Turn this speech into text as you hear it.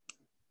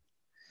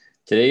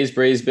Today's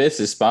Braised Bits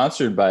is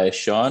sponsored by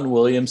Sean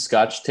William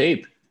Scotch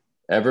Tape.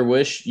 Ever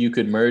wish you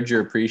could merge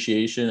your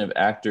appreciation of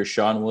actor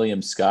Sean William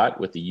Scott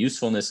with the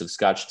usefulness of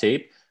Scotch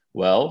Tape?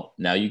 Well,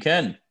 now you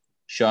can.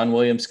 Sean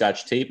William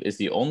Scotch Tape is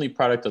the only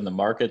product on the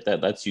market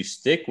that lets you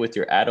stick with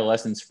your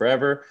adolescence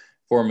forever,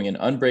 forming an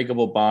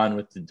unbreakable bond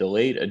with the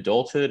delayed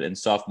adulthood and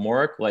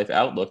sophomoric life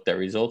outlook that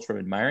results from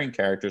admiring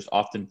characters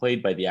often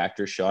played by the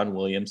actor Sean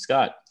William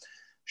Scott.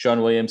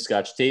 Sean William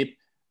Scotch Tape,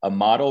 a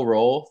model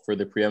role for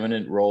the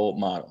preeminent role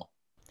model.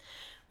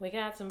 We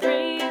got some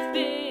braised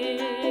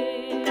bits.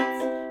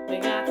 We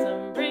got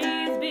some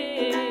braised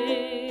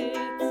bits.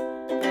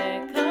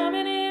 They're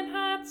coming in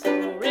hot,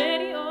 so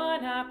ready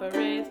or not, but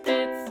braised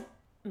bits.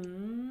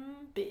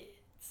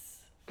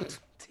 Bits.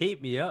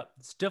 Tape me up.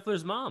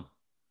 Stifler's mom.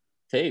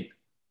 Tape.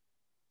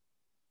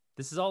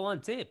 This is all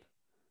on tape.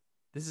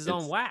 This is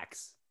on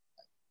wax.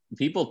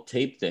 People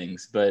tape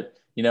things, but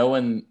you know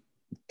when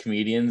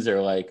comedians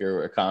are like,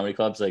 or comedy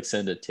clubs like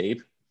send a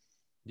tape?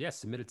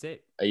 Yes, submit a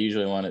tape. I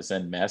usually want to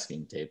send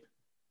masking tape.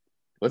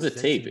 What's a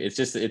tape?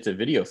 It's a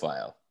video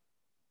file.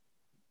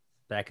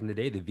 Back in the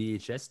day, the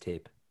VHS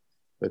tape.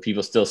 But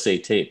people still say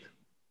tape.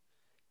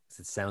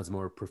 It sounds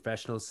more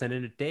professional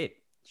sending a tape.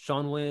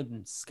 Sean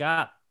William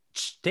Scott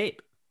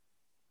tape.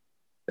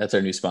 That's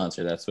our new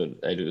sponsor. That's what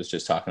I was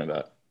just talking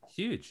about.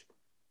 Huge.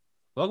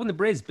 Welcome to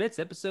Braised Bits,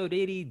 episode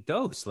 80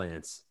 dose,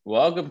 Lance.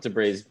 Welcome to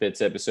Braised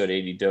Bits, episode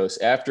 80 dose.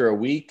 After a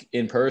week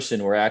in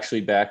person, we're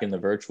actually back in the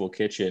virtual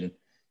kitchen.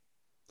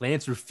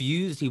 Lance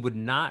refused. He would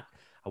not.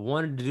 I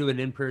wanted to do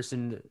an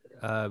in-person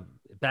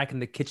back in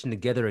the kitchen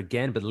together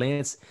again, but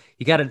Lance,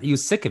 he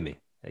was sick of me.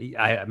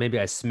 Maybe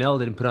I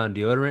smelled it and put on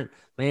deodorant.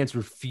 Lance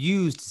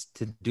refused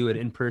to do an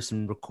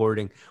in-person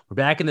recording. We're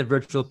back in the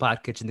virtual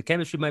pot kitchen. The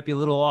chemistry might be a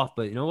little off,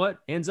 but you know what?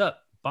 Hands up.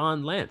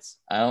 Bond Lance.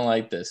 I don't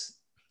like this.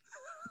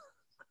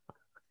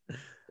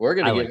 We're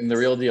going to get in the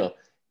real deal.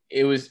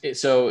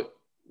 So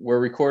we're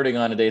recording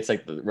on a day. It's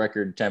like the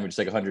record temperature. It's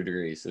like 100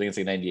 degrees. I think it's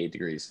like 98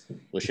 degrees.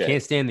 You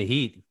can't stand the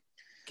heat.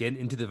 Get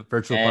into the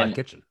virtual pod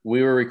kitchen.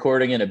 We were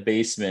recording in a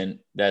basement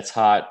that's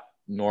hot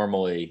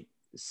normally.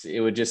 It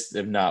would just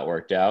have not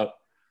worked out.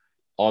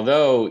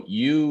 Although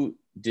you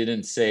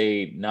didn't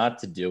say not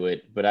to do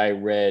it, but I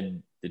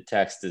read the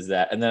text as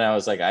that. And then I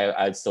was like,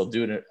 I'd still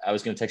do it. I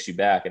was going to text you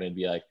back and I'd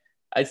be like,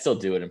 I'd still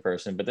do it in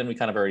person. But then we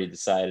kind of already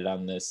decided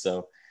on this.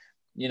 So,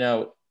 you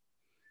know,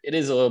 it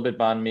is a little bit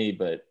on me,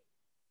 but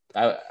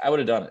I would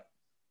have done it.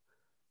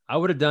 I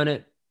would have done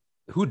it.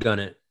 Who done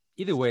it?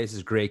 Either way, this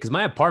is great because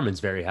my apartment's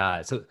very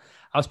hot. So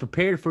I was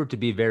prepared for it to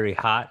be very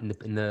hot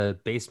in the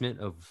basement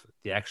of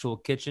the actual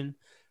kitchen,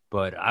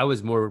 but I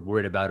was more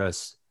worried about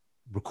us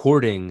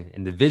recording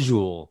and the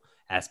visual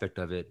aspect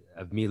of it,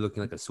 of me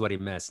looking like a sweaty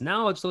mess.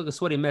 Now it's like a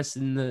sweaty mess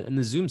in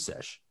the Zoom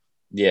sesh.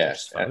 Yeah,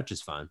 which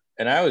is fine.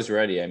 And I was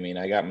ready. I mean,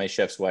 I got my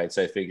chef's whites.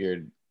 I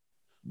figured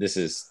this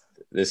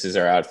is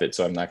our outfit,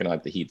 so I'm not going to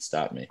let the heat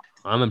stop me.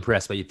 I'm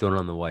impressed by you throwing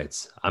on the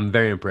whites. I'm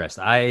very impressed.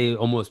 I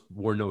almost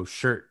wore no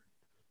shirt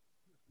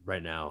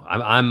right now.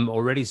 I'm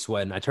already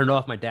sweating. I turned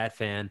off my DAT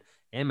fan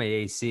and my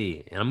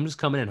AC, and I'm just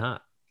coming in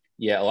hot.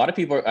 Yeah, a lot of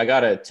people. I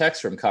got a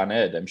text from Con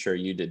Ed. I'm sure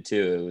you did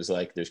too. It was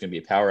like, there's going to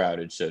be a power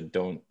outage, so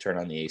don't turn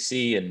on the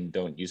AC and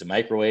don't use a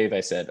microwave. I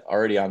said,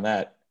 already on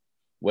that.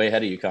 Way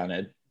ahead of you, Con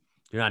Ed.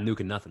 You're not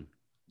nuking nothing.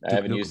 I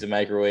haven't used a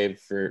microwave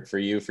for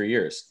you for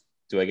years.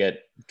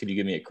 Could you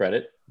give me a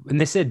credit? And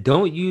they said,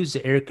 don't use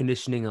air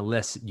conditioning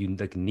unless you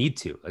need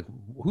to. Like,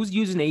 who's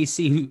using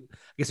AC? I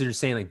guess they're just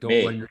saying, like,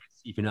 don't run your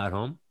AC if you're not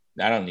home.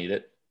 I don't need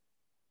it.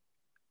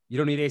 You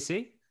don't need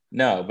AC?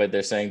 No, but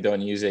they're saying don't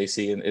use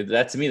AC. And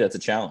to me, that's a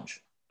challenge.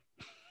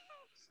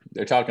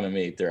 They're talking to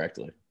me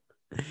directly.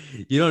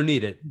 You don't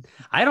need it.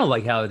 I don't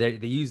like how they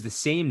use the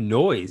same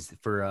noise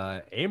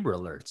for Amber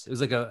Alerts. It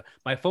was like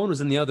my phone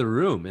was in the other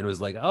room and it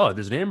was like, oh,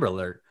 there's an Amber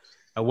Alert.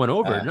 I went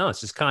over. No, it's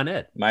just Con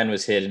Ed. Mine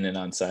was hidden and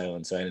on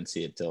silent, so I didn't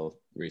see it till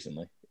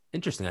recently.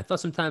 Interesting. I thought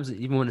sometimes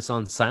even when it's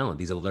on silent,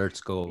 these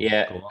alerts go.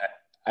 Yeah, go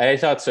I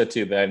thought so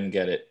too, but I didn't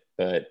get it.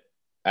 But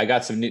I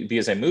got some new,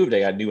 because I moved. I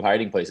got new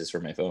hiding places for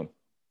my phone.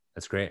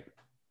 That's great.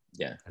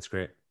 Yeah, that's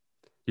great.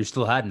 You're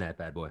still hiding that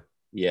bad boy.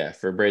 Yeah,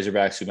 for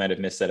Brazerbacks who might have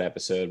missed that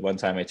episode, one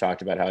time I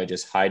talked about how I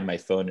just hide my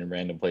phone in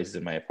random places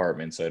in my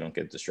apartment so I don't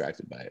get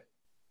distracted by it.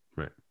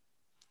 Right.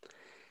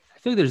 I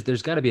feel like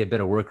there's got to be a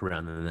better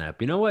workaround than that.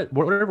 But you know what?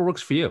 Whatever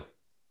works for you.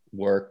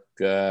 Work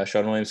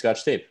Sean William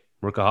Scotch Tape.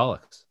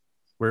 Workaholics.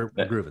 We're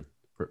grooving.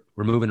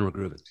 We're moving and we're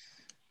grooving.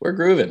 We're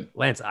grooving.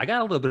 Lance, I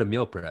got a little bit of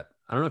meal prep.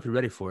 I don't know if you're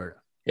ready for it.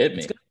 Hit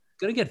me. It's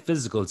gonna get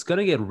physical. It's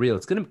gonna get real.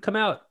 It's gonna come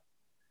out.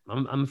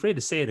 I'm afraid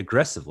to say it,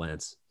 aggressive,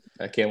 Lance.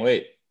 I can't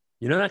wait.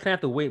 You're not gonna have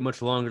to wait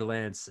much longer,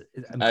 Lance.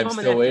 I'm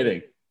still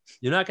waiting.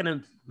 You're not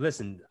gonna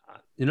listen.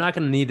 You're not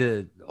gonna need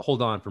to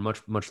hold on for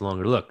much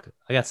longer. Look,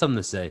 I got something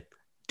to say.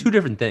 Two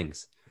different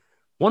things.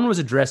 One was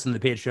addressed in the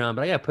Patreon,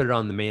 but I gotta put it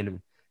on the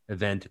main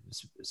event.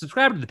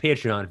 Subscribe to the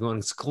Patreon if you want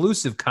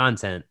exclusive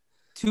content.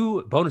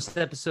 2 bonus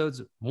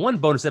episodes, 1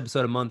 bonus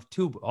episode a month,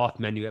 2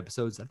 off-menu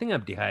episodes. I think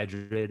I'm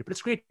dehydrated, but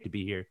it's great to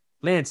be here.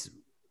 Lance,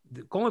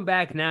 going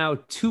back now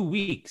 2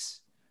 weeks,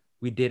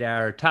 we did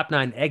our top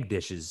 9 egg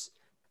dishes.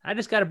 I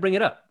just got to bring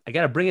it up. I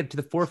got to bring it to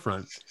the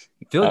forefront.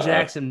 Phil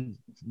Jackson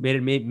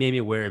made me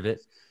aware of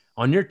it.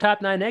 On your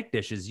top 9 egg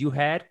dishes, you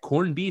had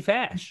corned beef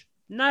hash,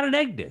 not an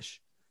egg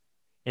dish.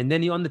 And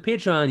then on the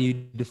Patreon, you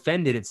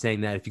defended it,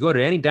 saying that if you go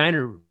to any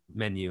diner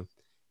menu,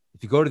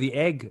 if you go to the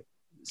egg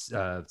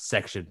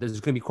section, there's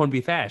going to be corned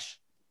beef hash.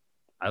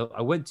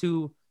 I went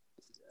to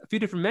a few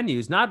different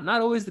menus. Not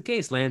always the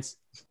case, Lance.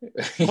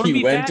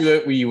 You went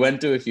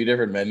to a few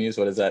different menus.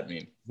 What does that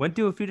mean? Went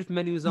to a few different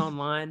menus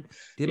online.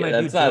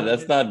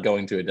 That's not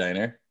going to a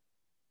diner.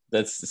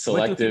 That's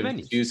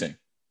selective choosing.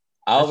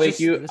 I'll give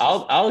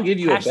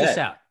you a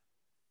bet.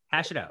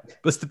 Hash it out.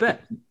 What's the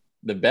bet?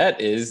 The bet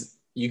is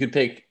you could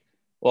pick.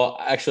 Well,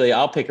 actually,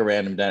 I'll pick a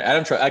random diner.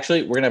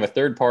 Actually, we're gonna have a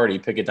third party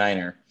pick a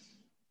diner,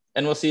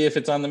 and we'll see if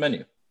it's on the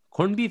menu.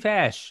 Corned beef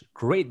hash,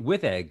 great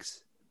with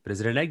eggs. But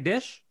is it an egg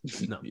dish?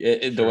 No.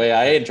 The way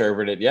I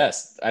interpret it,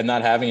 yes. I'm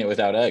not having it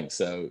without eggs,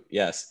 so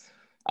yes.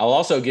 I'll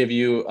also give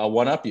you a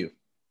one-up you.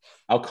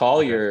 I'll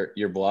call your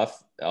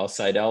bluff.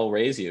 Seidel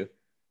raise you.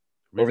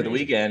 Over the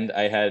weekend,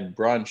 I had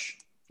brunch,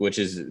 which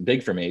is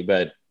big for me,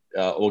 but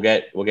we'll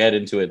get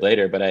into it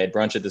later. But I had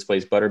brunch at this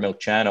place,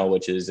 Buttermilk Channel,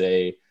 which is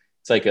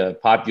it's like a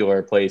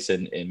popular place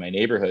in my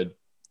neighborhood.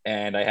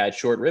 And I had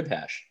short rib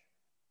hash.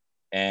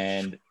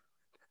 And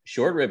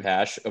short rib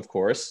hash, of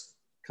course,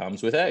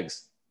 comes with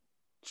eggs.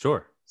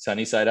 Sure.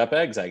 Sunny side up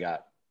eggs I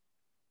got.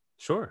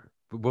 Sure.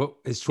 But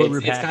it's short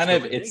rib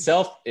hash.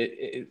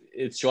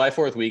 It's July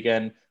 4th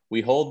weekend.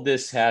 We hold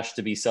this hash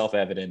to be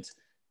self-evident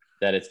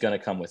that it's going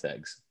to come with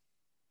eggs.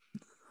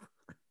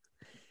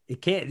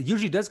 It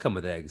usually does come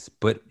with eggs,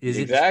 but is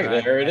it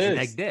exactly there? It is an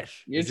egg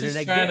dish. You're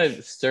just trying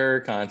to stir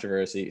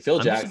controversy. Phil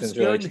Jackson's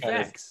really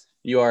trying to.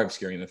 You are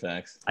obscuring the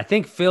facts. I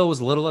think Phil was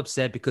a little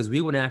upset because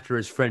we went after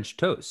his French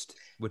toast,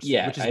 which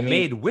is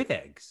made with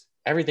eggs.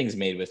 Everything's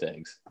made with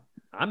eggs.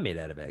 I'm made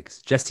out of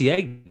eggs. Jesse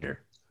Egner.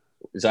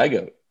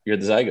 Zygote. You're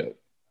the zygote.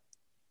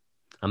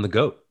 I'm the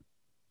GOAT.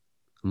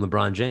 I'm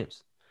LeBron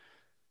James.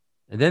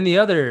 And then the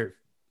other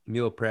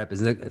meal prep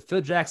is Phil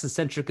Jackson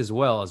centric as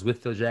well. I was with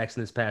Phil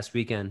Jackson this past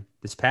weekend.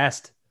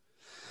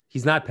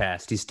 He's not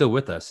past. He's still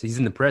with us. He's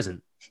in the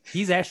present.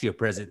 He's actually a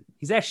present.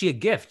 He's actually a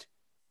gift.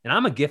 And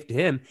I'm a gift to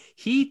him.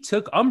 He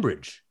took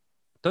umbrage.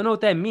 Don't know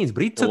what that means,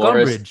 but he took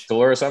umbrage.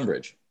 Dolores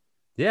Umbridge.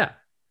 Yeah.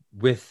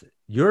 With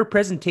your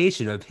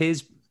presentation of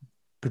his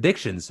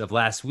predictions of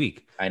last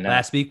week. I know.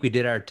 Last week we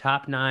did our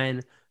top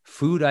 9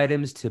 food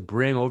items to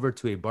bring over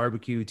to a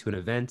barbecue, to an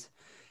event,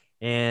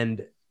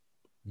 and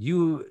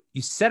you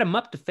set him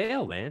up to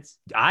fail, Lance.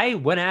 I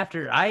went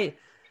after. I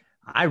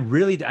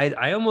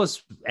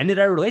almost ended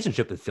our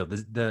relationship with Phil.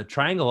 The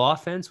triangle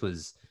offense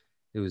was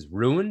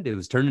ruined. It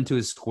was turned into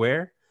a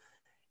square,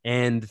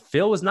 and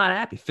Phil was not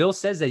happy. Phil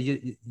says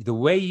that the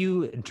way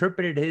you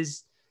interpreted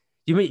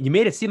you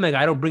made it seem like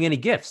I don't bring any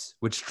gifts,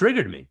 which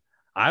triggered me.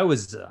 I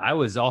was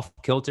off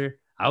kilter.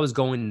 I was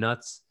going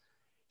nuts.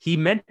 He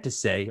meant to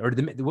say, or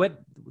the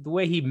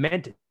way he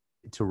meant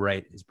to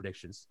write his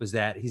predictions was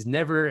that he's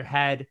never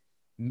had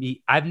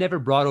me. I've never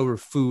brought over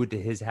food to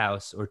his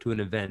house or to an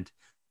event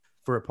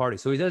for a party.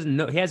 So he doesn't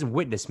know. He hasn't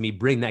witnessed me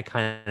bring that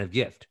kind of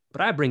gift. But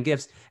I bring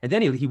gifts. And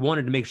then he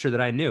wanted to make sure that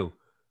I knew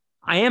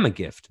I am a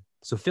gift.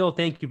 So Phil,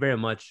 thank you very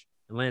much.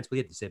 And Lance, what do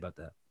you have to say about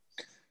that?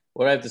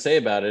 What I have to say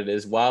about it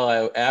is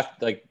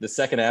the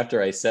second after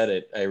I said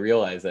it, I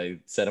realized I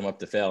set him up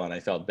to fail and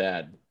I felt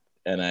bad.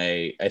 And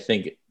I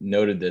think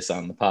noted this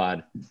on the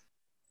pod.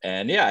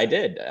 And yeah, I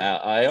did.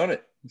 I own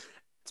it.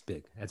 It's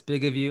big. That's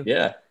big of you.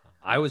 Yeah.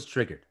 I was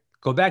triggered.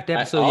 Go back to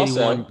episode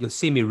 81. You'll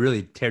see me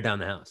really tear down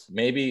the house.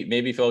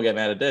 Maybe Phil will get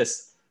mad at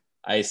this.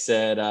 I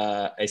said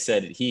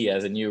he,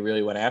 as in you,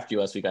 really went after you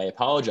last week. I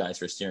apologize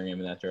for steering him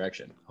in that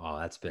direction. Oh,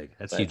 that's big.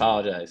 That's huge. I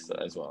apologize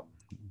as well.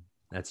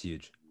 That's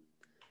huge.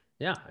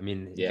 Yeah, I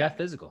mean, it got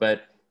physical.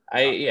 But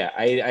I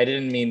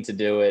didn't mean to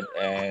do it,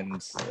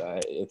 and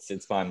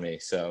it's on me.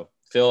 So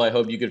Phil, I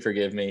hope you could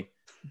forgive me.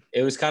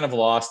 It was kind of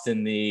lost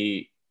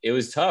it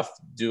was tough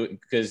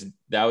because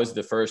that was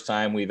the first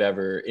time we've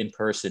ever in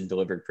person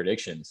delivered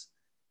predictions.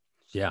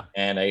 Yeah.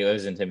 And I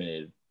was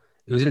intimidated.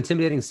 It was an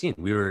intimidating scene.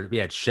 We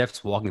had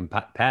chefs walking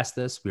past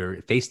us. We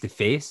were face to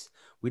face.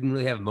 We didn't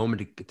really have a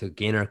moment to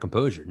gain our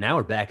composure. Now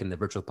we're back in the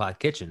virtual pod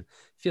kitchen.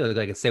 I feel like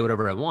I can say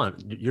whatever I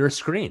want. You're a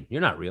screen.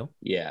 You're not real.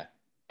 Yeah.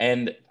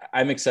 And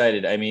I'm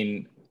excited. I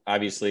mean,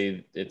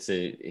 obviously it's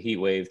a heat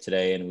wave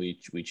today and we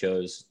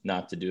chose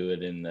not to do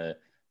it in the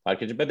pod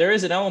kitchen, but there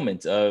is an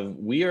element of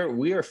we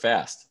are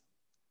fast.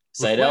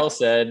 Seidel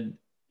said,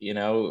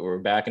 we're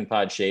back in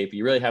pod shape.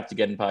 You really have to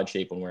get in pod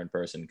shape when we're in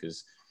person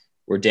because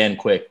we're Dan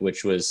Quick,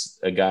 which was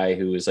a guy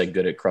who was like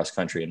good at cross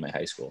country in my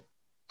high school.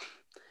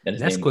 And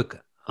his Quick.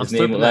 His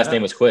last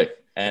name was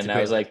Quick. And I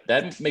was like,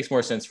 that makes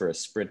more sense for a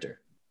sprinter.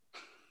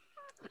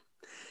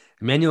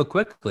 Emmanuel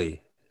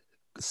Quickly,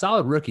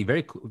 solid rookie,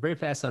 very, very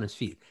fast on his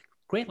feet.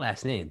 Great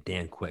last name,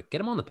 Dan Quick.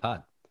 Get him on the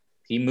pod.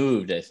 He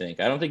moved, I think.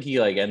 I don't think he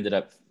ended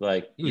up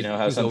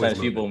how sometimes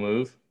people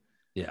move.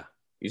 Yeah.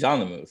 He's on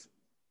the move.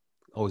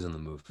 Always on the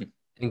move.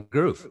 And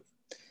groove.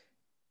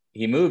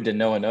 He moved and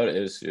no one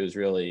noticed. It was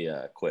really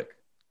quick.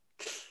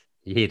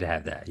 You hate to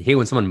have that. You hate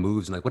when someone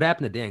moves and like, what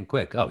happened to Dan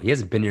Quick? Oh, he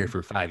hasn't been here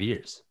for 5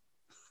 years.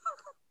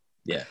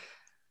 Yeah.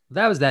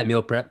 That was that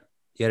meal prep.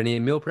 You had any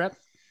meal prep?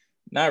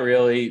 Not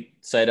really.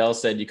 Seidel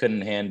said you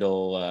couldn't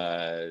handle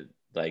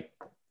like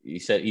he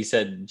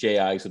said Jay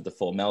Iggs with the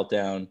full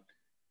meltdown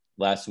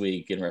last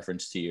week in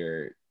reference to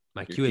your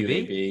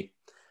QAB.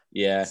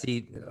 Yeah.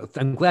 See,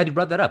 I'm glad you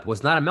brought that up. It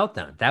was not a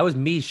meltdown. That was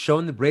me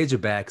showing the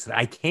Razorbacks that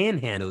I can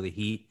handle the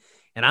heat,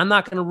 and I'm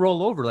not going to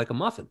roll over like a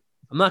muffin.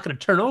 I'm not going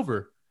to turn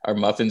over. Are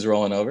muffins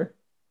rolling over?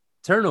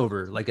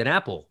 Turnover like an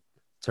apple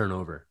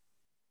turnover.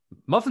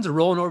 Muffins are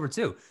rolling over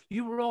too.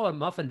 You roll a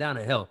muffin down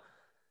a hill.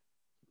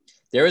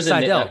 There was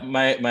my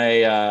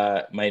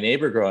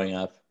neighbor growing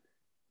up.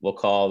 We'll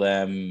call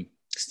them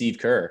Steve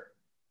Kerr.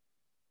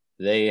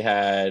 They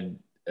had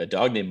a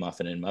dog named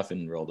Muffin, and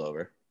Muffin rolled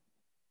over.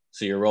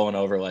 So you're rolling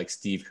over like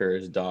Steve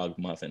Kerr's dog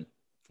Muffin.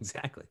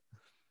 Exactly.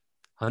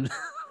 I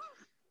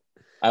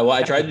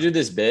tried to do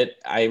this bit.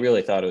 I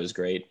really thought it was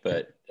great,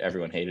 but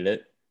everyone hated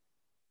it.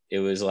 It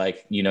was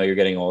like, you're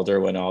getting older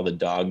when all the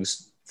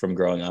dogs from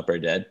growing up are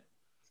dead.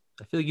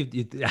 I feel like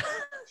you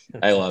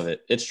I love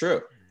it. It's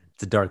true.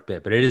 It's a dark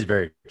bit, but it is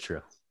very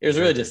true. It was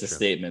really just a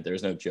statement. There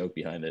was no joke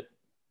behind it.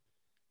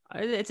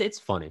 It's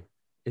funny.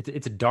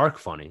 It's a dark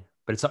funny,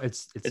 but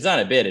it's not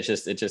a bit. It's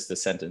just a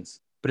sentence.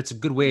 But it's a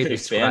good way of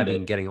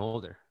describing getting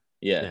older.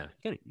 Yeah.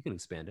 You can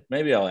expand it.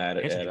 Maybe I'll add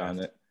on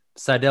it.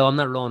 Seidel, I'm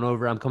not rolling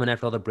over. I'm coming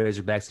after all the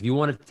Razorbacks. If you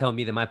want to tell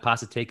me that my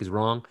pasta take is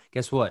wrong,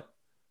 guess what?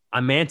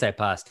 I'm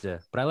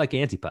anti-pasta, but I like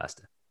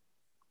anti-pasta.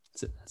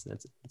 That's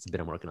a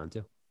bit I'm working on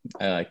too.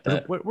 I like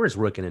that. Where's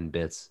working in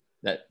bits?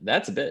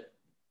 That's a bit.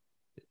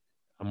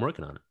 I'm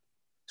working on it.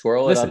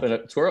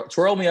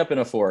 Twirl me up in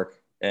a fork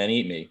and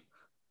eat me,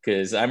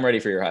 because I'm ready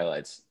for your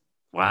highlights.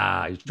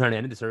 Wow, you're trying to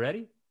end this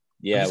already?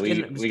 Yeah,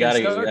 we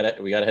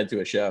gotta head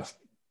to a show.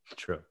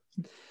 True.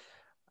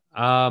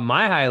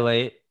 My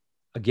highlight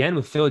again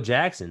with Phil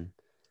Jackson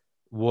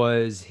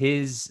was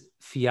his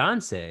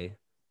fiance,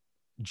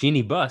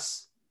 Jeannie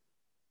Buss.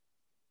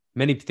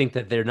 Many think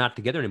that they're not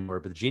together anymore,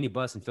 but Jeannie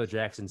Buss and Phil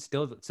Jackson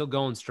still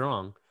going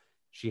strong.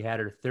 She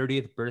had her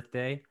 30th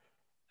birthday,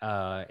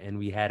 and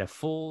we had a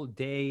full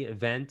day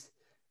event.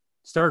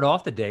 Started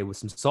off the day with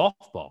some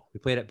softball. We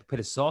played a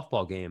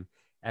softball game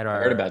at our.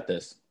 I heard about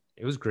this.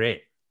 It was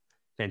great.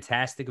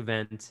 Fantastic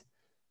event.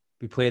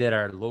 We played at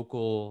our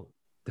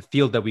the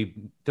field that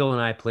Phil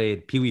and I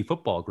played Pee Wee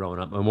football growing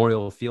up,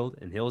 Memorial Field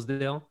in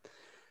Hillsdale.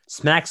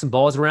 Smacked some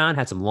balls around,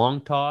 had some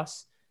long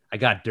toss. I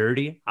got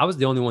dirty. I was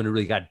the only one who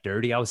really got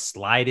dirty. I was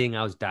sliding.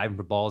 I was diving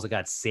for balls. I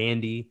got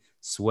sandy,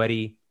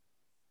 sweaty.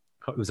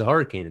 It was a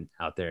hurricane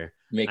out there.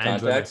 I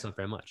enjoyed myself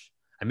very much.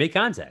 I made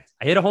contact.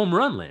 I hit a home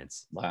run,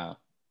 Lance. Wow.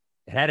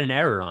 It had an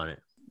error on it.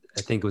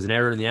 I think it was an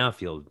error in the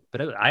outfield,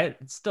 but I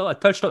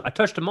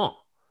touched them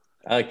all.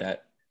 I like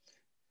that.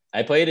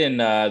 I played in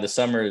the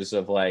summers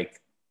of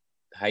like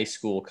high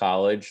school,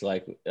 college,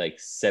 like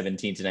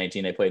 17 to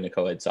 19. I played in a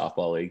co-ed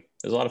softball league.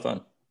 It was a lot of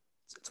fun.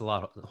 It's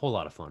a whole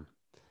lot of fun.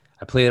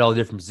 I played all the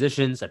different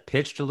positions. I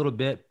pitched a little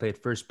bit, played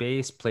first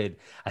base,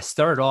 I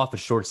started off as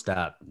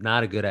shortstop.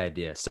 Not a good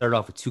idea. Started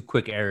off with 2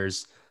 quick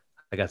errors.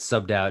 I got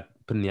subbed out,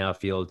 put in the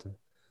outfield,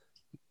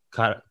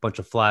 caught a bunch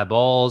of fly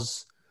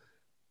balls.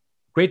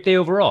 Great day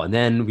overall. And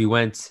then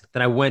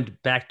I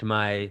went back to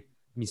my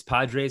Miss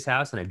Padres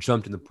house and I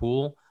jumped in the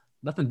pool.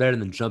 Nothing better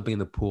than jumping in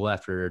the pool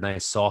after a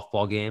nice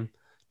softball game,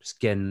 just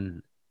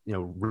getting,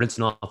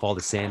 rinsing off all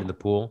the sand in the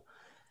pool.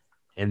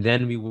 And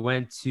then we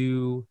went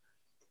to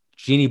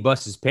Jeannie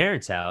Buss's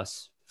parents'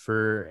 house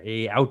for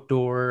a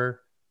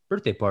outdoor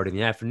birthday party in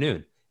the afternoon.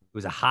 It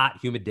was a hot,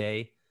 humid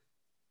day.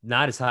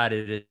 Not as hot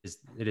as it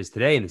is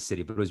today in the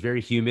city, but it was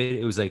very humid.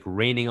 It was like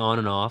raining on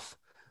and off.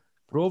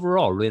 But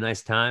overall, really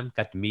nice time.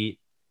 Got to meet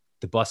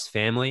the Buss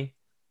family.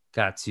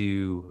 Got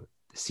to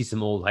see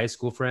some old high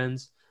school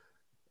friends.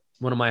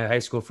 One of my high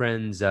school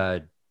friends,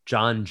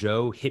 John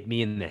Joe, hit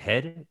me in the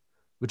head,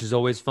 which is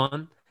always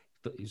fun.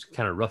 He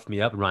kind of roughed me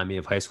up, reminded me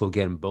of high school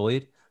getting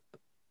bullied.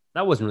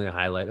 That wasn't really a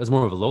highlight. It was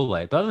more of a low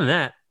light. But other than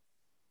that,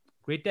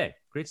 great day.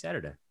 Great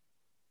Saturday.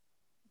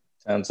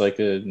 Sounds like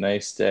a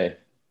nice day. It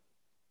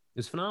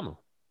was phenomenal.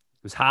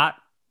 It was hot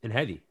and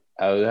heavy.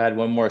 I had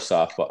one more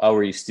softball. Oh,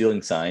 were you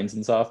stealing signs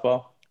in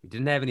softball? We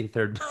didn't have any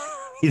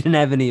we didn't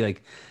have any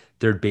like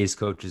third base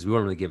coaches. We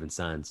weren't really giving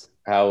signs.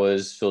 How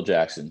was Phil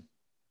Jackson?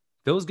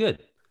 Phil was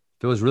good.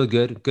 Phil was really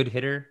good. Good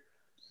hitter.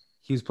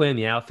 He was playing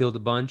the outfield a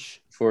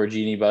bunch. For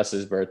Jeannie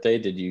Buss's birthday,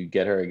 did you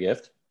get her a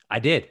gift? I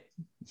did.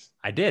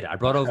 I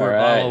brought over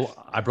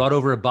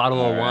a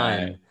bottle of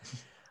wine.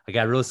 I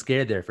got real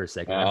scared there for a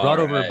second. I brought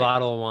over a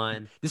bottle of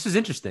wine. This was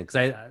interesting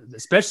because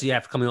especially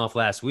after coming off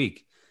last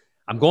week,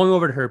 I'm going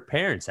over to her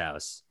parents'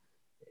 house.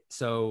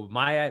 So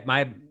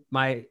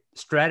my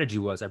strategy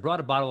was I brought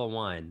a bottle of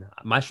wine.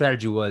 My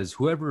strategy was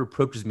whoever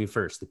approaches me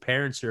first, the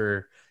parents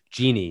or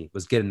Jeannie,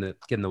 was getting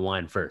the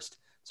wine first.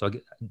 So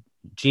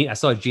I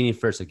saw Jeannie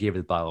first. I gave her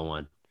the bottle of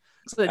wine.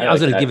 So I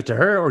was going to give it to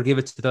her or give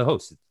it to the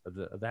host of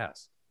the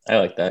house. I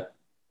like that.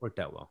 Worked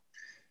out well.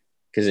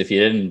 Because if you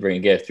didn't bring a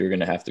gift, you're going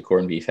to have to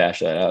corned beef hash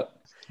that out.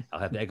 I'll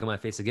have the egg on my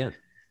face again.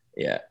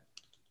 Yeah.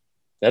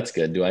 That's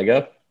good. Do I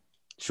go?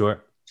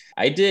 Sure.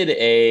 I did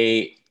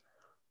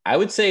I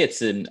would say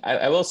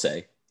I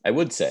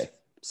would say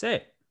Say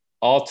it.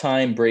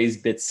 all-time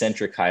Braised Bits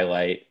centric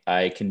highlight.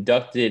 I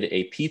conducted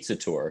a pizza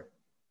tour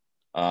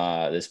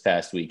this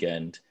past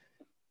weekend.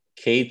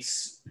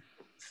 Kate's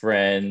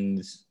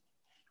friends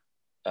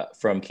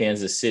from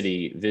Kansas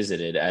City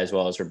visited, as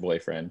well as her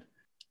boyfriend.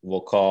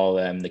 We'll call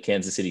them the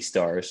Kansas City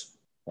Stars,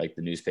 like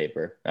the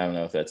newspaper. I don't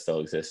know if that still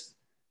exists.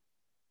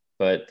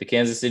 But the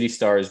Kansas City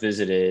Stars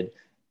visited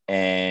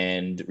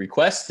and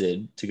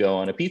requested to go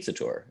on a pizza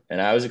tour.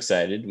 And I was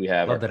excited. We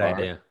have Love our that car.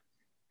 idea.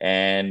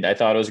 And I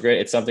thought it was great.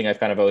 It's something I've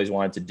kind of always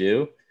wanted to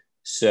do.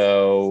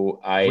 So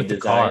I With the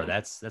car,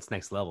 that's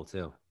next level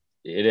too.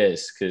 It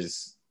is,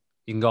 because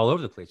You can go all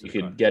over the place. you With a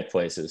could car, get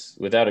places.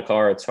 Without a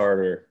car, it's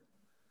harder.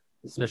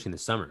 especially in the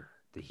summer.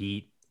 The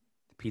heat,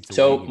 the pizza.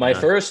 So weighing you my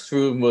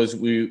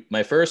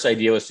down. first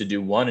idea was to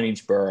do one in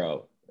each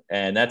borough.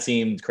 And that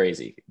seemed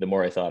crazy the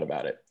more I thought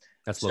about it.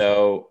 That's local.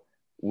 So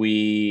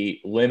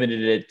we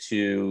limited it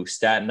to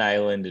Staten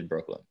Island and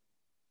Brooklyn.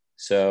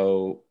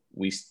 So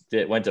we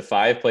went to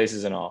 5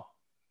 places in all.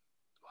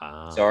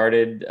 Wow.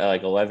 Started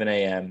like 11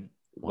 a.m.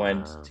 Wow.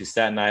 Went to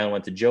Staten Island.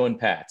 Went to Joe and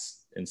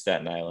Pat's in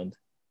Staten Island.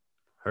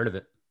 Heard of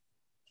it?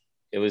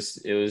 It was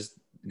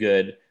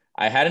good.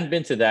 I hadn't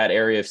been to that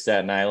area of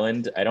Staten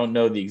Island. I don't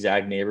know the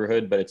exact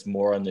neighborhood, but it's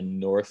more on the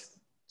north.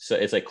 So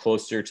it's like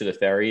closer to the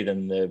ferry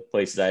than the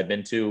places I've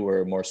been to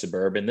were more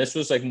suburban. This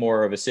was like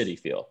more of a city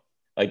feel.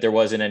 Like there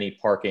wasn't any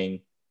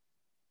parking,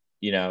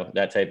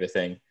 that type of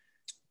thing.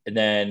 And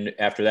then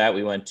after that,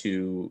 we went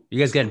to. You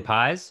guys getting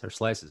pies or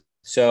slices?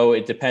 So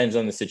it depends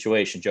on the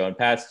situation. Joe and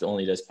Pat's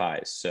only does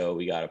pies, so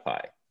we got a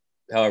pie.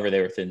 However,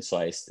 they were thin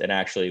sliced, and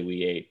actually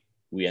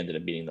we ended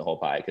up eating the whole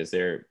pie because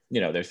they're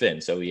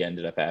thin. So we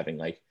ended up having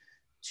like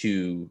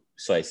 2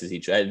 slices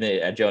each.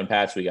 At Joe and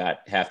Pat's, we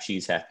got half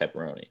cheese, half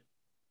pepperoni.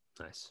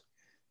 Nice.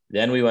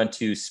 Then we went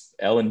to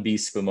L&B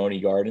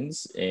Spumoni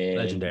Gardens in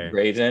Legendary.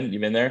 Gravesend. You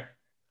been there?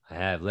 I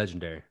have.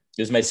 Legendary.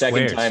 It was my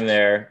second Squares. time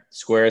there.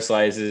 Square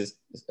slices.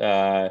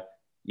 You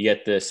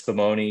get the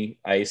Spumoni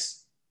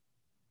ice.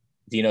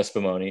 Dino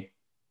Spumoni.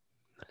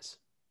 Nice.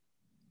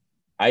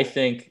 I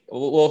think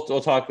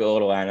we'll talk a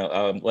little.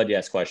 I'll let you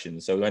ask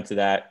questions. So we went to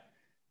that.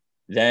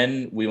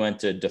 Then we went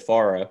to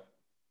DeFara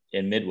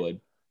in Midwood.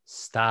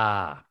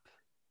 Stop.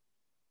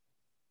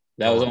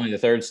 That was only the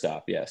 3rd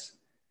stop. Yes.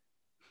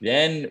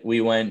 Then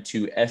we went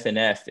to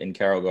F&F in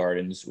Carroll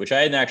Gardens, which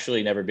I had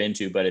actually never been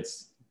to, but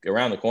it's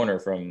around the corner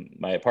from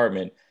my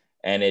apartment.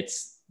 And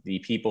it's the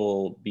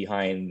people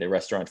behind the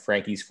restaurant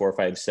Frankie's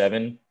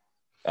 457.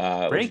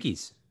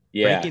 Frankie's.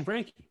 Yeah. Frankie and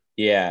Frankie.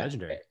 Yeah.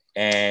 Legendary.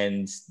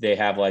 And they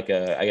have like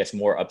I guess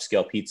more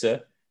upscale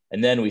pizza.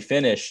 And then we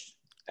finished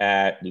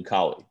at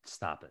Lucali.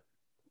 Stop it.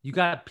 You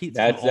got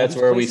pizza. from all That's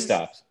these where places? we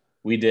stopped.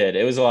 We did.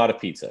 It was a lot of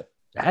pizza.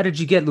 How did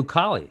you get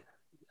Lucali?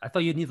 I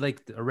thought you'd need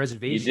like a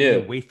reservation. You do.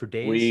 And wait for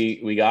days.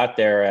 We got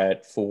there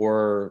at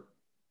 4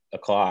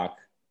 o'clock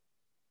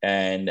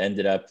and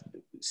ended up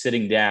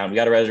sitting down. We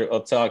got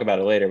I'll talk about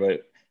it later,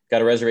 but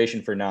got a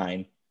reservation for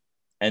 9.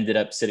 Ended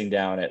up sitting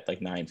down at like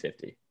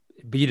 9:50.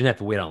 But you didn't have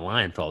to wait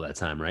online for all that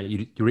time, right?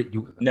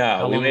 No,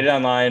 how we long- waited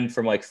online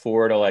from like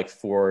 4 to like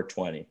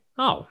 4:20.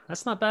 Oh,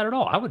 that's not bad at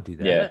all. I would do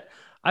that. Yeah.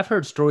 I've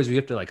heard stories where you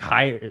have to like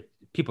hire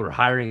people are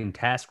hiring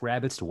task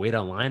rabbits to wait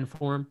online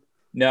for them.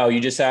 No, you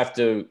just have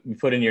to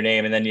put in your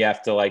name, and then you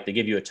have to they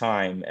give you a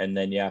time, and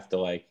then you have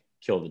to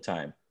kill the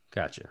time.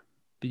 Gotcha.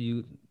 But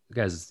you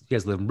guys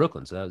live in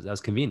Brooklyn, so that was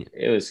convenient.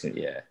 It was,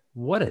 yeah.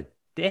 What a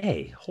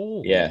day!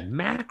 Holy Yeah.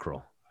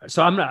 mackerel!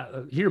 So I'm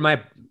not here.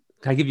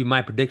 Can I give you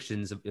my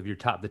predictions of your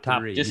the top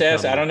 3? Just You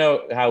ask. tell I me. don't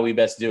know how we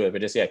best do it,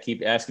 but just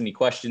keep asking me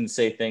questions,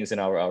 say things, and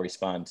I'll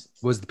respond.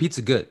 Was the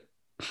pizza good?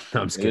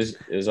 No, I'm just kidding.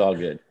 It was all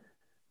good.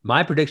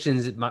 My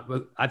predictions.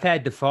 I've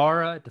had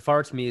DeFara.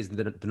 DeFara to me is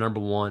the number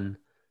 1.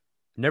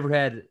 Never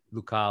had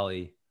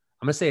Lucali.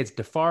 I'm gonna say it's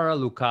DeFara,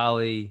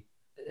 Lucali,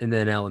 and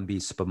then L&B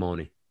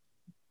Spumoni.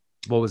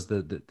 What was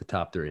the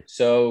top 3?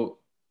 So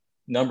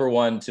number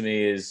 1 to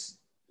me is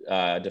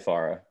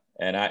DeFara,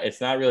 and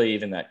it's not really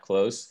even that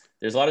close.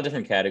 There's a lot of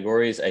different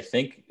categories. I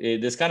think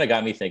this kind of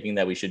got me thinking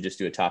that we should just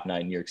do a top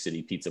 9 New York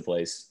City pizza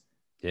place.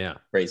 Yeah.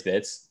 Braised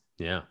Bits.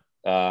 Yeah.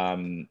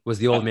 Um, Was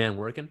the old man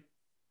working?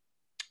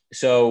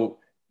 So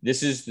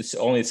this is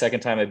only the second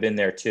time I've been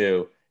there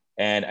too,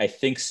 and I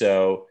think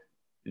so.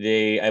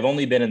 I've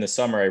only been in the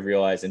summer, I've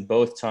realized, and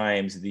both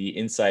times the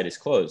inside is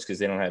closed because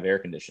they don't have air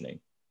conditioning.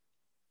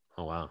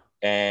 Oh wow.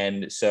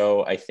 And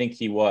so I think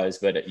he was,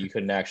 but you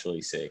couldn't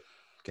actually see.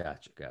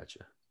 Gotcha.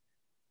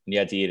 And you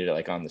had to eat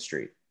it on the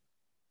street,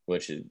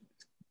 which is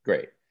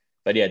great.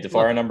 But yeah,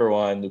 DeFara number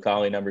 1,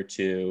 Lucali number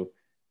 2.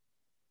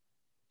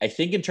 I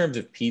think in terms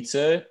of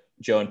pizza,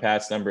 Joe and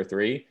Pat's number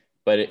 3.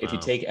 But if you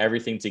take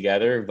everything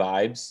together,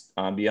 vibes,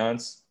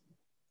 ambiance,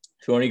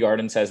 Spumoni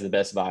Gardens has the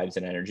best vibes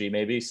and energy,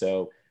 maybe.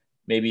 So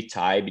maybe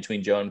tie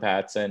between Joe and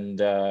Pat's and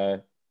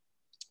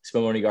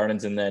Spumoni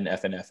Gardens, and then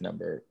F&F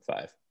number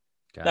 5.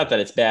 Not that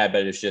it's bad,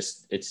 but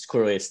it's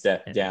clearly a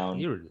step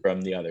down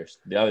from the others.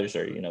 The others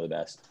are, the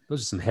best.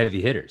 Those are some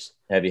heavy hitters.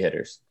 Heavy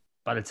hitters.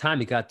 by the time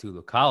you got to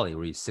Lucali,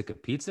 were you sick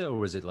of pizza, or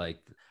was it like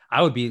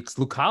I would be? It's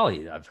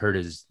Lucali, I've heard,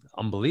 is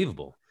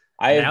unbelievable.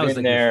 I And have that was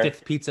been like your there.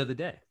 fifth pizza of the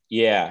day.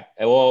 Yeah.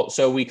 Well,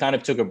 so we kind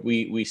of took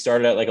we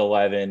started at like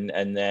 11,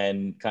 and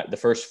then the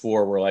first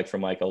four were like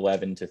from like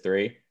 11 to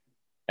 3.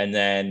 And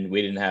then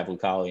we didn't have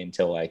Lucali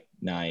until like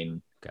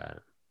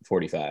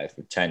 9:45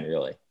 or 10,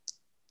 really.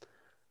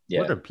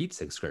 Yeah. What a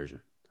pizza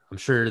excursion! I'm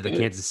sure the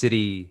Kansas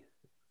City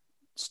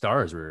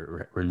Stars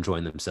were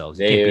enjoying themselves.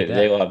 You can't beat that.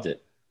 They loved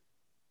it.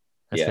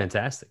 That's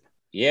fantastic.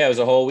 Yeah, it was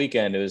a whole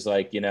weekend. It was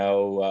like,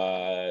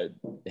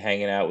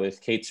 hanging out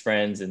with Kate's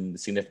friends and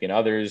significant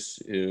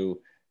others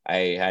who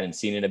I hadn't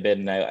seen in a bit,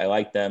 and I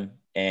liked them,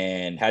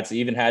 and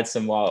even had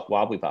some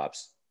wobbly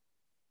pops.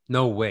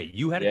 No way.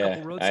 You had a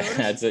couple road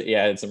sodas? I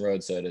had some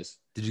road sodas.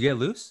 Did you get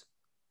loose?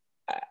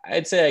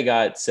 I'd say I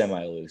got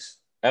semi-loose.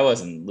 I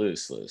wasn't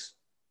loose. Wasn't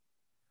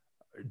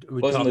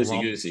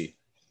loosey-goosey.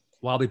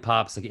 Wobbly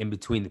pops like in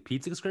between the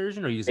pizza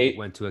excursion, or you just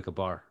went to like a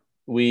bar?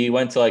 We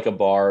went to like a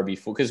bar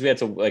before because we had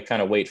to like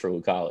kind of wait for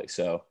Lucali.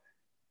 So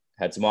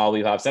had some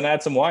wobbly pops and I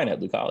had some wine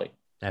at Lucali.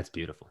 That's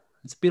beautiful.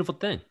 It's a beautiful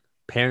thing.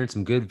 Pairing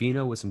some good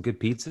vino with some good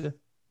pizza.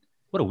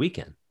 What a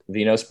weekend.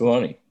 Vino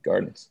Spumoni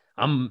Gardens.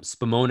 I'm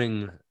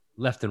Spumoning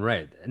left and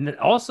right. And then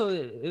also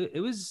it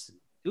was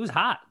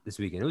hot this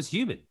weekend. It was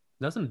humid.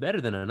 Nothing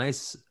better than a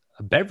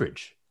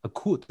beverage, to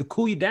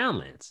cool you down,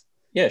 Lance.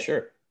 Yeah,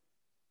 sure.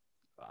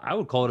 I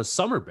would call it a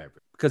summer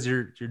beverage because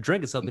you're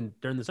drinking something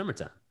during the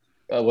summertime.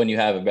 When you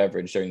have a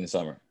beverage during the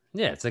summer.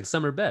 Yeah, it's like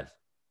summer bev.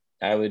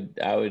 I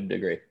would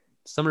agree.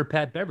 Summer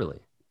Pat Beverly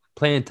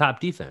playing top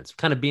defense,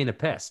 kind of being a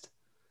pest.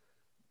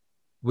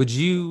 Would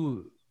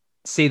you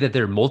say that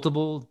there are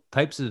multiple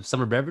types of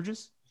summer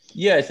beverages?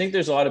 Yeah, I think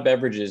there's a lot of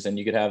beverages and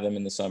you could have them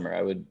in the summer.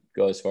 I would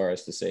go as far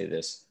as to say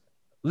this.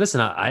 Listen,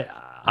 I'm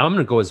going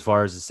to go as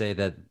far as to say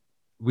that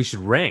we should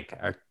rank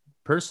our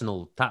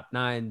personal top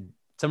 9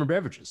 summer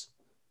beverages.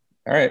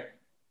 All right.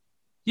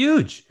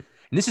 Huge.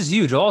 And this is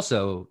huge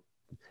also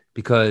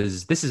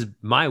because this is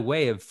my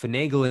way of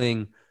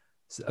finagling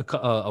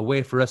a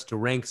way for us to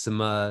rank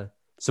some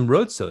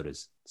road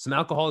sodas, some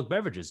alcoholic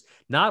beverages.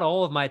 Not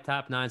all of my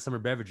top 9 summer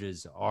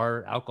beverages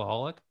are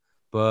alcoholic,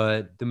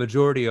 but the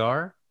majority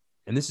are.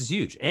 And this is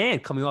huge.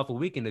 And coming off a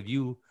weekend of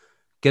you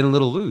getting a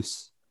little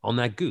loose on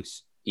that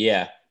goose.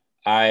 Yeah.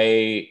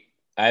 I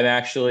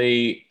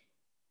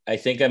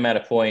think I'm at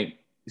a point.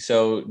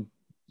 So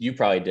you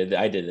probably did.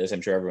 I did this.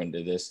 I'm sure everyone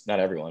did this. Not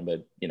everyone,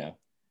 but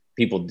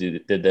people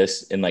did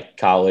this in like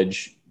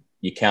college.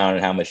 You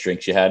counted how much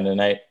drinks you had in a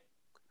night.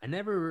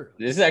 This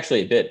is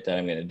actually a bit that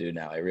I'm going to do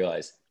now. I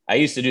realize I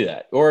used to do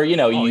that. Or,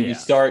 you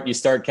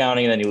start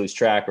counting and then you lose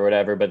track or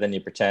whatever, but then you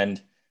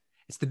pretend.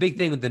 It's the big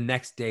thing with the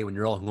next day when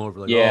you're all hungover.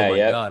 Like, oh my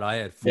God, I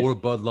had 4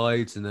 Bud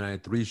Lights and then I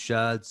had 3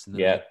 shots and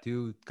then I had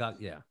 2.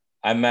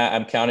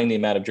 I'm counting the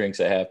amount of drinks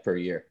I have per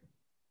year.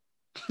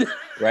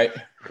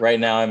 Right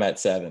now I'm at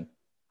 7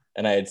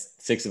 and I had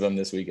 6 of them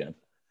this weekend.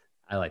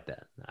 I like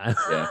that. I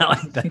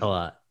like that a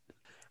lot.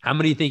 How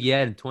many do you think you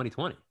had in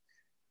 2020?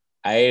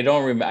 I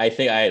don't remember. I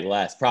think I had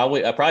less,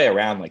 probably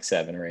around like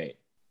 7 or 8.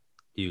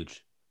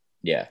 Huge.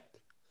 Yeah.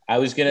 I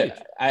was going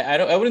to,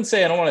 I wouldn't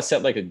say I don't want to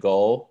set like a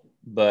goal,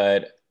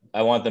 but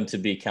I want them to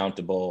be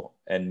countable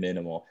and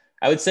minimal.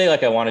 I would say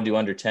like I want to do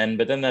under 10,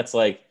 but then that's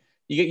like,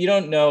 you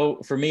don't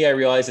know. For me, I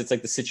realize it's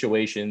like the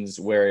situations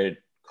where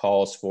it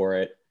calls for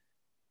it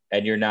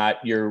and you're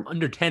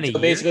under 10 a year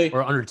basically,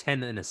 or under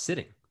 10 in a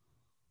sitting.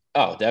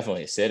 Oh,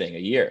 definitely a sitting, a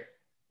year.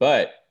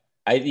 But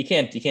you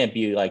can't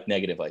be like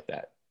negative like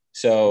that.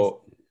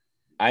 So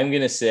I'm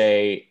going to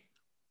say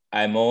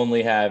I'm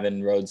only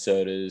having road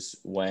sodas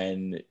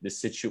when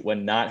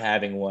when not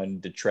having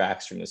one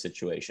detracts from the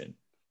situation.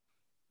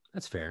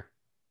 That's fair.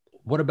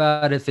 What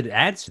about if it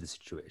adds to the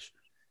situation?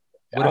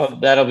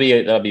 That'll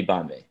be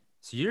Bombay.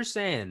 So you're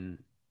saying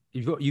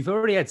you've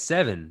already had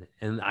 7,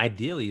 and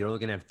ideally you're only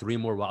gonna have 3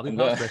 more wobbly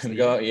pops.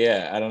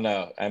 Yeah, I don't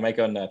know. I might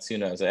go nuts. Who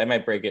knows? I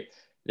might break it.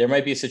 There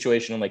might be a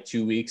situation in like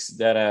 2 weeks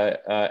that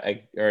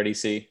I already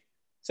see.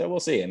 So we'll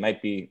see. It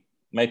might be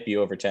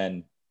over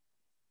 10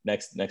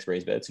 next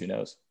raise bets. Who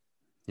knows?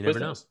 You never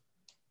know.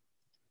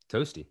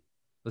 Toasty.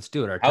 Let's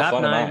do it. Our How top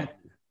fun 9. am I?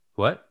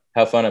 What?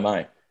 How fun am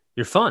I?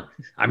 You're fun.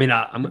 I mean,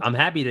 I'm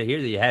happy to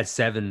hear that you had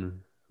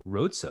 7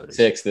 road sodas.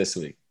 6 this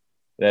week,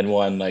 then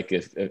 1 like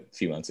a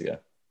few months ago.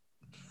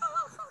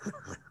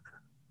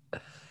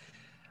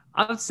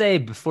 I would say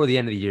before the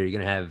end of the year,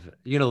 you're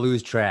gonna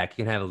lose track.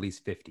 You're gonna have at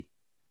least 50.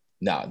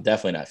 No,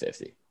 definitely not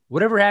 50.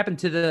 Whatever happened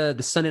to the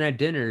Sunday night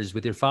dinners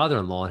with your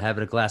father-in-law and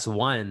having a glass of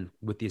wine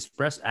with the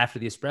before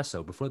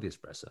the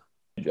espresso?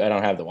 I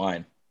don't have the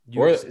wine,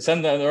 or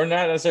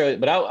not necessarily.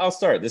 But I'll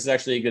start. This is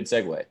actually a good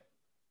segue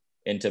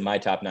into my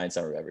top 9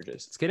 summer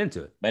beverages. Let's get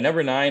into it. My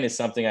number 9 is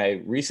something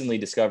I recently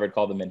discovered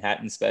called the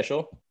Manhattan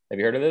Special. Have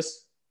you heard of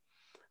this?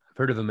 I've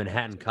heard of a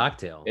Manhattan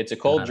cocktail. It's a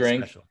cold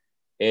drink.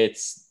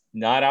 It's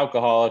not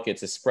alcoholic.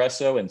 It's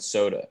espresso and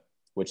soda,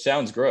 which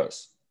sounds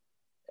gross.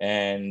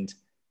 And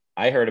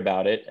I heard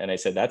about it and I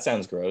said, that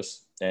sounds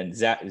gross. And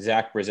Zach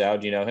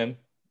Brazow, do you know him?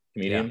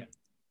 Comedian. Yeah.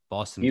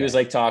 Boston. He was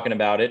like talking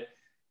about it.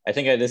 I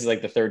think this is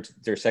like the third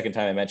or second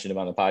time I mentioned him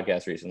on the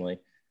podcast recently.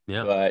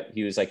 Yeah. But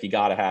he was like, you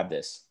got to have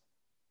this.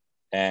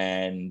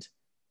 And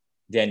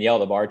Danielle,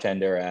 the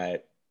bartender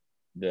at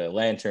the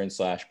Lantern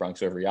 /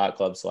 Bronx River Yacht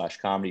Club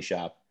 / comedy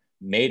shop,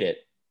 made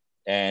it.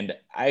 And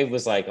I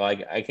was like, oh,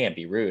 I can't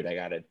be rude. I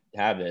got to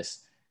have this.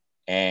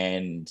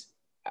 And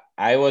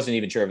I wasn't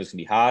even sure if it was going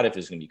to be hot, if it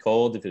was going to be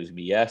cold, if it was going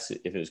to be yes,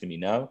 if it was going to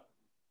be no.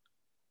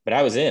 But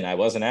I was in. I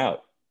wasn't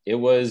out. It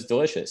was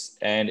delicious.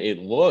 And it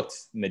looked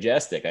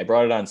majestic. I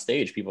brought it on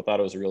stage. People thought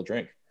it was a real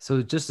drink.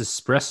 So just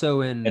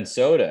espresso and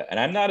soda. And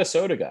I'm not a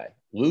soda guy.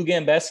 Lou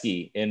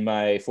Gambeski, in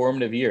my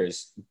formative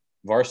years,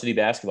 varsity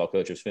basketball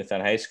coach of Smithtown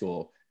High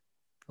School,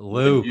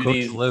 Lou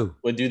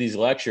would do these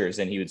lectures,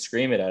 and he would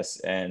scream at us.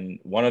 And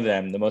one of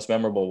them, the most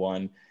memorable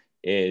one,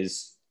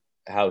 is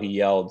how he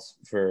yelled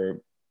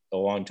for a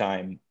long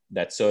time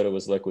that soda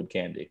was liquid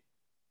candy.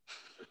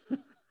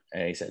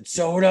 And he said,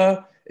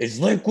 soda is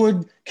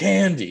liquid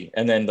candy.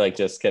 And then like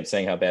just kept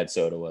saying how bad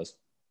soda was.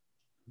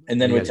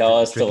 And then would tell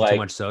us to like, too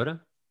much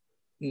soda.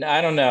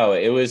 I don't know.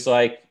 It was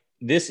like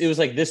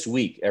this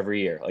week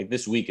every year. Like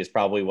this week is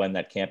probably when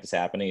that camp is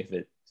happening, if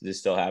it is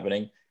still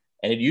happening.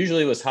 And it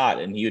usually was hot.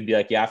 And he would be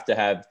like,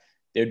 they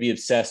would be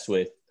obsessed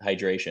with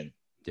hydration.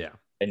 Yeah.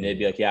 And they'd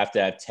be like, you have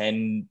to have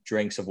 10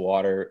 drinks of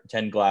water,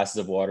 10 glasses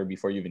of water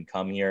before you even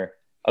come here.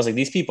 I was like,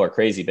 these people are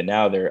crazy. But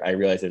now I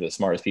realize they're the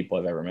smartest people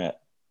I've ever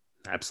met.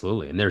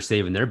 Absolutely. And they're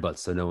saving their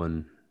butts so no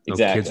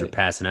exactly. kids are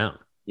passing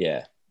out.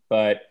 Yeah.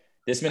 But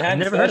this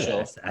Manhattan I've never special.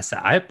 Heard of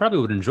that. I probably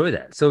would enjoy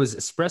that. So is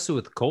espresso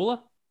with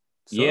cola?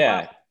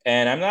 Yeah. Pop?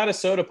 And I'm not a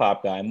soda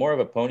pop guy. I'm more of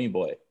a pony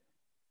boy.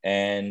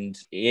 And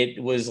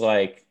it was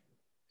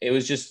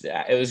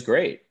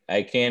great.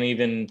 I can't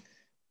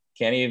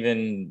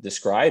even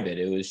describe it.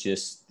 It was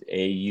just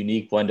a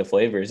unique blend of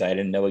flavors I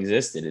didn't know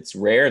existed. It's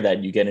rare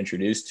that you get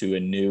introduced to a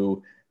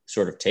new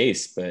sort of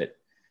taste, but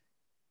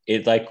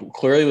it like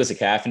clearly was a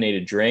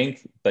caffeinated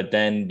drink. But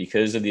then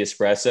because of the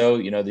espresso,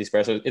 the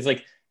espresso,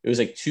 it was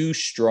like two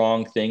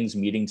strong things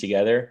meeting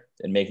together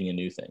and making a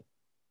new thing.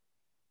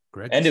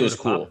 And it was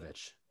cool.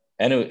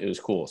 And it was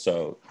cool.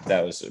 So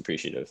that was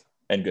appreciative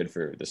and good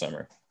for the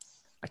summer.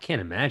 I can't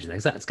imagine.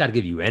 It's got to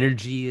give you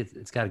energy.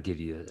 It's got to give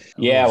you.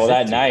 Well,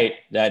 that night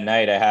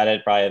I had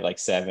it probably at like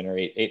 7 or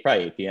 8,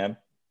 probably 8 p.m.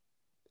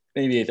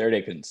 Maybe 8:30.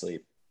 I couldn't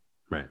sleep.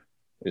 Right.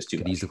 It was too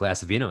much. Use a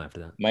glass of vino after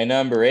that. My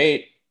number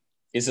 8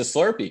 is a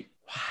Slurpee.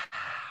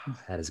 Wow.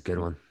 That is a good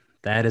one.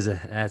 That's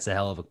a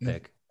hell of a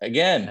pick.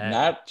 Again,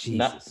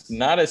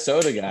 not a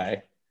soda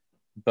guy,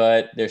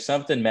 but there's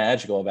something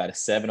magical about a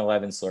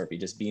 7-Eleven Slurpee.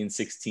 Just being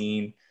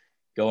 16,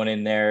 going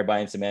in there,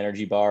 buying some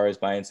energy bars,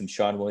 buying some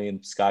Sean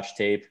Williams Scotch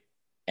tape.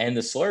 And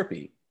the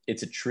Slurpee,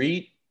 it's a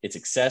treat. It's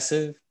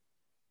excessive.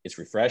 It's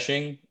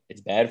refreshing.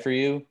 It's bad for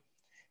you.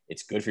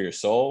 It's good for your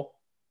soul.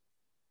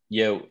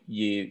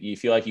 You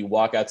feel like you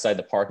walk outside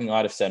the parking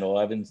lot of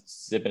 7-Eleven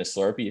sipping a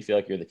Slurpee. You feel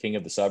like you're the king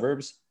of the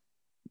suburbs.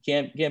 You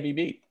can't be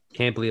beat.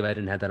 Can't believe I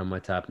didn't have that on my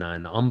top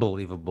 9.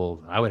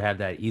 Unbelievable. I would have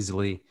that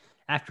easily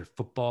after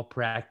football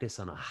practice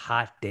on a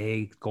hot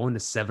day, going to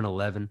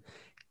 7-Eleven,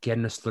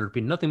 getting a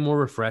Slurpee. Nothing more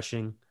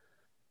refreshing.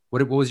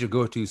 What was your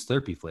go-to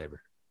Slurpee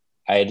flavor?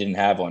 I didn't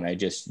have one. I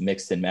just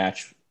mixed and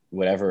matched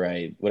whatever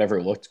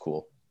looked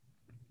cool.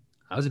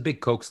 I was a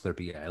big Coke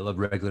Slurpee guy. I love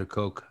regular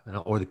Coke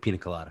or the pina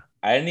colada.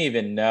 I didn't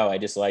even know. I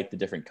just liked the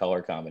different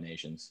color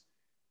combinations.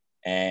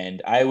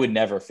 And I would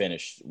never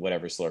finish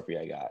whatever Slurpee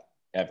I got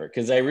ever.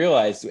 Because I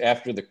realized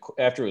after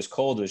it was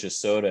cold, it was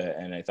just soda.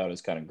 And I thought it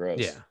was kind of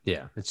gross.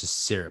 Yeah. It's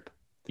just syrup.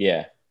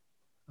 Yeah.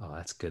 Oh,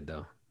 that's good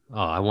though. Oh,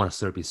 I want a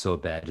Slurpee so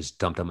bad. Just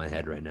dumped on my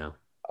head right now.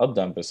 I'll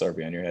dump a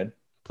Slurpee on your head.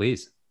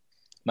 Please.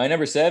 My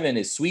number 7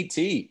 is sweet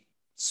tea.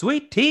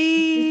 Sweet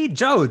tea,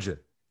 Georgia.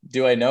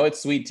 Do I know what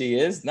sweet tea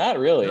is? Not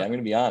really. I'm going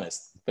to be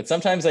honest. But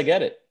sometimes I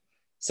get it.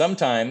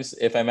 Sometimes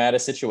if I'm at a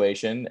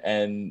situation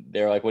and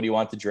they're like, what do you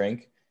want to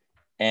drink?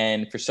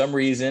 And for some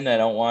reason, I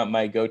don't want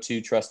my go-to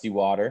trusty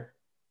water.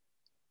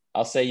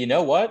 I'll say, you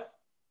know what?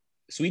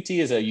 Sweet tea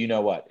is a you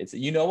know what. It's a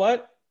you know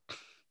what?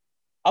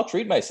 I'll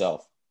treat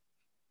myself.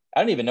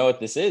 I don't even know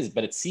what this is,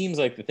 but it seems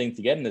like the thing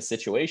to get in this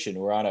situation.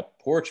 We're on a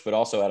porch, but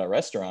also at a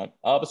restaurant.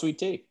 I'll have a sweet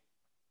tea.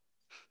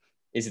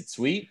 Is it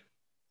sweet?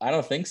 I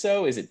don't think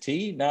so. Is it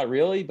tea? Not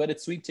really, but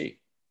it's sweet tea.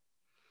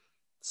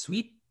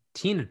 Sweet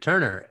Tina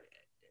Turner.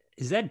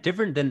 Is that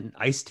different than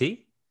iced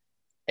tea?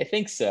 I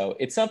think so.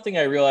 It's something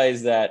I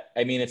realized that,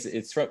 I mean,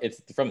 it's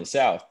from the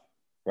South,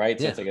 right?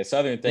 So It's like a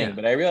Southern thing,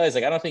 but I realized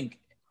I don't think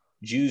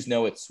Jews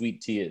know what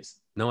sweet tea is.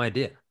 No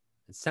idea.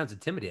 It sounds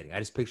intimidating. I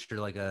just pictured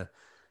like a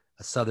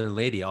Southern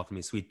lady offering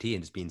me sweet tea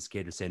and just being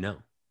scared to say no.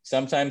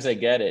 Sometimes I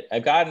get it.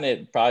 I've gotten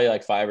it probably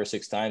like 5 or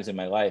 6 times in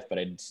my life, but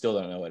I still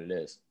don't know what it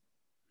is.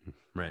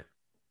 Right.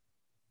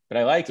 But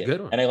I like it.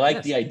 And I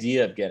like the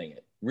idea of getting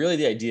it. Really,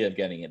 the idea of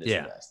getting it is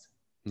the best.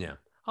 Yeah.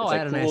 Oh, I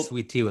had a nice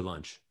sweet tea with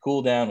lunch.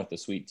 Cool down with the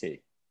sweet tea.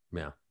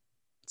 Yeah.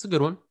 It's a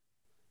good one.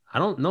 I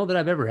don't know that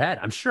I've ever had.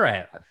 I'm sure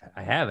I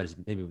have. I just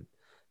maybe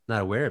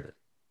not aware of it.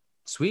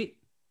 Sweet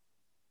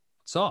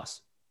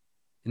sauce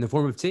in the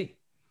form of tea.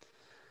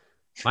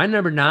 My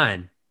number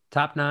 9,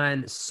 top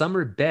 9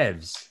 summer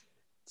bevs.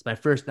 It's my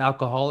first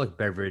alcoholic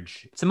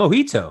beverage. It's a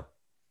mojito.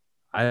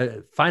 I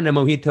find a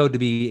mojito to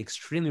be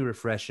extremely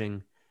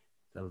refreshing.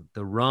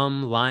 The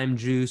rum, lime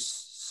juice,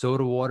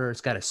 soda water. It's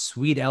got a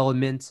sweet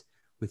element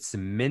with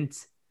some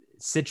mint,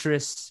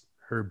 citrus,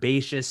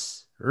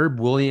 herbaceous, Herb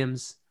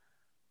Williams,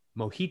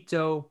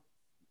 mojito,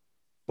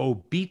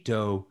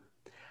 bobito.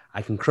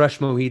 I can crush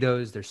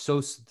mojitos. They're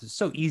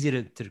so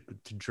easy to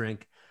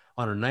drink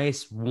on a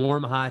nice,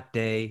 warm, hot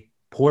day.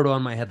 Pour it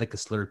on my head like a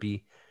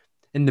Slurpee.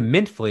 And the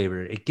mint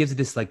flavor, it gives it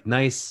this like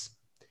nice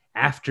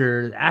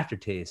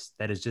aftertaste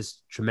that is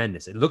just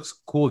tremendous. It looks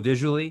cool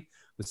visually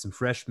with some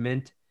fresh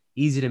mint,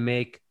 easy to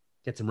make.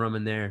 Get some rum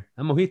in there.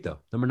 A mojito,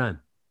 number 9.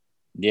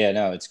 Yeah,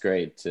 no, it's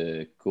great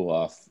to cool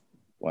off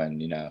when,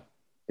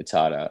 it's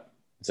hot out.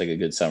 It's like a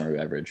good summer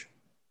beverage.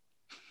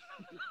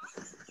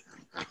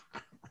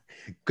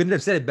 Couldn't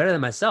have said it better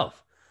than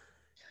myself.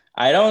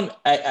 I've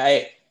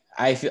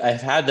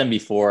had them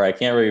before. I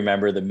can't really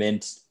remember the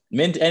mint,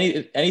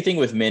 anything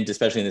with mint,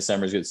 especially in the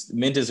summer is good.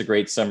 Mint is a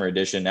great summer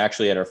addition.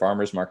 Actually, at our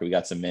farmer's market, we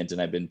got some mint,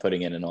 and I've been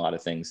putting it in a lot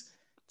of things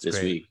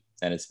this week,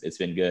 and it's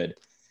been good.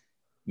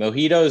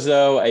 Mojitos,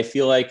 though, I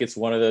feel like it's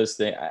one of those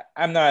things.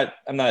 I'm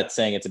not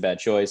saying it's a bad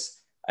choice.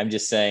 I'm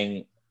just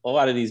saying a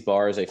lot of these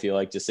bars, I feel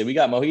like, just say we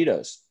got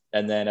mojitos,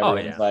 and then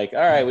everyone's like, all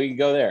right, we can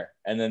go there,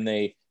 and then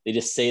they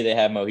just say they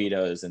have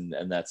mojitos,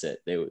 and that's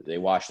it. They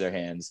wash their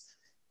hands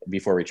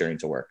before returning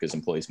to work, because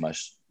employees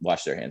must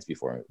wash their hands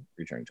before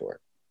returning to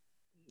work.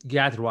 You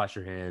have to wash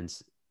your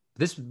hands.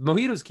 This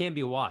mojitos can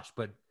be washed,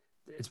 but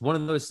it's one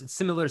of those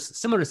similar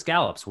to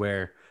scallops,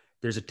 where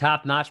there's a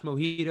top-notch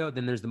mojito,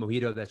 then there's the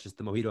mojito that's just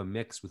the mojito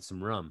mix with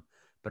some rum.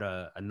 But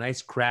a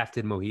nice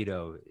crafted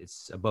mojito,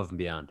 it's above and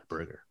beyond a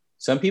burger.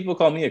 Some people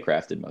call me a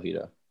crafted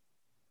mojito.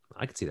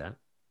 I could see that.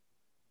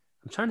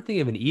 I'm trying to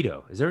think of an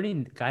Ito. Is there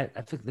any guy?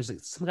 I think there's like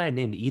some guy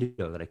named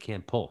Ito that I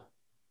can't pull.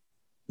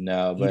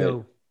 No, but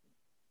Ito.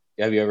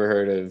 Have you ever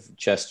heard of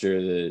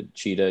Chester the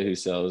cheetah who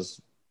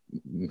sells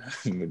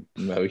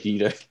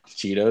mojitos?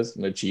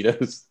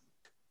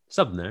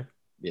 Something there.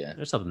 Yeah,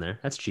 there's something there.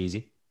 That's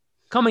cheesy.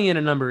 Coming in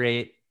at number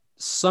 8,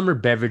 summer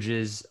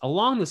beverages,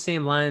 along the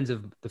same lines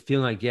of the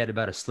feeling I get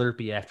about a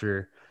Slurpee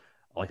after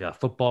like a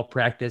football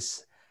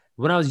practice.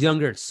 When I was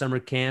younger at summer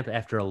camp,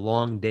 after a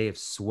long day of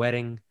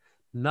sweating,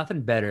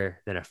 nothing better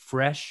than a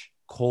fresh,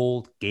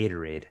 cold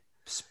Gatorade.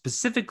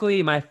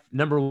 Specifically, my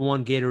number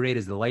 1 Gatorade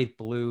is the light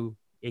blue,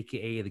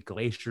 aka the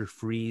Glacier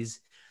Freeze.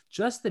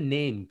 Just the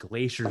name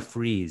Glacier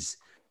Freeze,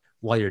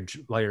 while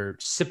you're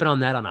sipping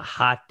on that on a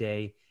hot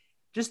day,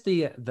 just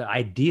the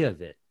idea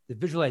of it. The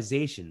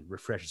visualization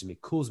refreshes me,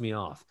 cools me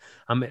off.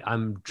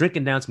 I'm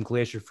drinking down some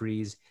Glacier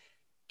Freeze.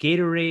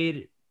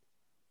 Gatorade,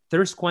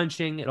 thirst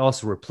quenching. It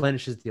also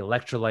replenishes the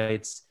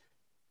electrolytes.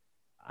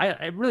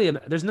 I really,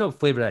 there's no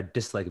flavor that I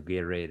dislike of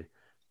Gatorade.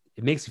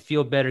 It makes you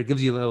feel better. It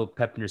gives you a little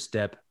pep in your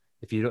step.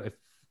 If you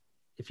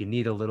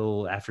need a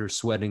little after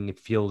sweating, if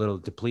you feel a little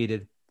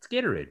depleted, it's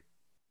Gatorade.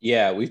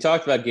 Yeah, we've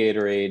talked about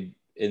Gatorade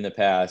in the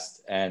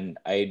past, and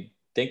I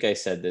think I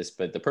said this,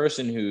 but the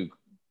person who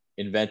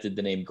invented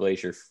the name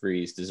Glacier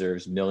Freeze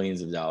deserves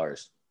millions of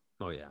dollars.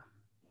 Oh yeah,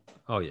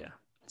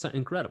 it's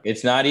incredible.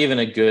 It's not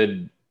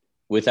even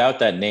without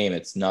that name,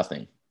 it's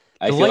nothing.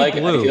 I feel like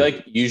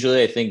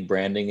usually I think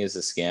branding is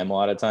a scam a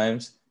lot of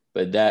times,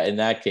 but in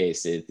that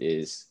case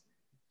it's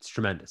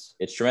tremendous.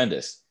 It's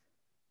tremendous.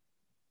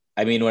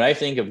 I mean, when I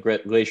think of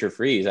Glacier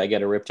Freeze, I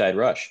get a Riptide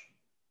Rush.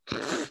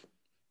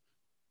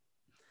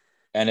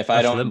 And if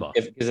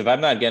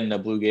I'm not getting a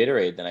blue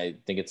Gatorade, then I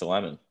think it's a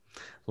lemon.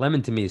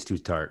 Lemon to me is too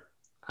tart.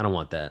 I don't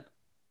want that.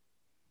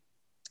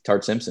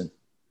 Tart Simpson.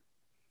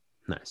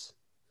 Nice.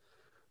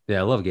 Yeah,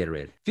 I love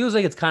Gatorade. Feels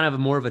like it's kind of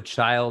more of a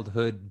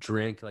childhood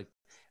drink. Like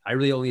I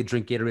really only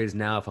drink Gatorades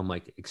now if I'm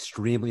like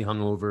extremely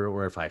hungover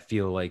or if I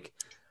feel like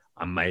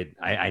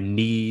I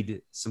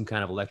need some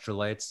kind of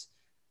electrolytes.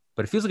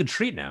 But it feels like a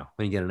treat now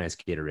when you get a nice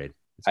Gatorade.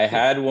 I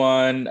had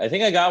one. I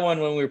think I got one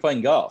when we were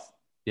playing golf.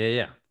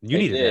 Yeah. You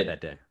needed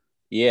that day.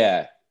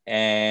 Yeah.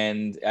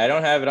 And I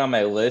don't have it on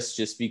my list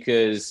just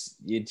because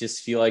you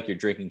just feel like you're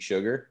drinking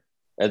sugar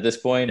at this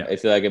point. Yeah. I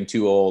feel like I'm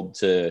too old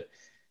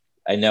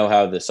I know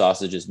how the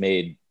sausage is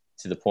made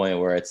to the point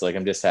where it's like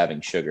I'm just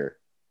having sugar.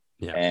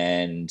 Yeah.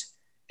 And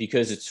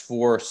because it's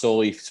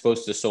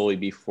supposed to solely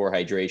be for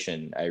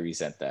hydration, I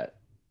resent that.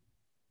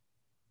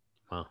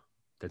 Wow.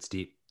 That's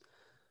deep.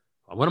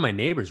 One of my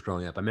neighbors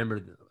growing up, I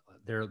remember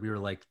we were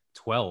like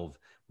 12.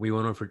 We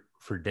went over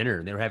for dinner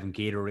and they were having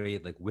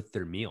Gatorade like with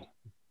their meal.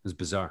 It was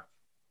bizarre.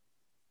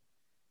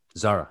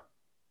 Zara.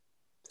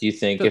 Do you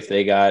think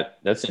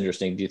that's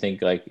interesting. Do you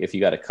think like if you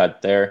got a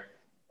cut there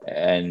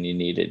and you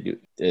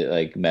needed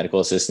like medical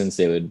assistance,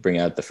 they would bring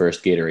out the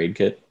first Gatorade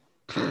kit?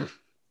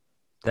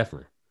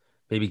 Definitely.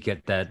 Maybe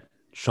get that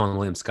Sean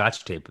Williams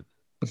Scotch tape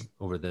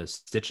over the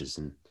stitches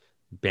and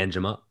bandage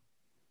them up.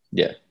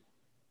 Yeah.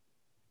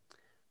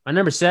 My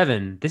number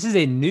 7, this is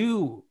a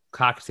new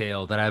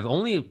cocktail that I've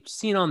only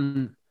seen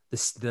on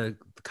the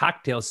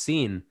cocktail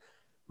scene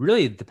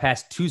really the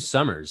past 2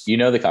 summers. You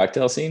know the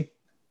cocktail scene?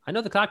 I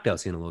know the cocktail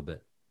scene a little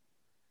bit.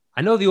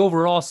 I know the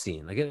overall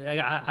scene. Like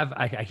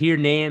I hear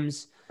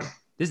names.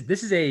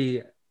 This is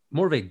a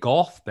more of a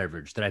golf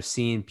beverage that I've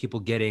seen people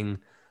getting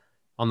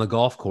on the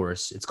golf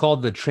course. It's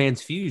called the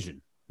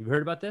transfusion. You've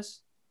heard about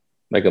this?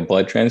 Like a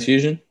blood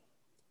transfusion?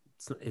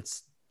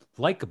 It's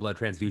like a blood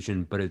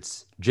transfusion, but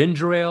it's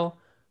ginger ale,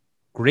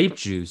 grape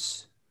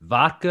juice,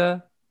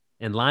 vodka,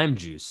 and lime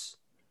juice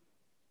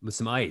with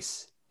some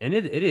ice. And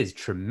it is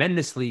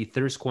tremendously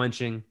thirst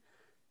quenching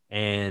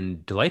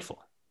and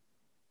delightful.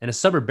 And a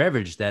summer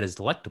beverage that is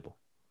delectable.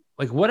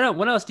 Like what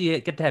else do you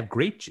get to have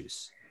grape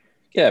juice?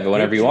 Yeah, but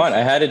whenever you want.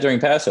 I had it during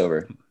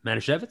Passover.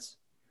 Manischewitz?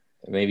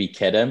 Maybe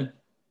Kedem.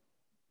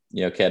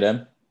 You know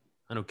Kedem?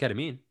 I know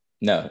ketamine.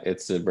 No,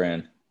 it's a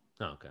brand.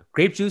 Oh, okay.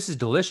 Grape juice is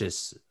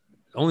delicious.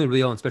 Only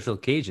really on special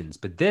occasions.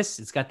 But this,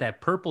 it's got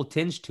that purple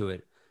tinge to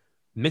it,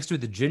 mixed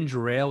with the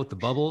ginger ale with the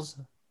bubbles,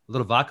 a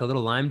little vodka, a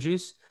little lime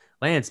juice.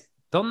 Lance,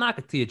 don't knock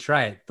it till you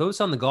try it. Throw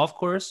this on the golf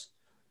course.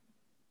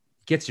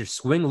 Gets your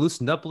swing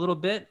loosened up a little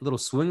bit, a little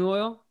swing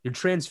oil. You're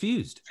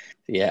transfused.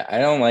 Yeah, I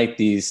don't like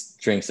these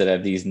drinks that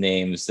have these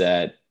names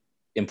that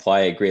imply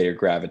a greater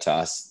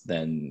gravitas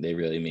than they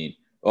really mean.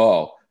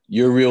 Oh,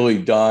 you're really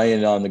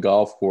dying on the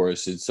golf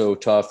course. It's so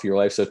tough. Your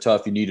life's so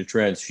tough. You need a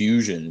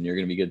transfusion and you're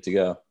going to be good to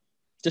go.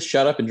 Just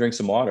shut up and drink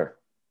some water.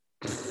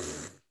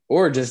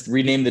 Or just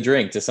rename the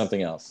drink to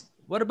something else.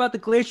 What about the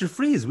Glacier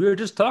Freeze? We were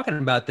just talking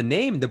about the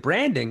name, the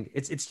branding.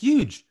 It's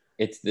huge.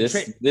 It's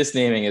this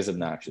naming is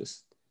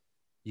obnoxious.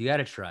 You got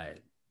to try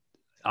it.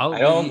 I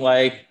don't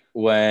like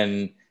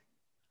when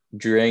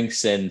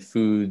drinks and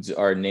foods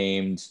are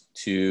named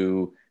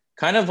to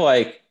kind of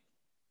like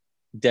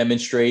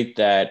demonstrate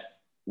that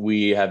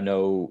we have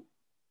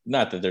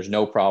not that there's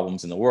no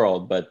problems in the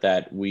world, but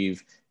that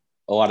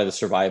a lot of the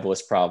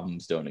survivalist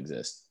problems don't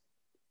exist.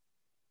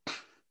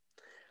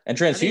 And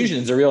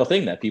transfusion is a real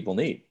thing that people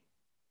need.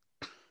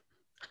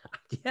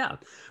 Yeah.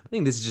 I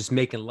think this is just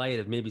making light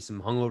of maybe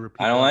some hungover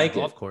people I don't like on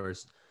the golf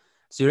course.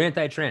 So you're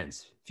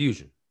anti-trans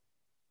fusion.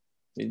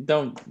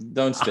 Don't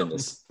spin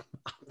this.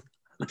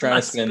 You're trying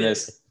to spin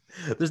this.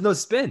 There's no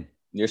spin.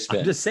 You're spin.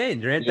 I'm just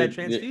saying you're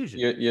anti-transfusion.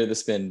 You're the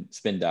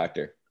spin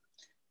doctor.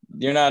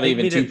 You're not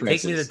even two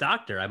princes. Take me to the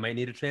doctor. I might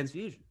need a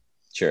transfusion.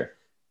 Sure.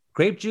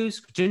 Grape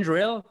juice, ginger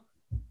ale.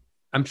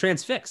 I'm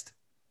transfixed.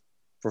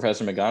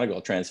 Professor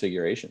McGonagall,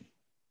 Transfiguration.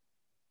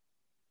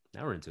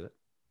 Now we're into it.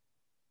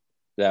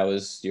 That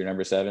was your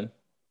number 7?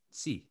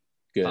 C.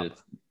 Good.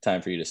 Papa.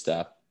 Time for you to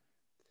stop.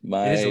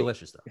 It is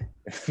delicious,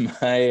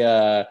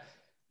 though.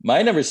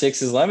 My number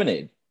 6 is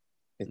lemonade.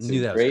 Was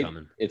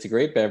coming. It's a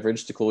great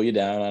beverage to cool you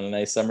down on a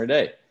nice summer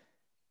day.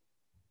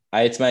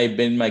 It's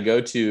been my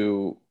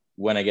go-to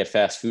when I get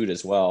fast food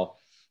as well,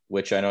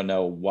 which I don't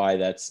know why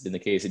that's been the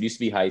case. It used to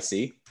be High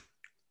C.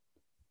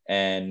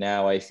 And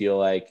now I feel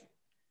like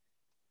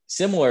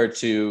similar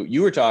to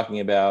you were talking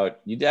about,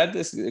 you had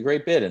this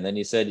great bit, and then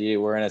you said you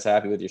weren't as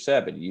happy with your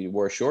set, but you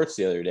wore shorts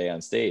the other day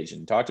on stage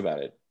and talked about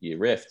it. You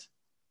riffed.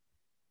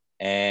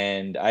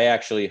 And I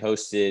actually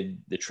hosted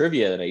the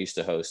trivia that I used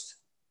to host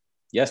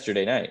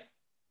yesterday night.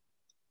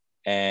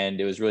 And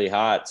it was really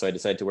hot, so I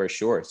decided to wear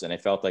shorts, and I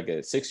felt like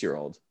a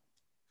 6-year-old,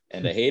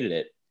 and I hated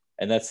it.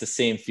 And that's the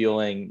same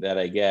feeling that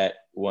I get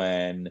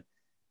when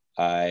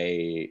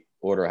I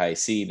order High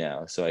C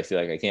now. So I feel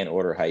like I can't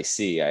order High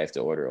C. I have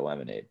to order a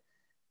lemonade.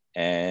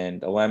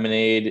 And a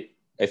lemonade,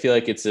 I feel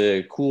like it's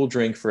a cool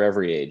drink for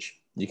every age.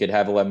 You could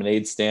have a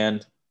lemonade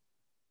stand.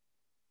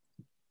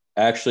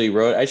 I should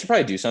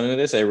probably do something with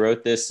this. I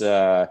wrote this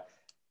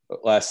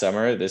last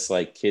summer, this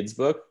like kids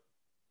book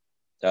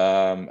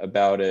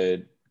about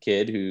a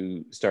kid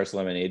who starts a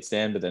lemonade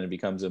stand, but then it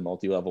becomes a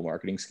multi-level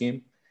marketing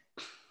scheme.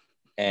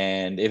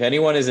 And if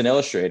anyone is an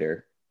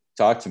illustrator,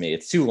 talk to me.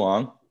 It's too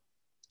long,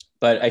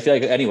 but I feel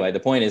like anyway, the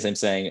point is I'm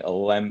saying a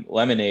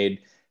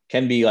lemonade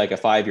can be like a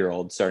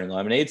 5-year-old starting a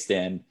lemonade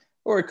stand,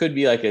 or it could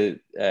be like a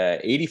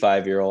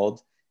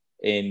 85-year-old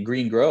in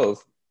Green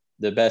Grove,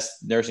 the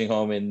best nursing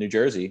home in New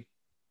Jersey,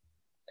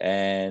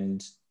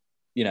 and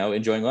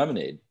enjoying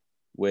lemonade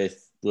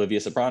with Olivia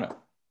Soprano.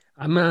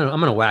 I'm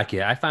gonna whack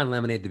you. I find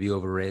lemonade to be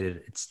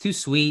overrated. It's too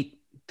sweet,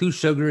 too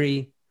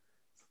sugary.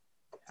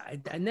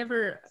 I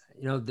never,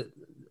 the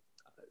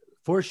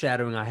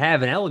foreshadowing. I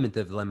have an element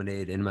of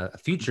lemonade in my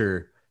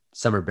future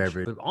summer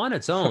beverage, but on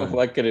its own,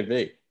 what could it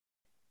be?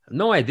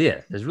 No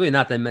idea. There's really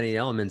not that many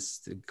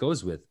elements it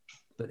goes with,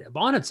 but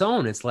on its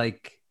own, it's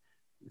like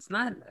it's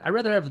not. I'd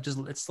rather have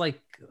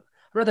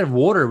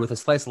water with a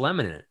slice of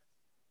lemon in it,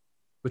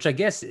 which I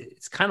guess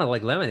it's kind of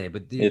like lemonade,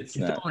 but you're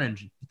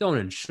throwing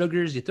in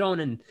sugars. You're throwing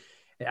in.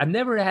 I've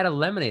never had a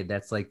lemonade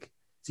that's like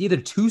it's either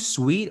too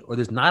sweet or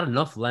there's not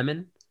enough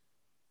lemon.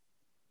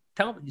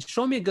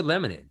 Show me a good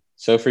lemonade.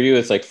 So for you,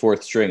 it's like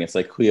fourth string. It's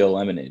like Cleo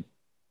lemonade.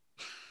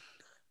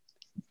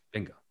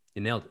 Bingo.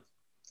 You nailed it.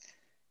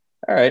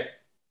 All right.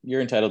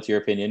 You're entitled to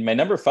your opinion. My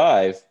number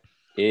 5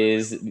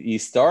 is the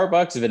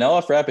Starbucks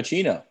Vanilla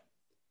Frappuccino.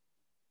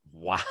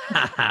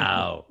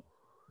 Wow.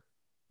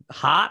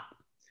 Hot?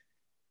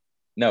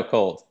 No,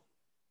 cold.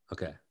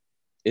 Okay.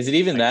 Is it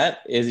even that?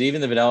 Is it even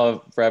the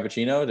vanilla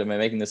Frappuccino? Am I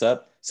making this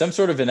up? Some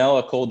sort of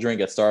vanilla cold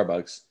drink at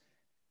Starbucks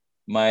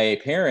My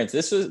parents,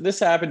 this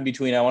happened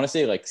between, I want to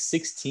say like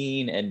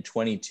 16 and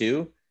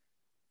 22.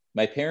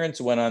 My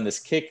parents went on this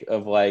kick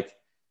of like,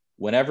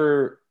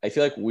 whenever I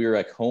feel like we were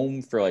like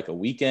home for like a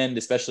weekend,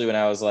 especially when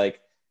I was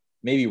like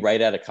maybe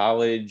right out of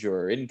college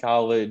or in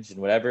college and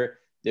whatever,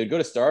 they would go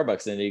to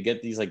Starbucks and they'd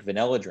get these like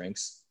vanilla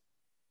drinks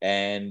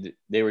and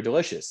they were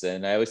delicious.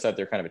 And I always thought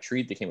they're kind of a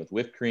treat. They came with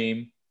whipped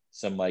cream,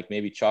 some like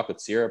maybe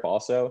chocolate syrup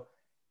also.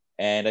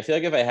 And I feel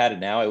like if I had it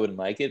now, I wouldn't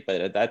like it.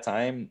 But at that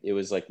time, it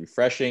was like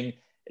refreshing.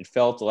 It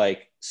felt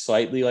like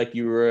slightly like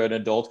you were an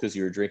adult because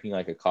you were drinking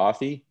like a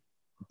coffee,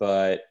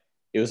 but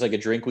it was like a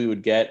drink we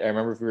would get. I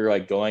remember if we were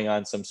like going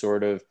on some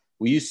sort of,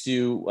 we used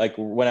to like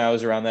when I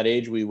was around that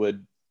age, we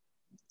would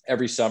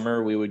every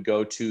summer we would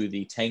go to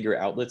the Tanger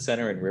Outlet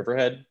Center in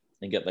Riverhead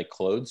and get like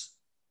clothes.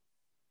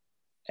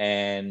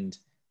 And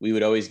we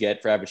would always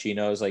get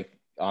Frappuccinos like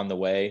on the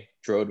way.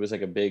 Drode was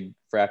like a big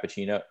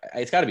Frappuccino.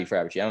 It's got to be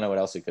Frappuccino. I don't know what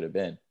else it could have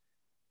been.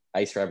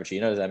 Iced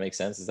Frappuccino. Does that make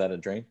sense? Is that a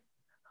drink?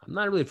 I'm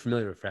not really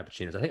familiar with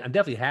Frappuccinos. I think I've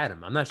definitely had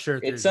them. I'm not sure.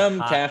 If it's some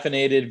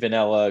caffeinated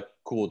vanilla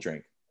cool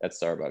drink at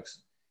Starbucks.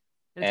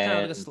 It's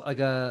kind of like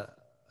a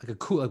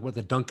cool, like what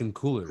the Dunkin'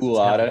 Cooler.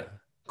 Coolata.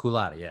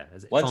 Coolata, yeah.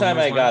 One time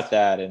I got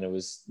that and it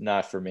was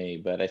not for me,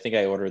 but I think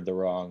I ordered the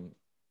wrong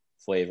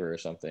flavor or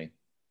something.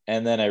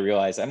 And then I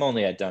realized I'm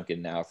only at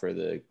Dunkin' now for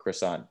the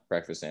croissant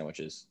breakfast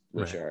sandwiches,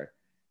 which are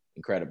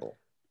incredible.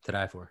 To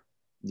die for.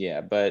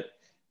 Yeah, but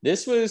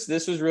this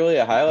was really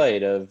a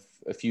highlight of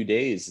a few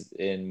days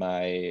in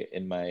my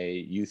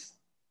youth.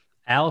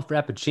 Al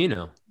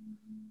Frappuccino.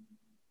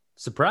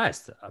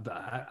 Surprised.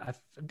 I've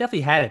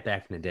definitely had it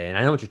back in the day, and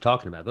I know what you're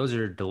talking about. Those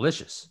are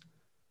delicious.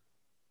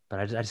 But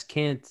I just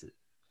can't.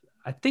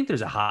 I think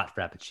there's a hot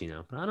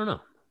Frappuccino, but I don't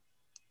know.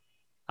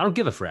 I don't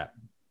give a frap.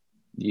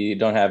 You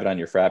don't have it on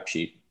your frap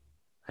sheet.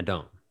 I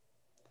don't.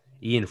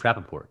 Ian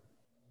Frappaport.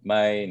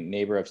 My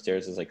neighbor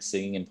upstairs is like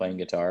singing and playing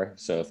guitar,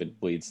 so if it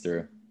bleeds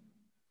through,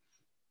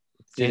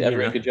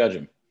 everyone could judge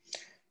him.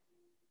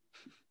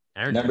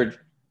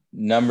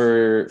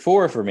 Number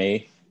 4 for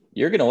me.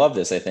 You're gonna love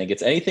this. I think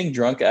it's anything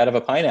drunk out of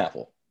a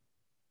pineapple.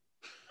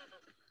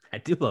 I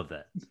do love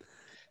that.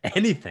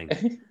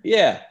 Anything.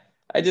 Yeah,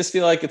 I just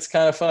feel like it's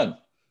kind of fun.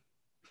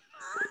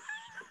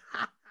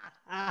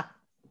 I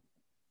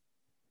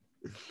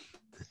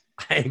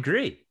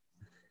agree.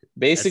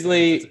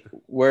 Basically,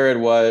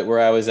 where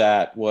I was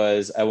at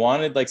was I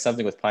wanted like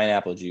something with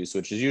pineapple juice,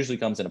 which usually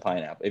comes in a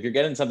pineapple. If you're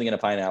getting something in a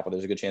pineapple,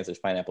 there's a good chance there's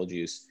pineapple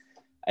juice.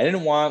 I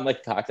didn't want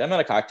like cocktail. I'm not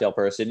a cocktail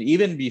person.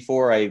 Even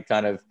before I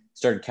kind of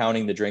started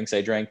counting the drinks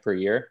I drank per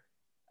year,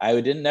 I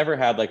never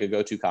had like a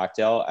go-to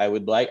cocktail.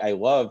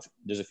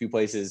 There's a few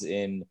places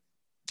in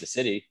the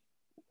city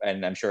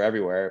and I'm sure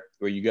everywhere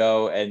where you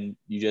go and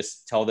you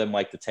just tell them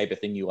like the type of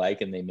thing you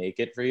like and they make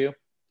it for you.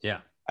 Yeah.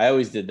 I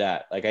always did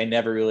that. Like I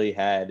never really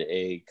had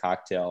a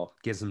cocktail.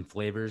 Give some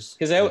flavors.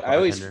 Because I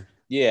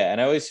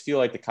always feel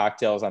like the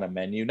cocktails on a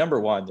menu, number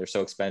one, they're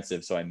so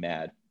expensive, so I'm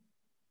mad.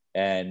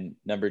 And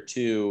number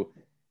two,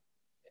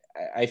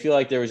 I feel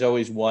like there was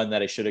always one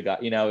that I should have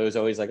got, it was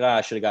always like,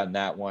 I should have gotten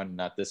that one,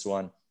 not this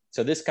one.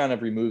 So this kind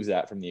of removes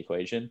that from the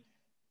equation.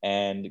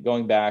 And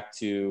going back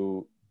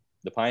to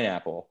the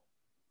pineapple,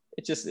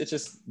 it's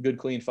just good,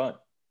 clean fun.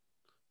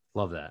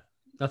 Love that.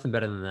 Nothing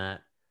better than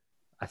that.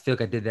 I feel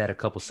like I did that a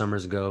couple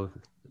summers ago.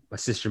 My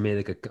sister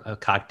made like a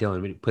cocktail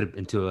and we put it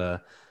into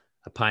a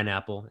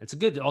pineapple. It's a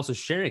good also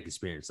sharing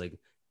experience. Like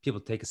people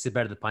take a sip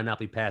out of the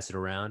pineapple, you pass it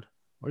around,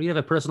 or you have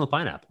a personal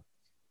pineapple.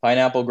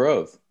 Pineapple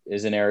Grove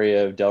is an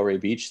area of Delray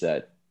Beach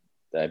that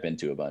I've been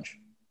to a bunch.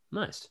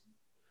 Nice.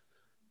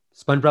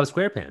 SpongeBob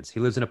SquarePants. He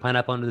lives in a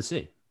pineapple under the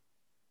sea.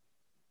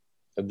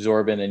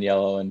 Absorbent and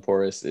yellow and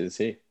porous is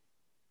he.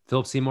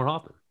 Philip Seymour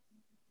Hoffman.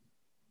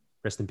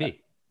 Rest in peace.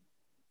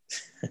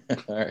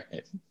 All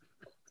right.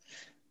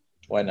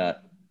 Why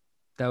not?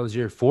 That was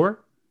your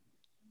 4?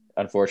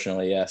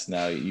 Unfortunately, yes.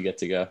 Now you get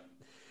to go.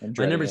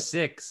 My number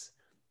 6,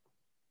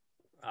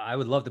 I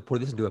would love to pour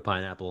this into a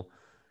pineapple.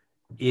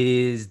 It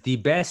is the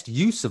best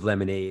use of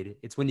lemonade.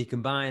 It's when you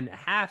combine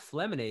half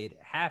lemonade,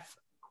 half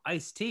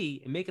iced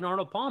tea, and make an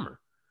Arnold Palmer.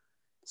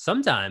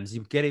 Sometimes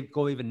you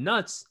go even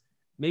nuts.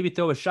 Maybe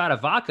throw a shot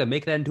of vodka,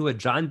 make that into a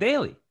John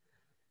Daly.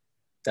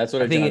 That's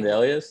what a John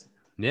Daly is?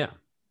 Yeah.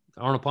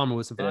 Arnold Palmer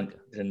with some vodka.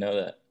 Didn't know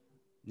that.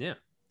 Yeah.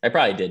 I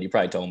probably did. You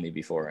probably told me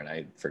before and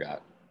I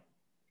forgot.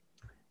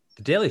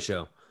 The Daily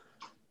Show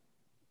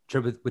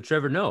with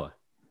Trevor Noah.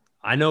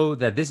 I know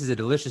that this is a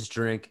delicious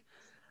drink.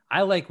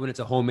 I like when it's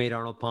a homemade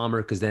Arnold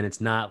Palmer because then it's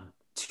not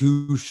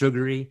too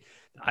sugary.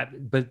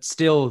 But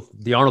still,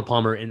 the Arnold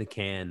Palmer in the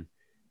can,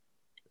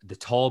 the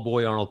tall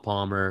boy Arnold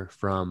Palmer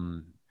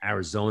from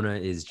Arizona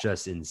is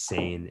just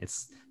insane.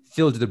 It's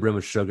filled to the brim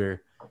with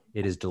sugar.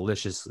 It is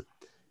delicious.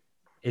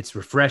 It's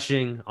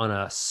refreshing on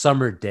a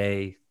summer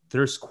day,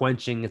 thirst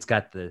quenching. It's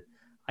got the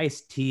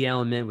iced tea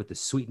element with the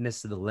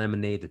sweetness of the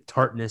lemonade, the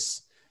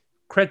tartness.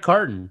 Craig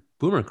Carton,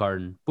 Boomer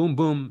Carton, boom,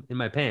 boom in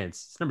my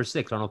pants. It's number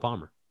 6, Arnold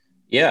Palmer.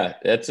 Yeah,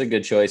 that's a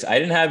good choice. I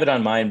didn't have it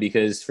on mine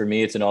because for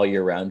me, it's an all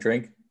year round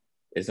drink.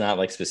 It's not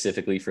like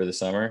specifically for the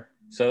summer.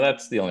 So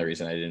that's the only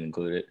reason I didn't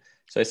include it.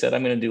 So I said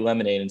I'm going to do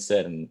lemonade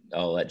instead, and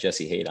I'll let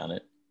Jesse hate on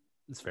it.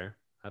 That's fair.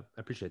 I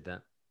appreciate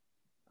that.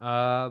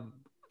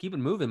 Keep it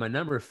moving. My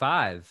number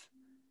 5.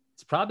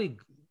 It's probably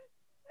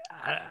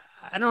I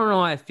don't know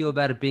how I feel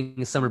about it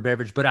being a summer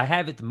beverage, but I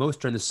have it the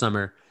most during the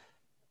summer,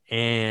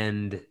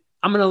 and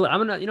I'm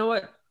gonna you know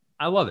what?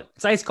 I love it.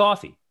 It's iced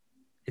coffee.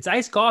 It's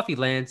iced coffee,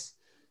 Lance.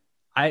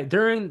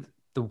 During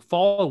the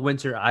fall,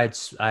 winter, I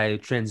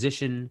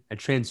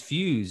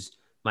transfuse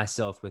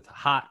myself with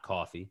hot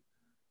coffee,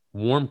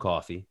 warm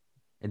coffee,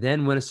 and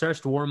then when it starts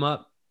to warm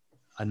up,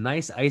 a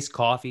nice iced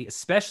coffee,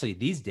 especially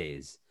these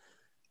days.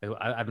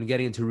 I've been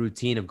getting into a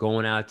routine of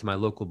going out to my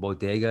local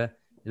bodega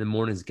in the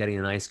mornings, getting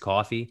a nice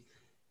coffee,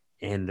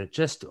 and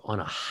just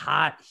on a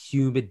hot,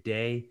 humid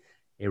day,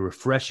 a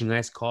refreshing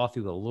iced coffee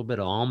with a little bit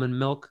of almond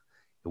milk.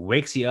 It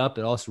wakes you up.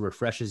 It also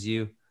refreshes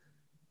you.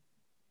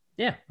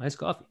 Yeah, iced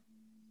coffee.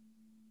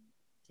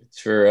 It's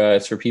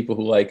for people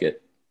who like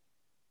it.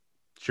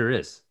 Sure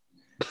is.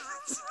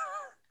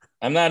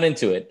 I'm not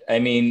into it. I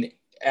mean,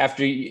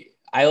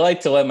 I like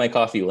to let my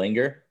coffee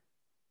linger,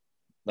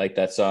 like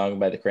that song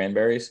by the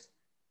Cranberries.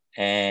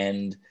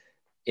 And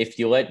if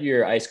you let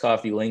your iced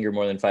coffee linger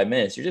more than 5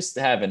 minutes, you're just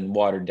having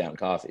watered down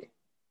coffee.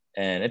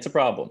 And it's a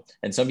problem.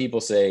 And some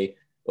people say,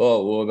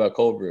 oh, what about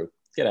cold brew?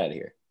 Get out of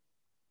here.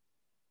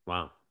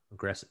 Wow.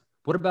 Aggressive.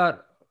 What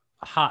about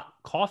hot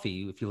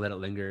coffee? If you let it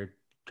linger, it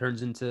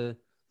turns into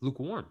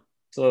lukewarm.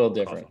 It's a little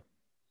different. Coffee.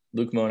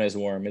 Luke Mona is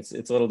warm. It's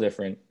a little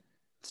different.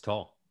 It's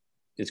tall.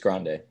 It's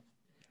grande.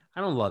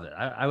 I don't love it.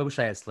 I wish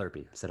I had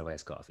Slurpee instead of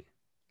iced coffee.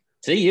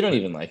 See, you don't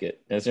even like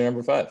it. That's your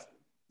number 5.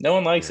 No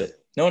one likes it.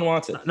 No one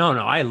wants it. No.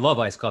 I love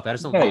iced coffee. I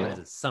just don't love it as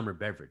a summer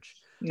beverage.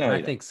 No,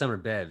 I think summer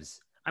bevs.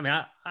 I mean,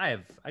 I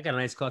got an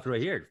iced coffee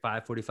right here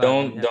at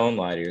 5:45. Don't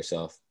lie to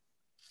yourself.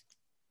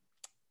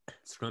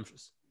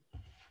 Scrumptious.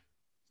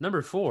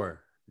 Number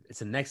 4.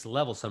 It's a next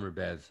level summer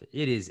bev.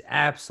 It is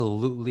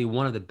absolutely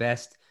one of the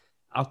best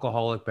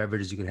alcoholic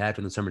beverages you can have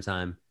in the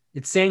summertime.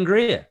 It's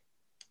sangria.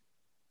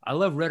 I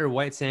love red or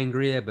white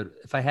sangria, but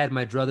if I had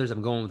my druthers,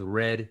 I'm going with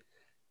red.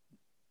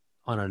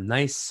 On a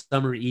nice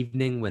summer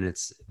evening when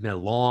it's been a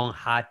long,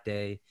 hot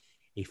day,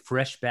 a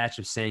fresh batch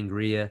of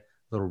sangria, a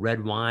little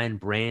red wine,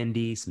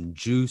 brandy, some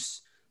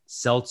juice,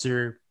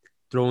 seltzer,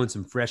 throw in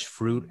some fresh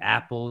fruit,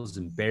 apples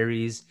and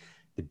berries.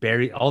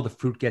 All the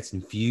fruit gets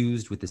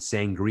infused with the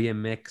sangria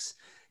mix.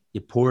 You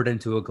pour it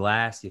into a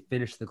glass, you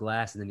finish the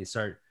glass, and then you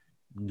start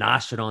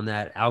noshing on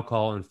that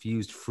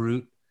alcohol-infused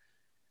fruit.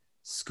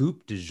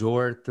 Scoop du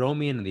jour, throw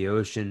me into the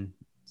ocean.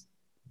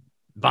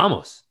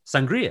 Vamos,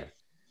 sangria.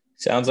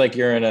 Sounds like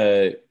you're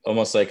in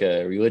almost like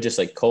a religious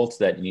cult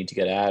that you need to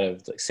get out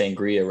of, like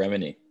sangria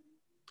remedy.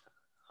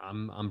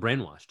 I'm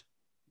brainwashed.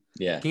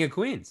 Yeah. King of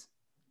Queens.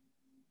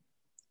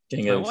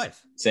 King my of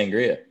wife.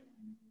 Sangria.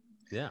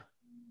 Yeah.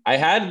 I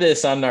had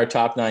this on our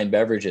top 9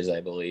 beverages,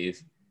 I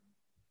believe.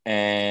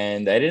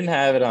 And I didn't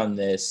have it on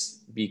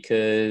this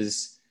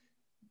because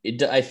I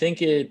was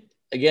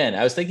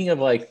thinking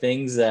of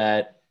things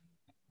that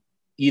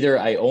either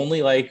I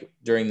only like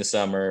during the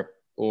summer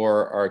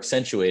or are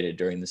accentuated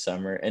during the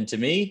summer. And to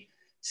me,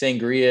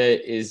 sangria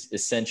is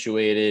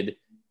accentuated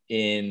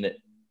in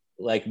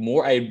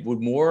I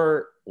would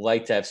more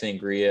like to have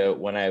sangria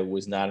when I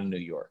was not in New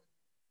York.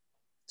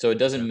 So it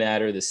doesn't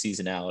matter the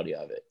seasonality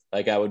of it.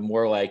 I would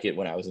more like it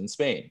when I was in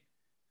Spain,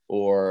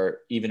 or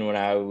even when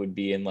I would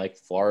be in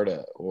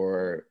Florida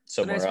or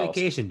somewhere else.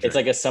 Vacation drink. It's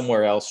like a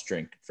somewhere else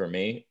drink for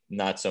me,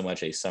 not so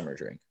much a summer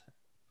drink.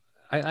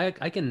 I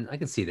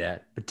can see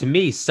that, but to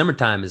me,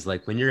 summertime is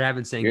when you're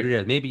having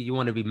sangria. Maybe you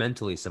want to be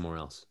mentally somewhere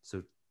else.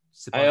 So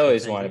I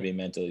always want to be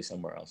mentally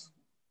somewhere else.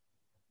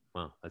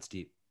 Wow, that's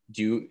deep.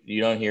 You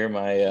don't hear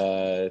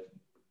my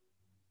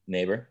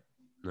neighbor?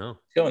 No,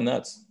 he's going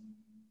nuts.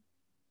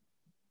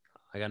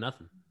 I got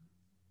nothing.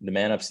 The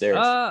man upstairs.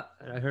 I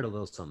heard a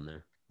little something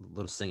there, a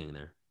little singing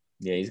there.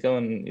 Yeah, he's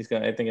going.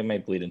 I think it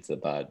might bleed into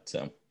the pod,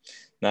 so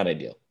not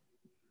ideal.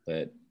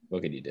 But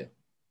what could you do?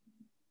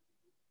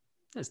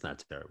 It's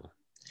not terrible.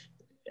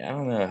 I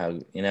don't know how,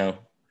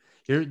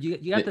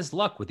 you got this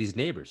luck with these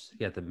neighbors. You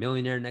got the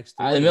millionaire next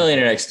door. The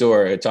millionaire next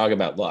door. Talk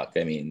about luck.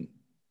 I mean,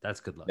 that's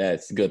good luck.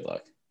 That's good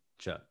luck.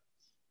 Chuck.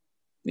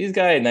 He's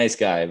nice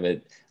guy,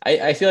 but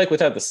I feel like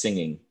without the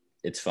singing,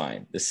 it's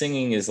fine. The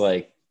singing is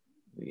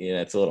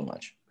it's a little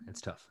much.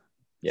 It's tough.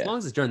 Yeah. As long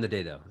as it's during the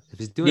day, though. If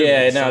he's doing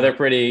they're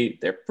pretty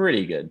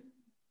good.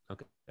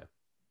 Okay. Yeah.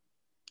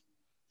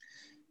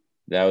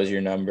 That was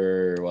your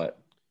number, what?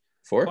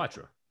 4?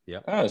 Quattro. Yeah.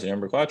 Oh, it was your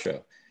number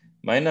quattro.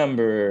 My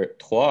number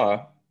 3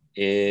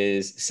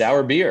 is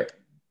sour beer.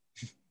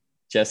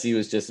 Jesse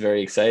was just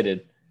very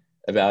excited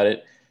about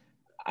it.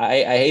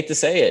 I hate to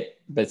say it,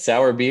 but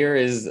sour beer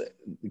is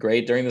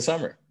great during the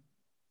summer.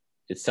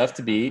 It's tough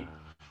to beat.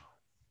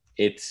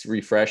 It's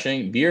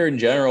refreshing. Beer in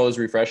general is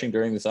refreshing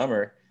during the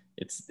summer.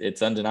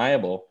 It's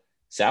undeniable.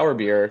 Sour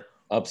beer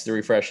ups the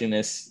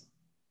refreshingness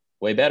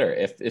way better.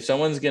 If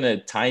someone's going to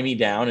tie me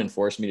down and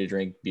force me to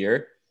drink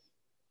beer,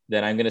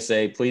 then I'm going to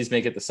say, please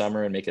make it the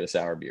summer and make it a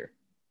sour beer.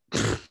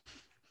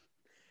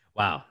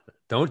 Wow.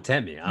 Don't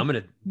tempt me. I'm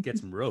going to get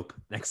some rope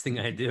next thing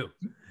I do.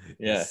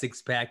 Yeah.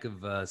 6-pack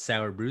of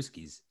sour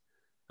brewskis.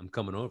 I'm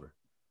coming over.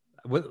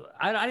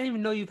 I didn't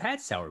even know you've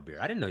had sour beer.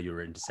 I didn't know you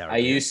were into sour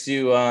I beer. used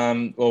to,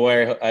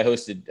 where I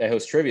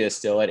host trivia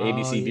still at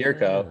ABC Beer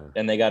Co. Yeah.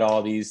 And they got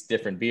all these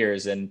different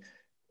beers. And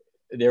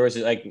there was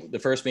like the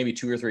first maybe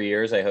 2 or 3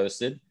 years I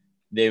hosted,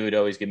 they would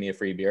always give me a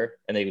free beer,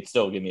 and they would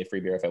still give me a free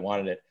beer if I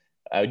wanted it.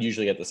 I would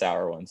usually get the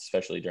sour ones,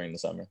 especially during the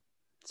summer.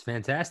 It's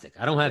fantastic.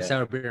 I don't have Yeah.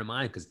 sour beer in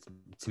mine because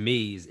to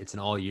me, it's an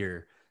all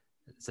year.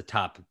 It's a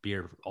top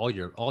beer all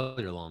year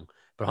long.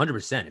 But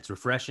 100%, it's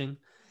refreshing.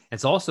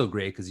 It's also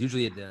great because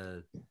usually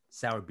the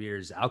sour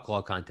beer's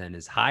alcohol content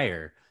is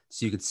higher,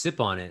 so you could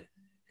sip on it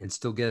and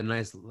still get a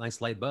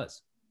nice light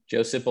buzz. Joe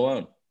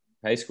Cipollone,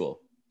 high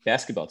school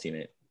basketball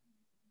teammate.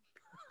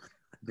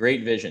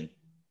 Great vision.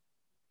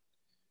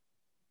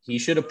 He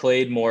should have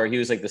played more. He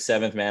was like the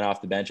 7th man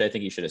off the bench. I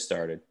think he should have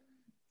started.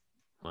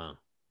 Wow.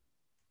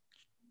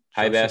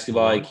 High Joe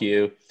basketball Cipollone.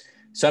 IQ.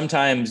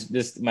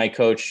 Sometimes my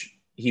coach,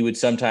 he would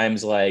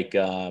sometimes like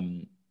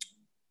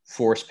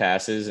force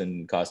passes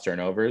and cause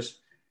turnovers,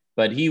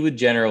 but he would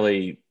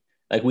generally,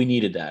 like, we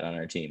needed that on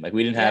our team. Like,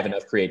 we didn't have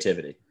enough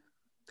creativity.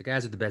 The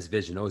guys with the best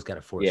vision always got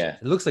to force Yeah, it.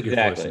 It looks like you're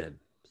exactly. forcing it.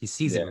 He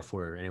sees it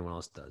before anyone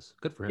else does.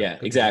 Good for him. Yeah,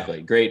 Good exactly. for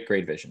him.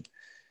 Great vision.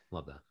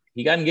 Love that.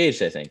 He got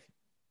engaged, I think.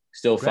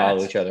 Still Congrats.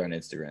 follow each other on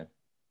Instagram.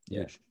 Yeah.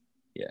 Huge.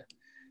 Yeah.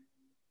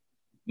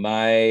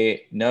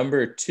 My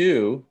number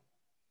 2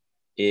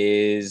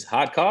 is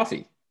hot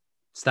coffee.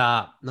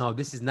 Stop. No,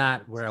 this is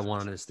not where I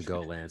wanted us to go,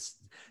 Lance.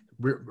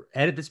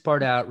 Edit this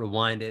part out.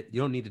 Rewind it.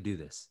 You don't need to do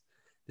this.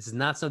 This is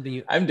not something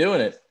you. I'm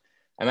doing it.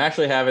 I'm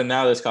actually having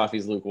now this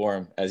coffee's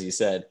lukewarm, as you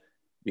said,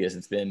 because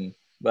it's been,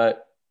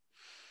 but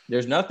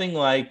there's nothing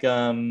like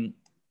the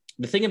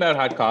thing about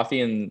hot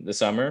coffee in the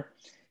summer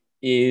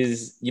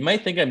is you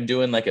might think I'm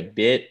doing like a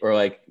bit or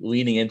like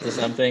leaning into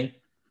something,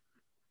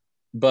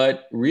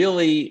 but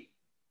really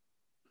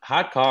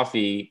hot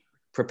coffee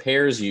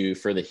prepares you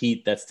for the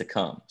heat that's to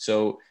come.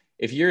 So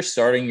if you're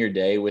starting your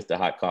day with the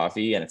hot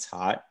coffee and it's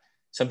hot,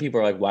 some people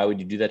are like, why would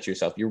you do that to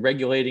yourself? You're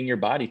regulating your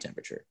body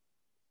temperature.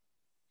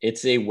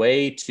 It's a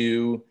way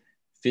to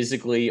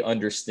physically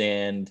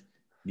understand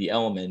the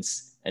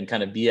elements and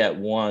kind of be at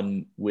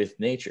one with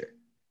nature.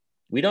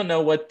 We don't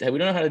know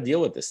how to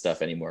deal with this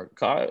stuff anymore.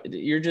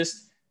 You're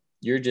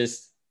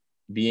just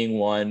being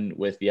one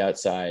with the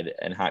outside,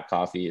 and hot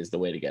coffee is the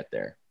way to get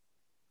there.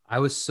 I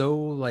was so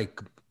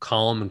like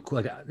calm and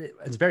cool. Like,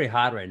 it's very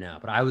hot right now,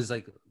 but I was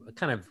like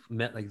kind of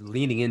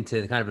leaning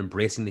into kind of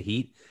embracing the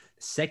heat.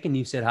 The second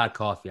you said hot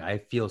coffee, I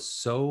feel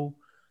so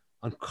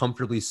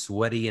uncomfortably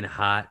sweaty and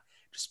hot.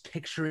 Just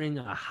picturing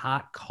a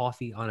hot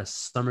coffee on a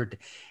summer day.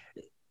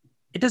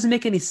 It doesn't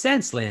make any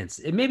sense, Lance.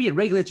 Maybe it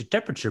regulates your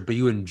temperature, but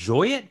you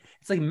enjoy it.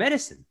 It's like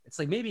medicine. It's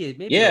like maybe.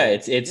 Yeah,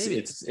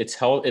 it's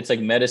health. It's like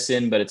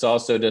medicine, but it's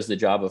also does the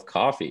job of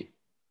coffee.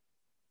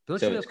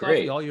 Don't you have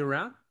coffee all year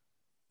round?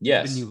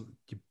 Yes. You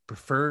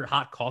prefer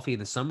hot coffee in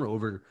the summer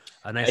over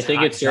a nice. I think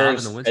hot it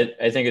serves. job in the winter?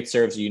 I think it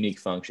serves a unique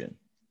function.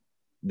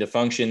 The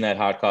function that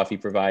hot coffee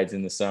provides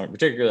in the summer,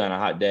 particularly on a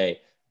hot day,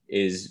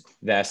 is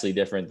vastly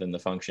different than the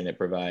function it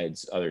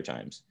provides other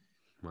times.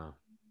 Wow.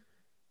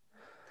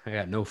 I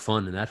got no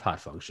fun in that hot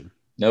function.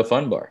 No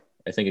Fun Bar.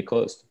 I think it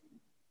closed.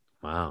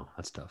 Wow,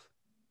 that's tough.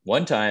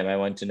 One time I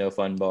went to No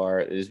Fun Bar.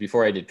 It was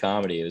before I did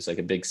comedy. It was like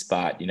a big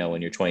spot,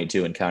 when you're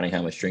 22 and counting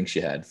how much drinks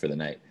you had for the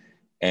night.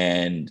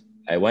 And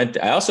I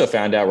also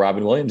found out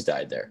Robin Williams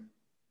died there.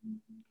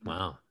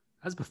 Wow.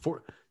 That was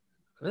before.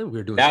 I think we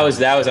were doing I was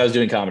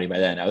doing comedy by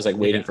then. I was like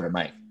waiting for a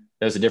mic.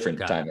 That was a different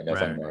time at No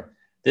Fun Bar.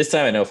 This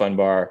time at No Fun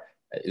Bar,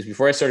 it was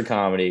before I started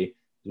comedy.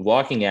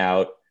 Walking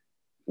out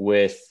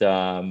with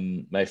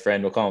my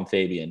friend, we'll call him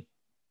Fabian,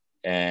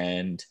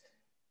 and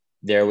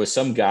there was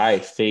some guy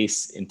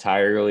face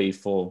entirely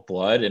full of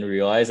blood, and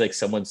realized like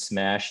someone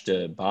smashed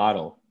a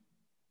bottle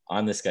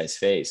on this guy's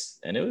face,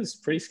 and it was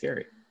pretty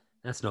scary.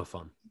 That's no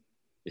fun.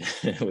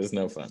 It was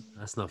no fun.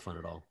 That's no fun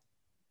at all.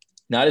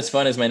 Not as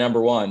fun as my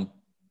number 1.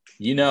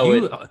 You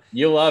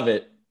love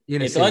it.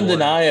 It's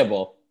undeniable.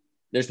 Water.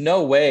 There's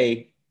no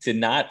way to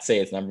not say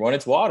it's number 1.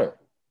 It's water.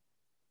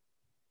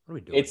 What are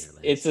we doing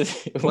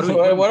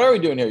here, what are we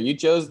doing here? You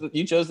chose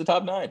the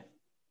top 9.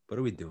 What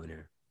are we doing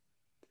here?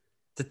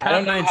 I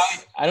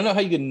don't know how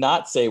you could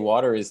not say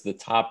water is the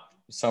top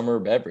summer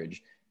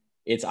beverage.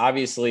 It's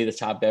obviously the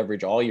top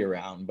beverage all year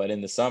round, but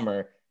in the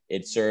summer,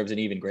 it serves an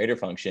even greater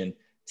function.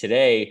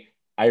 Today,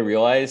 I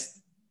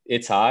realized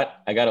it's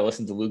hot. I got to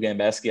listen to Lou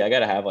Gambeski. I got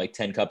to have like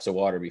 10 cups of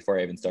water before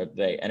I even start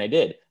the day. And I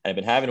did. And I've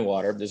been having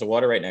water. There's a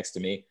water right next to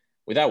me.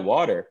 Without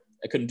water,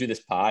 I couldn't do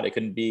this pod. I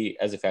couldn't be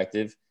as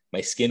effective.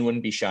 My skin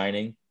wouldn't be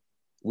shining,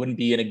 wouldn't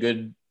be in a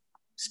good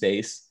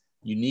space.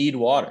 You need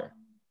water.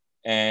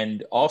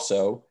 And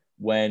also,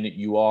 when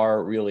you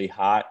are really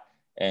hot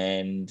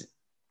and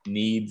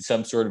need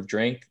some sort of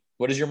drink,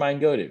 what does your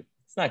mind go to?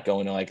 It's not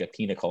going to like a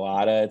pina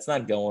colada. It's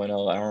not going to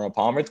Arnold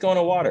Palmer. It's going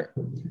to water.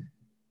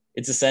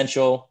 It's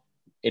essential.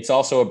 It's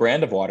also a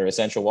brand of water,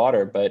 Essential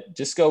Water, but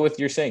just go with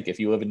your sink if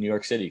you live in New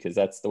York City, because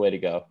that's the way to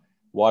go.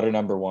 Water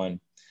number 1.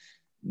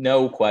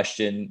 No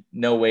question.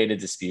 No way to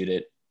dispute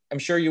it. I'm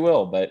sure you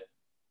will, but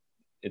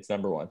it's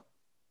number one.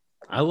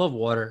 I love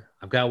water.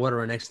 I've got water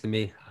right next to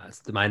me.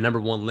 It's my number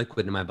one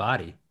liquid in my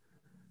body.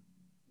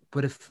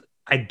 But if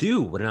I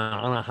do, on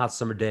a hot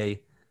summer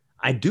day,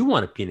 I do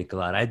want a pina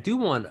colada. I do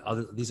want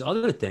these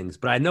other things,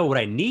 but I know what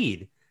I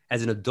need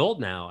as an adult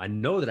now. I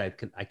know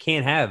that I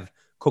can't have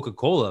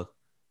Coca-Cola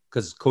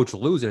because Coach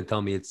Lou's going to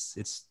tell me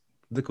it's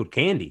liquid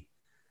candy.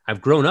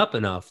 I've grown up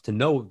enough to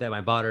know that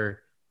my body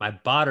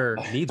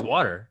needs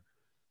water.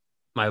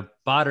 My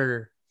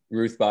body,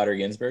 Ruth Bader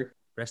Ginsburg.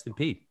 rest in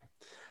peace.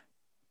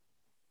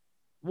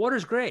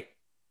 Water's great,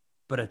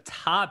 but a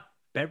top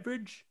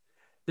beverage,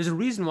 there's a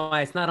reason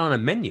why it's not on a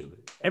menu.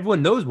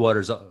 Everyone knows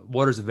water's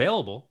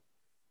available.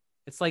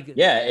 It's like,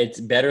 yeah, it's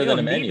better than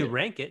a menu. You don't need to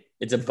rank it.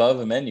 It's above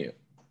a menu.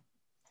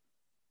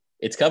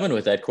 It's coming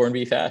with that corned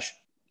beef hash.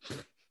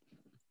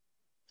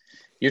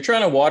 You're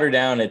trying to water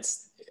down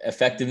its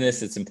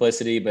effectiveness, its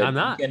simplicity, but I'm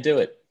not. You can't do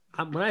it.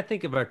 When I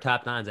think of our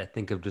top nines, I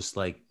think of just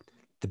like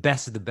the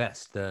best of the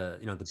best. The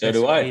best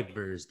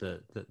flavors.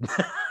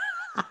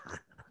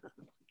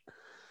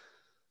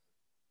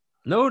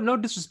 No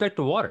disrespect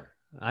to water.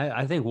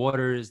 I think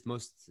water is the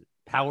most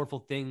powerful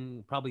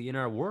thing probably in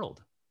our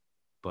world,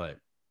 but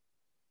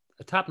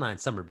a top 9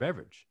 summer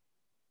beverage.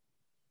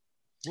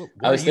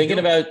 I was thinking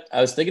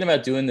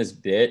about doing this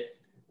bit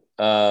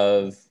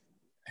of,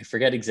 I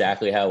forget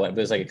exactly how it went, but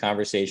it was like a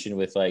conversation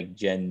with like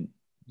Gen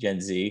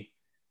Z,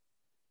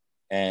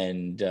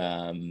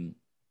 and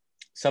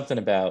something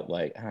about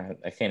like,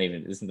 I can't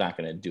even, this is not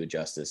going to do it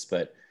justice,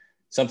 but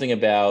something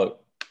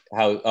about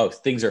how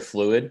things are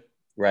fluid,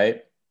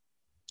 right?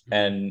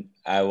 And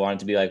I wanted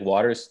to be like,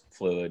 water's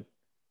fluid.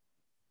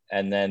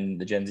 And then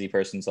the Gen Z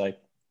person's like,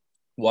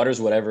 water's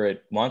whatever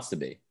it wants to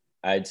be.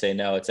 I'd say,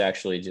 no, it's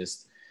actually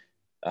just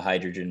a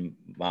hydrogen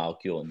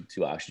molecule and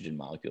 2 oxygen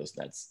molecules.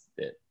 And that's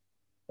it.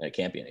 And it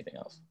can't be anything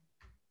else.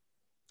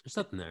 There's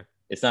something there.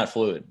 It's not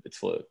fluid. It's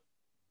fluid.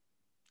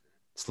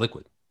 It's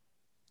liquid.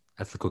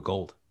 That's liquid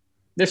gold.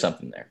 There's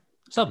something there.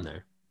 Something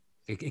there.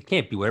 It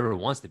can't be whatever it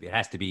wants to be. It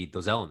has to be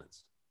those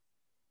elements.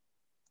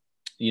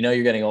 You know,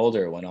 you're getting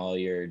older when all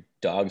your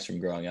dogs from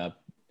growing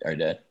up are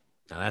dead.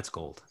 Now that's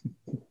gold.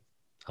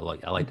 I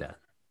like that.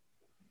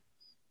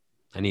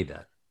 I need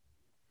that.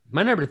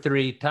 My number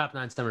 3, top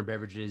 9 summer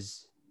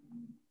beverages.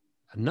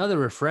 Another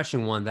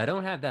refreshing one that I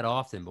don't have that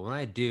often, but when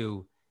I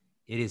do,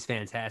 it is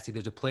fantastic.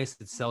 There's a place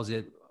that sells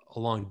it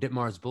along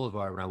Ditmars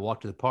Boulevard when I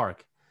walk to the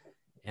park.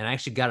 And I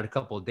actually got it a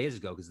couple of days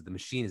ago because the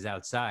machine is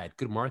outside.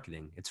 Good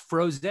marketing. It's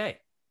Frosé.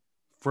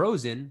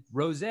 Frozen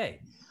rosé.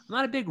 I'm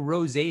not a big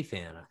rosé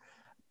fan,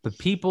 but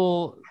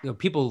people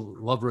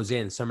love rosé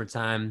in the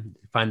summertime,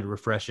 find it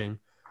refreshing.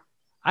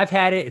 I've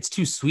had it. It's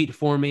too sweet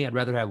for me. I'd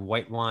rather have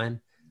white wine.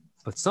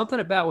 But something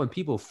about when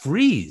people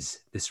freeze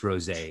this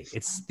rosé,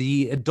 it's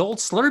the adult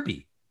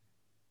Slurpee.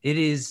 It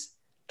is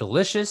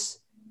delicious.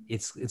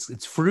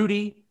 It's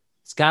fruity.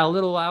 It's got a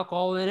little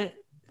alcohol in it.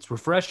 It's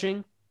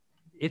refreshing.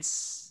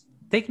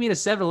 Take me to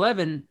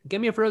 7-Eleven. Get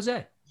me a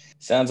frosé.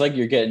 Sounds like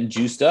you're getting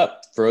juiced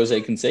up.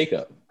 Frosé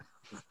Conseco.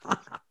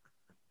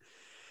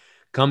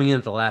 Coming in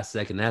at the last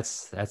second,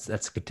 that's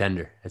a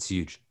contender. That's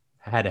huge.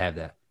 I had to have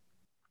that.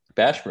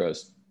 Bash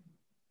Bros.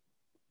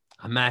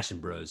 I'm mashing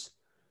Bros.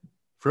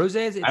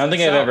 Frosé. I don't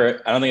think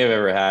I've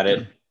ever had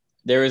it.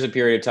 There was a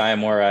period of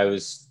time where I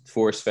was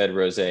force-fed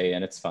rosé,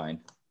 and it's fine.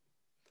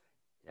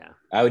 Yeah,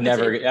 I would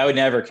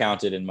never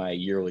count it in my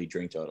yearly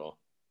drink total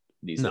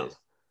these days.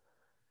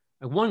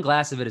 Like one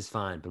glass of it is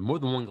fine, but more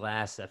than one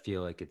glass, I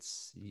feel like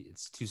it's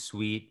too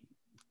sweet,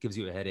 gives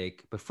you a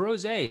headache. But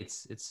frosé,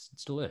 it's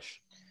delish.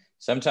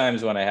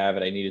 Sometimes when I have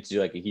it, I need it to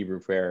do like a Hebrew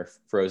prayer,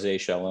 Frosé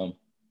Shalom.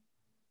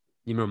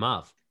 Yimmer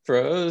Mav.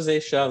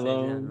 Frosé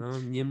Shalom.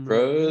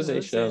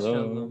 Frosé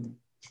Shalom.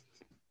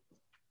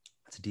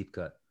 That's a deep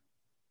cut.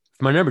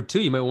 For my number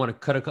 2, you might want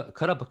to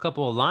cut up a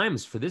couple of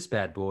limes for this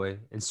bad boy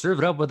and serve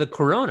it up with a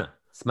Corona.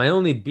 It's my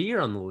only beer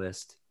on the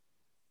list.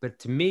 But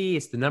to me,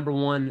 it's the number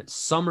 1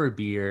 summer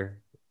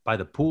beer by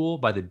the pool,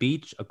 by the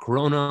beach, a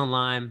Corona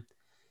lime.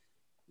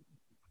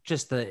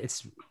 It's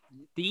the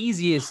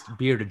easiest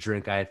beer to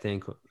drink, I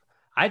think.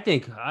 I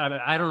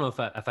don't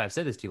know if I've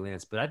said this to you,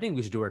 Lance, but I think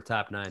we should do our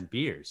top 9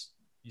 beers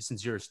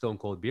since you're a stone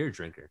cold beer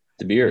drinker.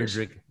 The beers.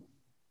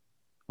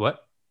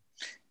 What?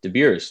 The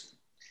beers.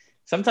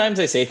 Sometimes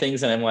I say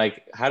things and I'm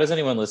like, how does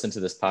anyone listen to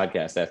this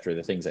podcast after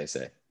the things I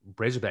say?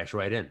 Razorbacks,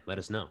 write in. Let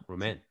us know.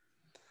 We're in.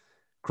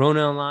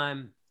 Corona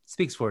lime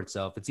speaks for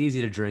itself. It's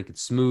easy to drink.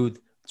 It's smooth.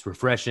 It's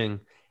refreshing.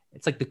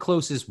 It's like the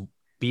closest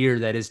beer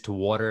that is to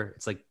water.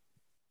 It's like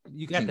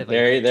you got that.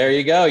 There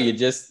you go. You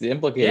just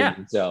implicated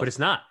yourself. But it's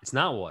not. It's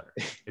not water.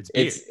 It's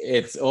beer.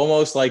 It's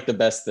almost like the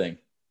best thing.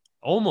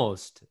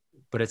 Almost,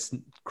 but it's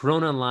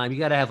Corona and lime. You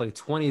got to have like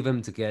 20 of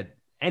them to get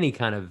any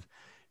kind of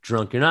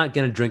drunk. You're not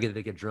gonna drink it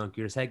to get drunk.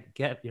 You're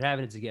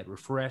having it to get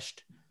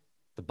refreshed.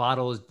 The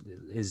bottle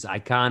is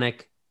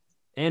iconic.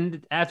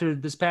 And after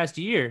this past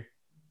year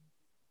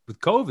with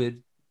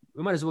COVID,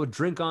 we might as well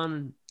drink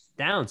on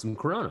down some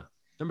Corona.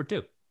 Number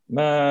 2.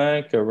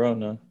 My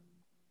Corona.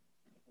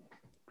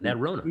 That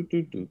Rona.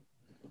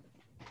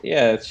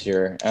 Yeah,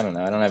 sure. I don't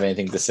know. I don't have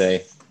anything to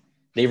say.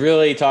 They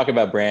really talk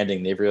about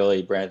branding. They've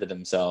really branded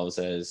themselves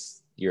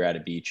as you're at a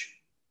beach.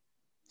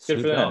 Good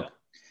Snoop for them. Dogg.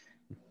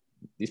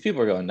 These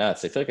people are going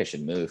nuts. I feel like I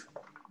should move.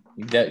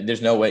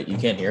 There's no way you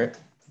can't hear it.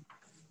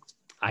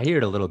 I hear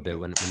it a little bit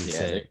when you Yeah,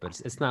 say it,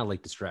 but it's not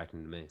like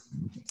distracting to me.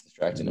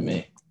 Distracting to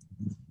me.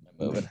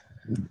 I'm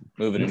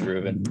moving and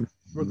grooving.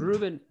 We're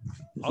grooving.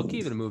 I'll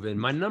keep it moving.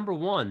 My number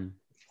one,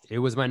 it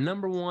was my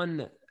number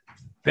one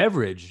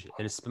beverage,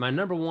 and it's my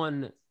number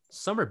one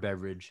summer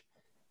beverage.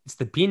 It's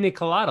the pina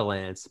colada,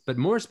 Lance, but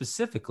more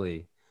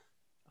specifically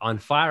on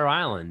Fire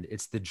Island,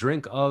 it's the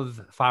drink of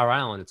Fire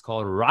Island. It's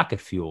called Rocket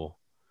Fuel,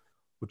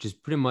 which is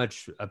pretty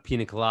much a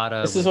pina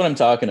colada. This is what I'm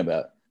talking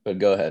about, but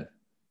go ahead.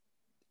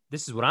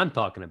 This is what I'm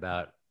talking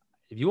about.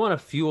 If you want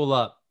to fuel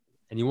up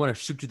and you want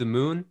to shoot to the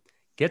moon,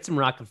 get some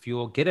rocket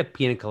fuel, get a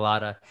pina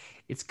colada.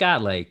 It's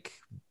got like,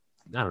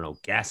 I don't know,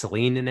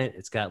 gasoline in it.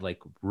 It's got like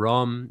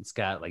rum. It's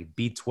got like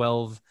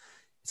B12.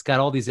 It's got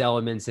all these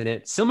elements in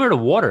it, similar to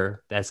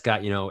water that's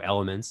got,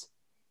 elements.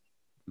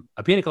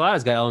 A pina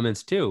colada's got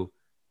elements too,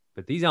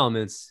 but these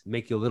elements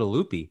make you a little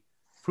loopy.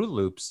 Fruit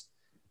Loops,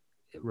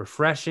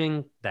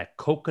 refreshing, that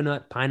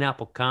coconut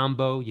pineapple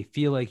combo. You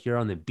feel like you're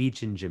on the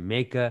beach in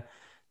Jamaica,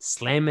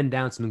 slamming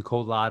down some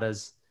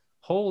coladas.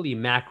 Holy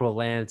mackerel,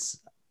 Lance.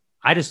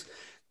 I just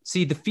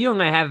see the feeling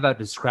I have about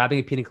describing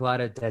a pina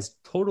colada has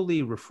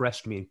totally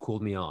refreshed me and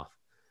cooled me off.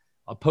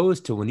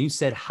 Opposed to when you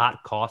said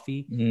hot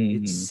coffee,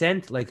 it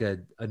sent like a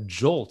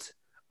jolt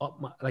up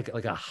like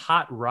a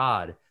hot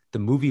rod, the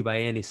movie by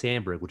Andy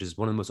Samberg, which is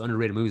one of the most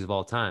underrated movies of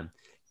all time,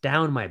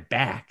 down my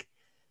back.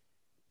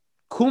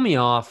 Cool me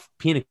off,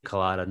 pina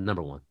colada,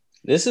 number one.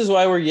 This is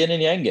why we're yin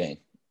and yang gang.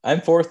 I'm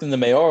fourth in the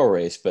mayoral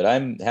race, but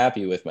I'm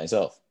happy with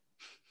myself.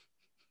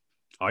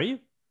 Are you?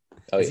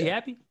 Oh, Is he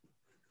happy?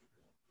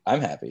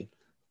 I'm happy.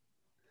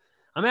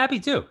 I'm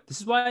happy too. This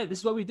is why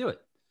we do it.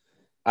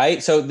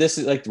 So this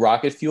is like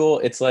rocket fuel.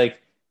 It's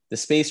like the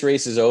space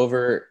race is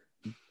over.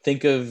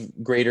 Think of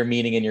greater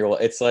meaning in your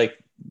life. It's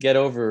like, get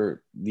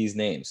over these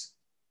names.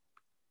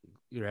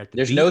 There's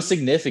beach. No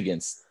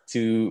significance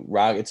to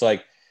rock. It's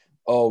like,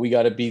 oh, we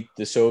got to beat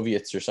the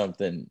Soviets or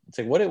something. It's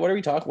like, what are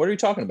we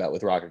talking about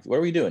with rockets? What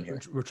are we doing here?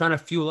 We're trying to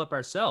fuel up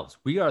ourselves.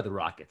 We are the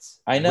rockets.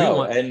 I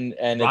know.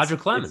 And Roger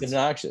Clemens. It's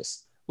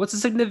obnoxious. What's the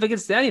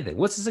significance to anything?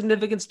 What's the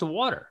significance to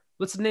water?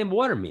 What's the name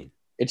water mean?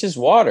 It's just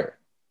water.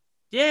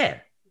 Yeah.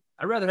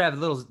 I'd rather have a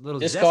little.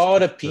 Just call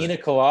it a pina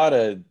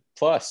colada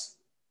plus.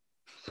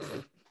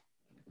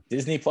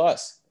 Disney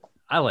Plus.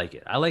 I like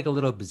it. I like a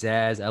little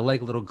pizzazz. I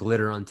like a little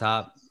glitter on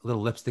top, a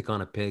little lipstick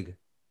on a pig.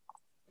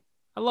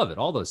 I love it.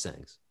 All those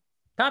things.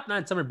 Top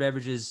 9 summer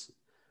beverages.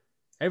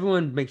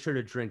 Everyone make sure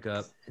to drink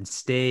up and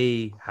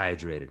stay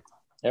hydrated.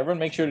 Everyone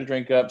make sure to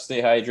drink up,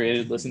 stay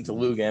hydrated. Listen to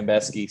Lou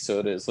Gambeski.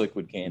 Soda is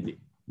liquid candy.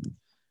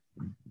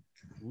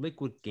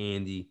 Liquid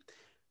candy.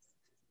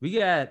 We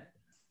got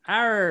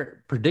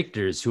our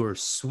predictors who are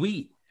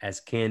sweet as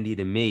candy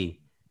to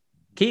me.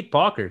 Kate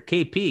Parker,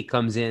 KP,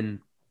 comes in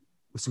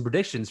with some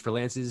predictions for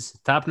Lance's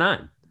top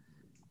 9.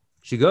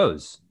 She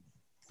goes,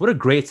 what a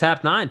great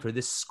top 9 for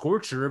this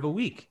scorcher of a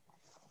week.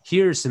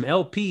 Here's some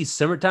LP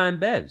summertime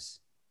bevs.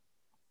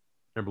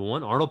 Number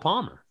 1, Arnold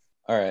Palmer.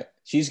 All right.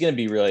 She's going to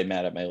be really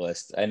mad at my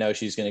list. I know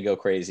she's going to go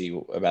crazy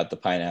about the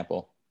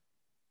pineapple.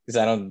 Because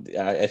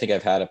I think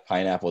I've had a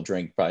pineapple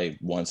drink probably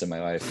once in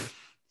my life.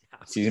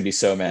 She's going to be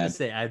so mad.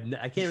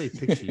 I can't really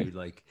picture you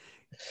like.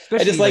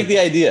 I just like the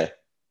idea.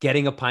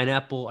 Getting a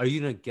pineapple. Are you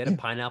going to get a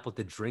pineapple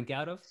to drink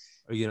out of?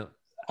 Or you know?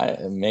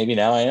 Maybe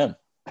now I am.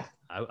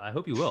 I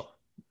hope you will.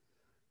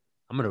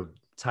 I'm going to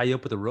tie you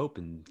up with a rope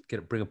and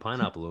bring a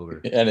pineapple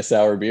over. And a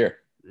sour beer.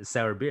 A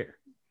sour beer.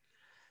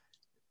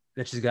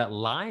 Then she's got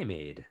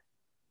limeade.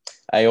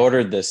 I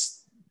ordered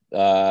this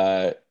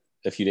a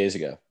few days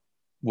ago.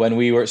 When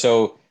we were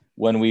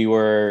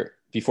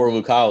before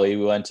Lucali,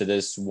 we went to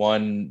this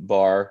one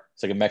bar.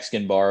 It's like a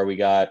Mexican bar. We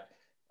got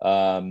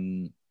I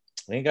ended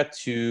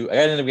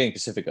up getting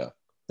Pacifico,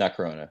 not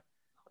Corona.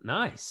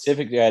 Nice. I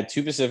had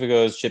 2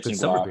 Pacificos, chips, and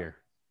guac. Beer.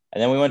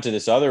 And then we went to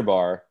this other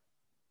bar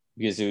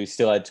because we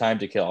still had time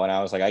to kill. And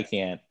I was like, I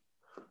can't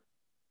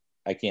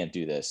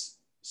do this.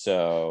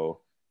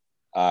 So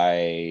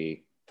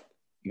I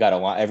got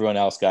everyone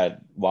else got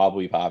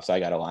wobbly pops. I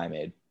got a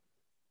limeade.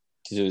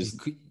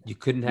 You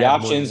couldn't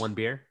have more than one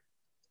beer?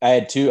 I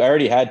had 2. I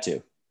already had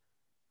 2.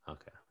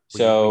 Okay.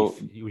 So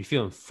were you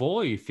feeling full,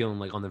 or are you feeling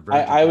like on the verge?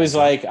 I was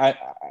like,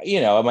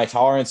 my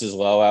tolerance is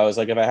low. I was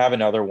like, if I have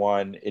another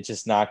one, it's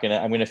just not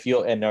I'm gonna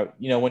feel. And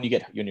when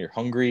you're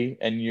hungry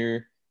and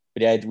we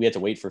had to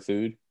wait for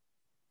food,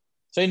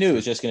 so I knew it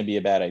was just gonna be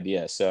a bad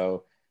idea.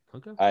 So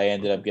I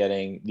ended up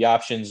getting the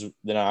options.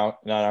 The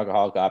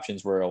non-alcoholic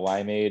options were a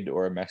limeade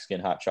or a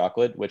Mexican hot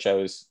chocolate, which I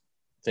was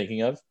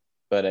thinking of,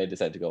 but I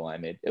decided to go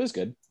limeade. It was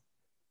good.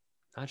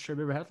 Not sure I've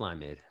ever had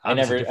limeade.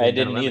 I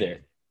didn't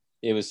either.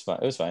 It was fun.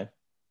 It was fine.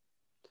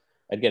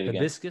 I'd get it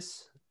again.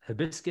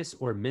 Hibiscus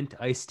or mint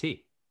iced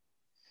tea.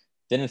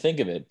 Didn't think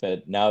of it,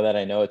 but now that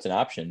I know it's an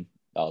option,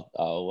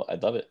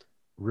 I'd love it.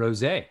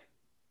 Rosé.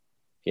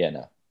 Yeah,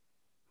 no.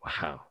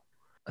 Wow.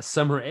 A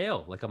summer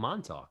ale like a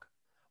Montauk.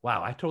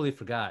 Wow, I totally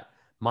forgot.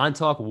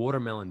 Montauk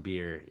watermelon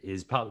beer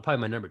is probably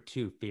my number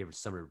 2 favorite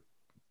summer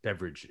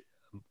beverage.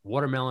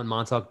 Watermelon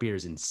Montauk beer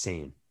is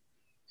insane.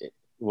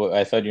 Well,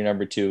 I thought your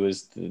number 2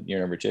 was your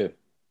number 2.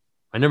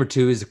 My number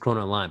 2 is the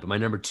Corona Lime, but my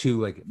number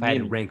 2, like if I had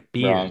to rank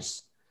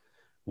beers,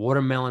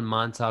 watermelon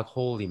Montauk,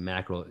 holy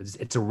mackerel,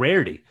 it's a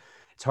rarity.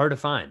 It's hard to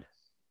find.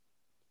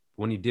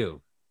 When you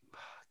do,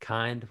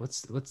 Kind,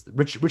 what's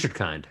Richard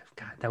Kind?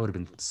 God, that would have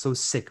been so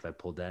sick if I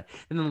pulled that.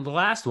 And then the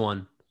last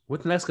one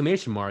with an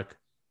exclamation mark,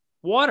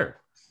 water.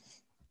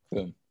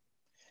 Boom.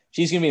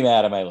 She's gonna be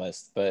mad at my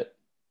list, but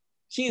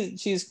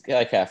she's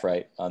like half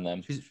right on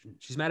them.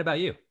 She's mad about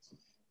you.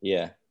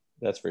 Yeah,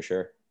 that's for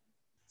sure.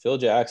 Phil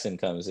Jackson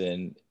comes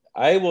in.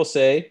 I will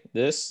say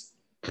this: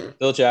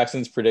 Phil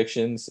Jackson's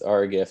predictions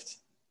are a gift.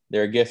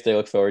 They're a gift I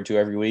look forward to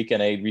every week,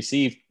 and I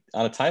receive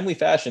on a timely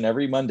fashion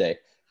every Monday.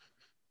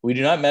 We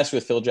do not mess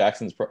with Phil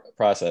Jackson's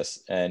process,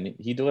 and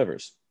he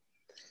delivers.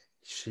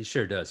 He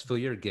sure does. Phil,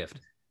 you're a gift.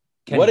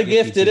 What a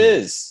gift it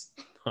is.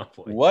 Oh,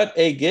 boy. What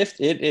a gift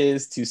it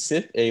is to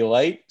sip a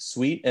light,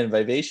 sweet, and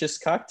vivacious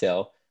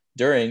cocktail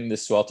during the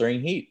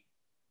sweltering heat.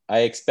 I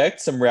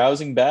expect some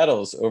rousing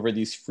battles over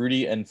these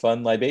fruity and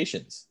fun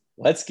libations.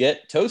 Let's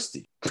get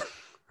toasty.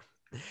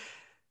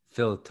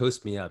 Phil,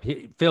 toast me up.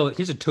 Phil,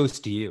 here's a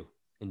toast to you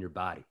and your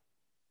body.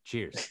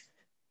 Cheers.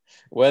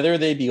 Whether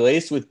they be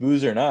laced with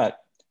booze or not,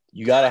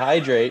 you got to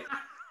hydrate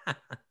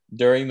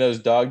during those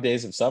dog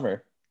days of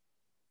summer.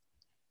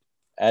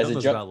 As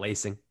about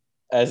lacing.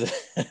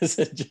 As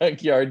a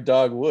junkyard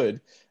dog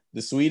would,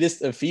 the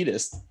sweetest of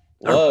fetus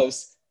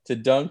loves to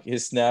dunk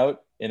his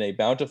snout in a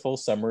bountiful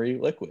summery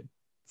liquid.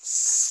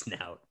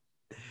 Snout.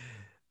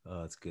 Oh,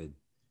 that's good.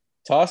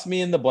 Toss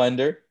me in the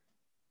blender,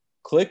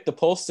 click the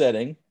pulse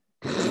setting,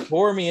 and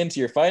pour me into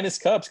your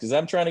finest cups because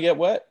I'm trying to get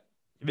wet.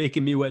 You're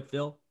making me wet,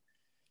 Phil.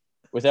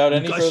 Without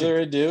any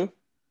further ado,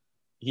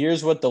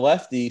 here's what the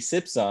lefty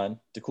sips on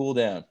to cool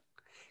down.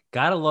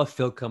 Gotta love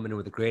Phil coming in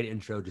with a great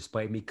intro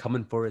despite me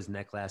coming for his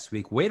neck last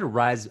week. Way to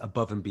rise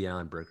above and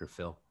beyond, Burger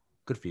Phil.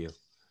 Good for you.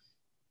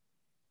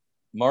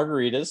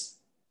 Margaritas.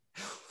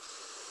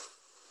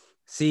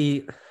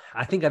 See,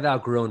 I think I've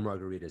outgrown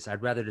margaritas.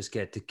 I'd rather just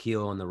get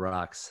tequila on the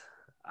rocks.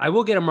 I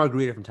will get a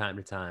margarita from time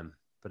to time,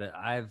 but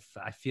I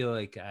feel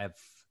like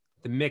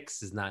the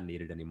mix is not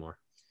needed anymore.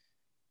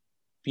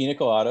 Pina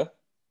colada.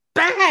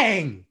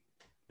 Bang!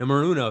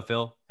 Number uno,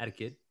 Phil. Had a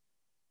kid.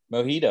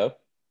 Mojito.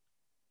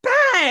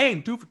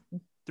 Bang! 2 for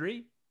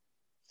 3.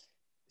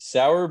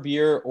 Sour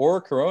beer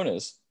or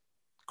Coronas.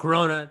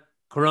 Corona,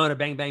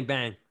 bang, bang,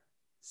 bang.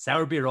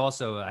 Sour beer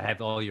also I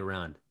have all year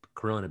round.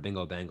 Corona,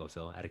 bingo, bango,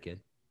 Phil. Had a kid.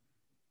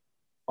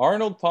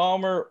 Arnold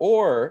Palmer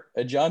or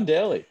a John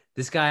Daly.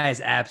 This guy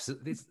is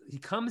absolutely. He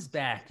comes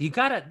back.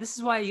 This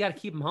is why you gotta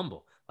keep him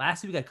humble.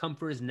 Last week I come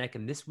for his neck,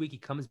 and this week he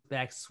comes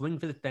back, swing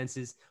for the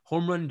fences,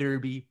 home run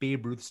derby,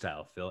 Babe Ruth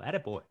style. Phil, atta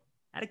boy,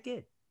 atta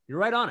kid. You're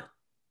right on it.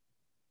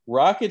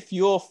 Rocket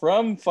fuel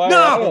from Fire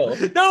Isle.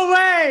 No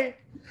way.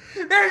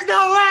 There's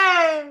no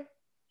way.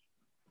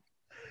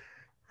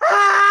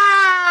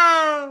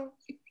 Oh!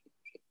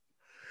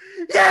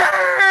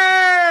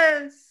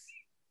 Yes.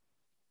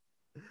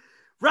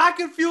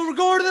 Rocket fuel. We're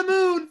going to the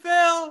moon,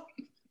 Phil.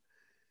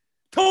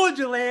 Told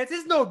you, Lance.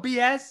 It's no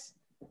BS.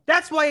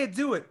 That's why you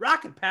do it.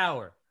 Rocket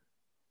power.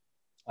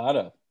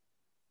 Otto's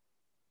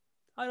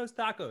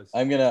tacos.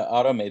 I'm going to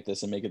automate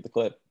this and make it the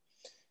clip.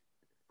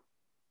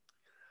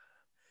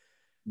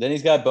 Then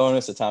he's got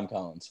bonus to Tom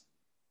Collins.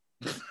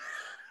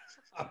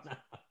 I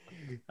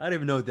don't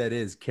even know what that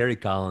is. Kerry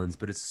Collins,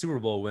 but it's a Super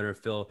Bowl winner,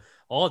 Phil.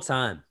 All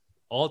time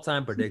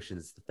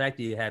predictions. The fact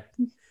that you had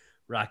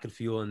Rocket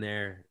Fuel in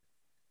there,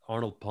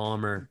 Arnold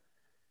Palmer.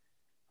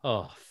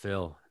 Oh,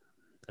 Phil.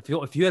 If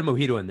you had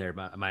Mojito in there,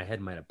 my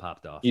head might have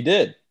popped off. You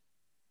did.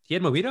 He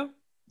had Mojito?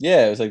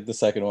 Yeah, it was like the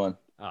second one.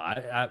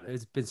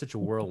 It's been such a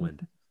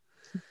whirlwind.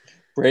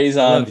 Braze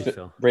on,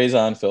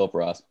 Philip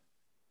Ross.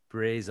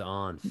 Braze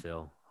on,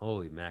 Phil.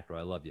 Holy mackerel,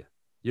 I love you.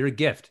 You're a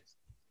gift.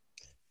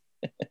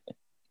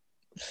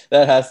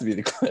 That has to be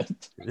the clip.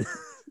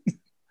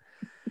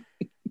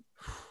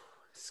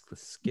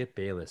 Skip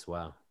Bayless,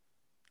 wow.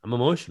 I'm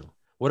emotional.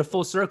 What a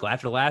full circle.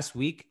 After last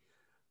week,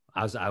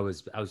 I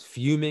was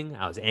fuming.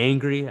 I was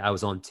angry. I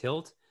was on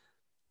tilt.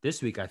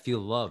 This week, I feel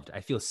loved.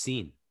 I feel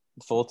seen.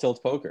 Full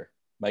tilt poker.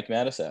 Mike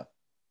Matusow.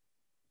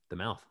 The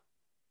mouth.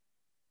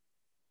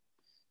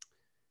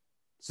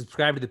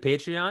 Subscribe to the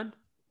Patreon.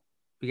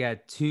 We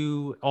got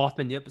 2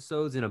 off-menu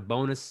episodes and a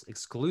bonus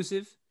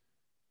exclusive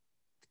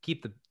to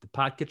keep the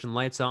Pod Kitchen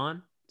lights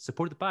on.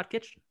 Support the Pod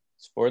Kitchen.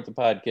 Support the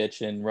Pod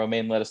Kitchen.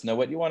 Romaine, let us know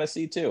what you want to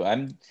see too.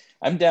 I'm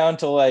down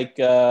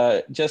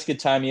to just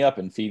tie me up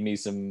and feed me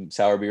some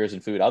sour beers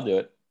and food. I'll do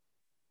it.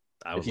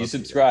 If you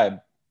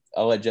subscribe,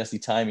 I'll let Jesse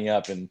tie me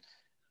up and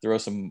throw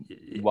some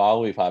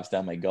lollipops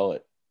down my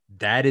gullet.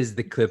 That is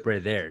the clip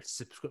right there.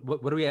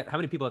 What do we have? How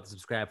many people have to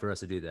subscribe for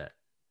us to do that?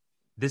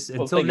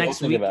 Until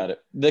next week. About it.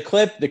 The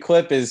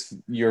clip is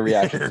your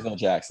reaction to Phil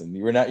Jackson.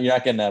 You're not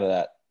getting out of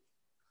that.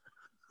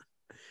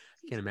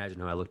 I can't imagine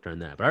how I looked during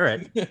that. But all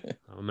right,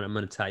 I'm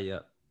gonna tie you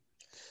up.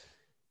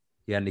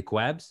 You got any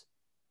quabs?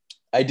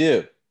 I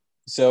do.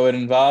 So it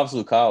involves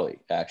Lucali,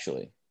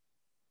 actually.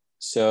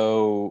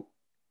 So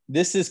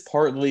this is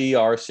partly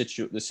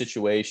the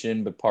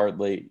situation, but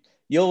partly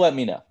you'll let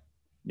me know.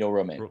 You'll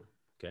remain.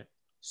 Okay.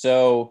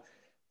 So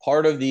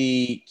part of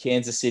the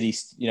Kansas City,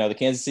 the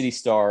Kansas City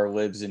Star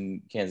lives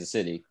in Kansas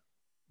City,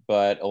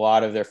 but a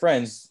lot of their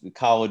friends, the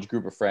college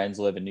group of friends,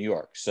 live in New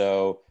York.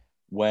 So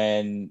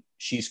when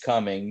she's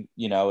coming,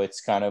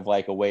 it's kind of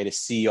like a way to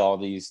see all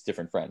these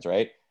different friends,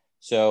 right?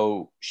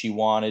 So she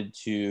wanted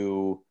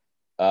to,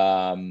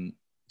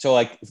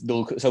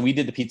 so we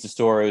did the pizza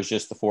store. It was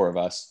just the four of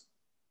us,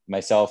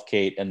 myself,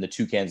 Kate, and the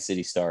two Kansas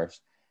City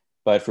Stars.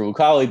 But for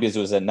Lucali, because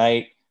it was at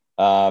night,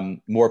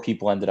 more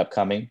people ended up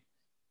coming,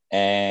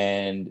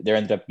 and there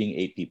ended up being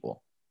 8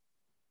 people,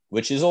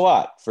 which is a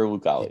lot for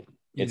Lucali.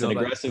 It's an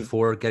aggressive.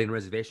 Before getting a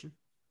reservation.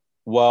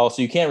 Well,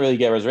 so you can't really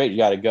get a reservation. You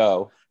got to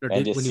go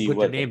and just when see you put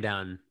what their name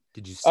down.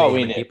 Did you say how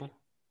many people?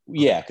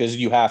 Yeah, because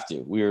you have to.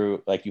 We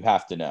were like, you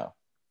have to know.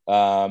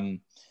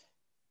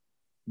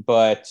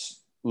 But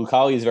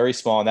Lucali is very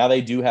small. Now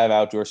they do have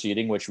outdoor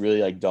seating, which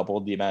really like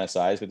doubled the amount of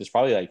size, but there's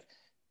probably like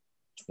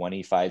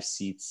 25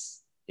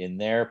 seats in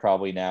there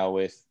probably now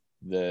with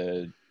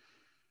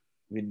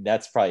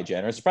that's probably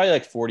generous. It's probably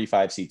like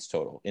 45 seats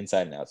total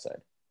inside and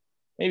outside,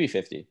 maybe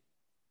 50.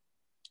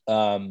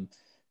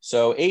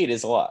 So 8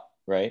 is a lot,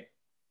 right?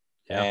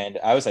 Yeah. And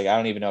I was like, I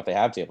don't even know if they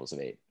have tables of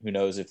 8. Who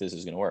knows if this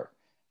is going to work?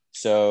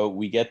 So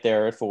we get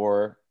there at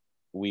 4.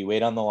 We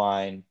wait on the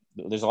line.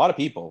 There's a lot of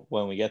people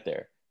when we get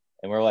there.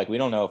 And we're like, we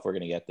don't know if we're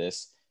going to get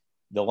this.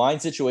 The line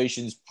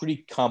situation is pretty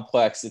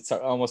complex. It's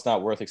almost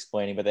not worth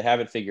explaining, but they have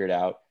it figured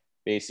out.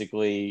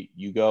 Basically,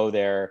 you go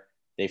there.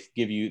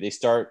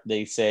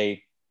 They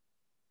say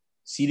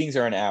seatings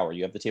are an hour.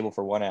 You have the table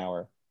for 1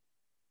 hour.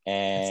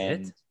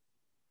 And that's it?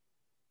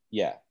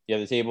 Yeah, you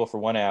have the table for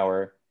 1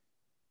 hour.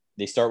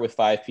 They start with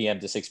 5 p.m.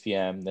 to 6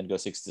 p.m., then go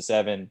 6 to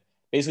 7.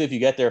 Basically, if you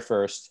get there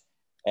first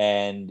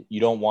and you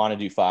don't want to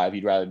do 5,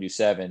 you'd rather do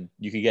 7,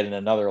 you could get in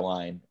another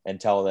line and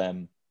tell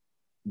them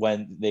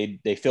when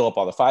they fill up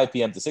all the 5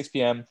 p.m. to 6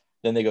 p.m.,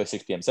 then they go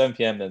 6 p.m., 7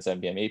 p.m., then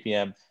 7 p.m., 8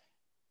 p.m.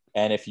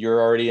 And if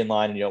you're already in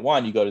line and you don't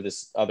want, you go to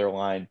this other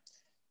line.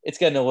 It's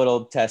getting a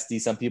little testy.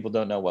 Some people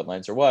don't know what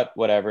lines are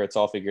whatever. It's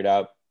all figured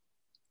out.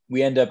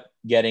 We end up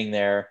getting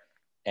there,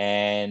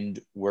 and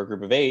we're a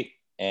group of 8,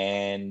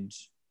 and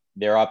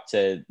they're up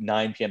to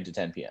 9 p.m. to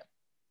 10 p.m.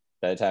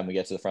 by the time we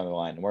get to the front of the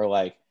line. And we're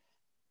like,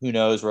 who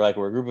knows? We're a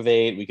group of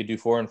 8. We could do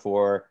 4 and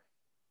 4.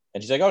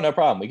 And she's like, oh, no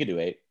problem. We could do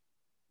 8,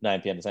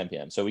 9 p.m. to 10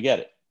 p.m. So we get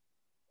it.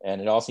 And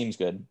it all seems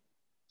good.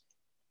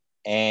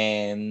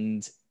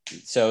 And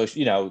so,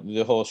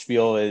 the whole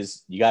spiel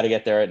is you got to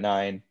get there at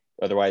 9.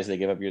 Otherwise, they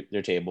give up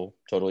their table.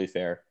 Totally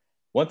fair.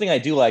 One thing I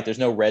do like, there's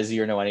no resi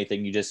or no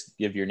anything. You just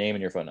give your name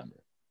and your phone number,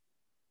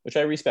 which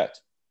I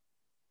respect.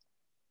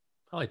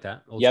 I like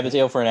that. You have the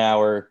table for an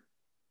hour.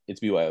 It's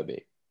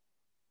BYOB.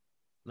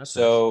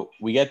 So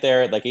nice. We get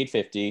there at like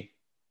 8:50,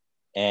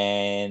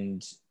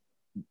 and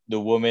the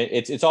woman.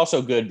 It's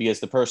also good because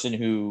the person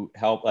who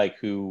helped,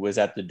 who was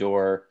at the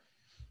door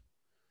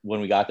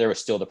when we got there, was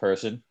still the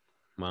person,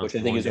 which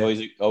I think is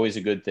always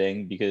a good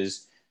thing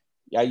because,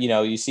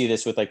 you see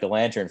this with the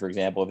lantern, for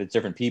example. If it's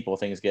different people,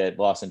 things get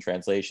lost in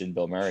translation.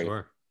 Bill Murray.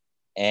 Sure.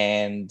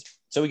 And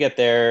so we get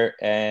there,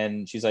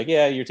 and she's like,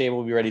 "Yeah, your table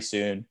will be ready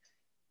soon."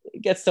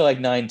 It gets to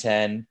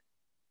 9:10,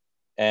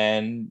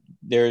 and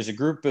there's a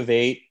group of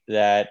 8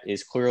 that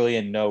is clearly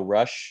in no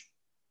rush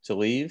to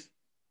leave.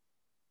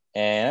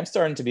 And I'm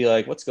starting to be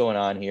like, what's going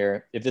on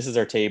here? If this is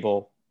our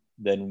table,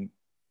 then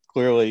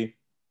clearly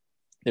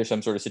there's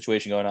some sort of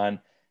situation going on.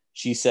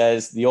 She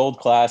says the old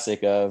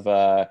classic of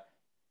they're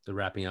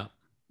wrapping up.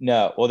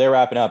 No, well, they're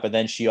wrapping up. And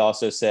then she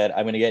also said,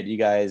 I'm going to get you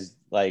guys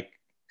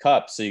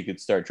cups so you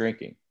could start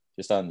drinking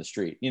just on the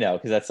street,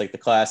 because that's the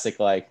classic,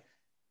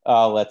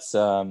 let's,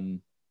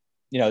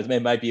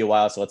 it might be a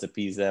while, so let's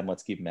appease them.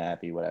 Let's keep them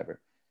happy, whatever.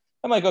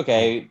 I'm like,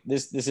 okay,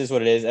 this is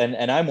what it is.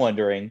 And I'm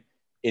wondering,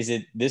 is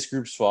it this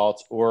group's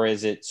fault, or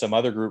is it some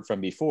other group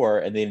from before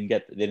and they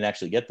didn't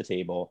actually get the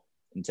table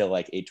until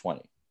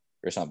 8:20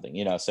 or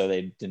something, so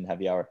they didn't have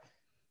the hour.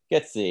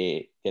 Gets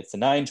to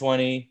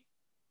 9:20,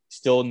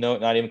 still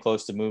not even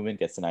close to movement.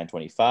 Gets to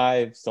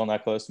 9:25, still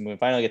not close to movement.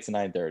 Finally gets to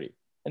 9:30.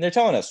 And they're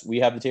telling us we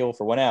have the table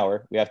for 1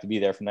 hour. We have to be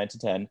there from 9 to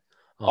 10.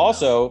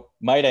 Also,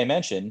 might I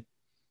mention,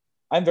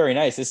 I'm very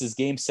nice. This is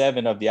game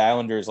 7 of the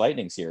Islanders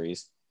Lightning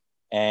series.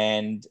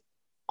 And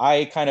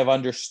I kind of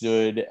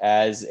understood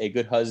as a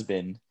good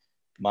husband,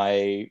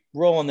 my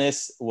role in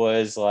this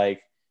was I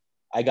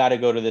got to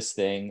go to this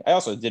thing. I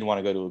also did want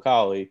to go to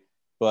Lucali,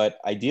 but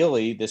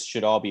ideally this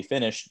should all be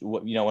finished.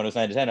 When it was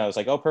 9 to 10, I was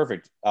like, oh,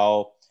 perfect.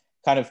 I'll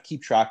kind of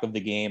keep track of the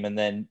game. And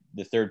then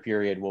the third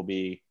period will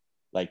be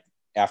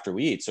after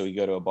we eat. So we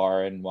go to a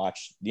bar and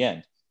watch the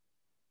end.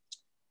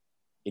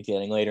 It's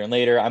getting later and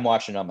later. I'm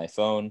watching it on my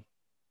phone.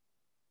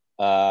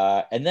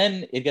 And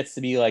then it gets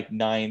to be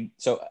 9.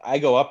 So I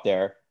go up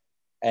there,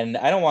 and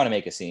I don't want to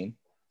make a scene,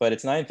 but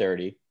it's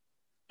 9:30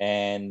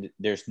 and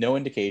there's no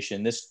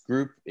indication. This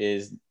group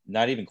is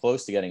not even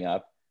close to getting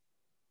up.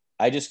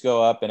 I just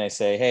go up and I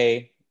say,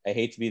 hey, I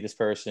hate to be this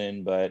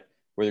person, but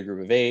we're the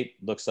group of 8.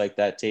 Looks like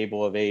that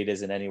table of 8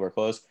 isn't anywhere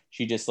close.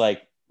 She just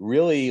like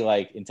really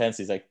like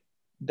intensely is like,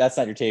 that's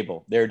not your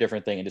table. They're a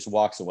different thing, and just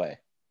walks away.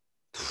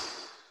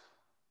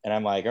 And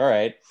I'm like, all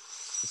right.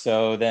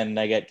 So then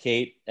I get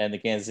Kate and the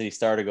Kansas City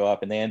Star to go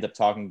up, and they end up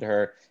talking to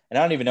her. And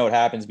I don't even know what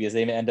happens because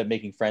they end up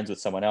making friends with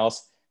someone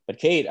else. But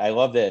Kate, I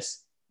love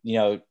this. You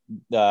know,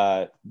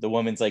 the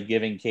woman's like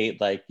giving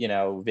Kate like, you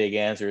know, vague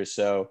answers.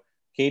 So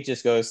Kate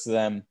just goes to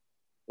them.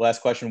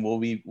 Last question: Will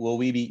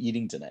we be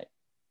eating tonight?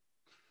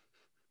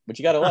 Which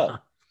you gotta love,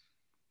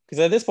 because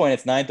at this point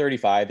it's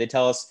 9:35. They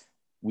tell us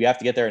we have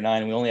to get there at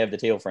 9. We only have the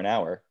table for an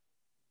hour,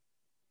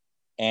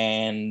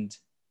 and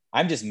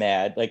I'm just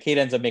mad. Like Kate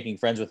ends up making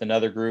friends with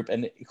another group,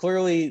 and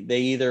clearly they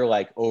either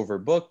like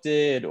overbooked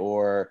it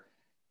or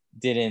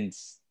didn't.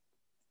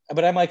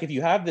 But I'm like, if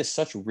you have this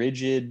such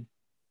rigid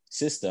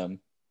system,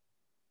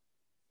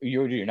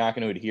 you're not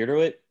going to adhere to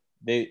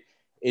it.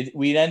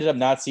 We ended up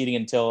not seating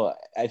until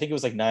I think it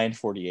was like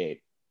 9:48,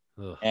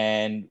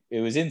 and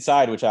it was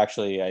inside, which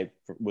actually I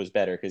was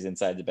better because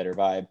inside's a better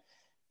vibe.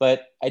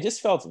 But I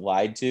just felt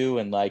lied to,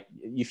 and like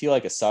you feel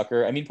like a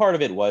sucker. I mean, part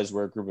of it was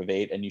we're a group of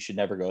 8, and you should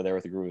never go there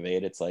with a group of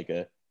 8. It's like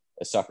a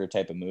sucker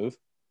type of move.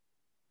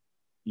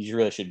 You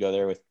really should go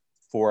there with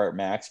 4 at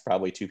max.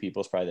 Probably 2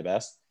 people is probably the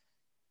best.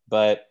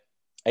 But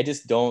I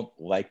just don't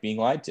like being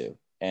lied to.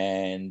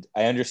 And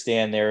I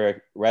understand they're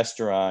a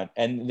restaurant,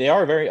 and they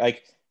are very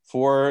like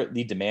for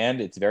the demand.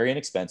 It's very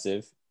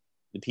inexpensive.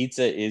 The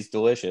pizza is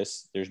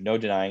delicious. There's no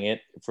denying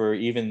it. For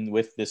even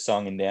with this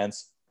song and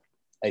dance,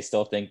 I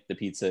still think the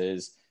pizza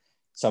is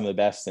some of the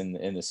best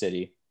in the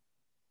city.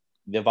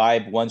 The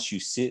vibe once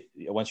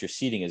you're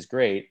seating is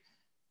great,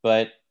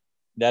 but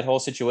that whole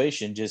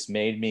situation just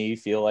made me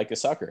feel like a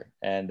sucker,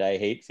 and I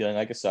hate feeling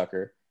like a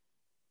sucker.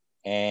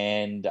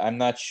 And I'm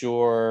not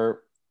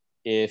sure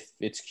if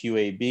it's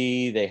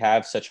QAB. They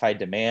have such high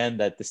demand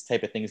that this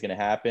type of thing is going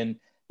to happen.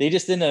 They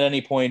just didn't at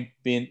any point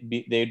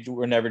they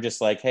were never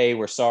just like, hey,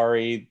 we're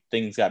sorry,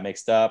 things got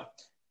mixed up.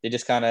 They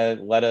just kind of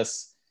let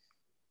us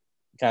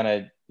kind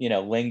of, you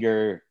know,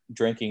 linger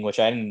drinking, which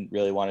I didn't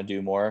really want to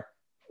do more.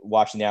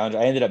 Watching the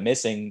Islanders, I ended up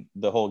missing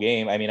the whole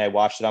game. I mean, I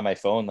watched it on my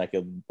phone like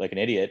an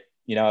idiot.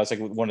 You know, I was like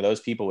one of those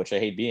people, which I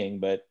hate being,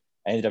 but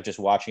I ended up just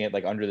watching it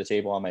like under the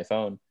table on my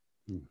phone.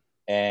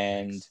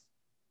 And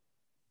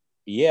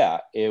yeah,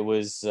 it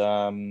was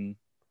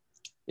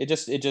it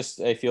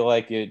just I feel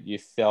like you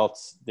felt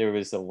there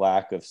was a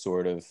lack of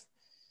sort of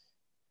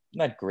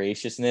not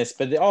graciousness,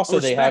 but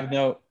they have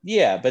no,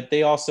 yeah, but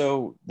they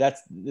also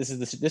this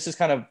is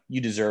kind of,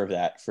 you deserve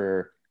that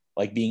for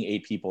like being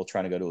 8 people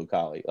trying to go to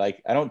Lucali.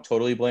 Like I don't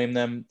totally blame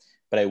them,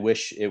 but I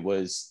wish it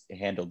was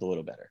handled a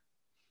little better.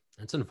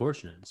 That's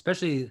unfortunate,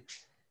 especially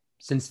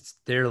since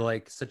they're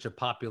like such a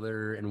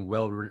popular and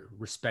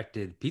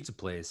well-respected pizza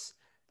place.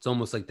 It's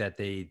almost like that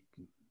the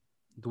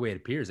way it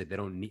appears, like they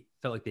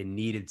felt like they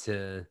needed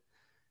to.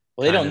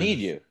 Well, they don't need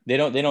you. They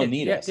don't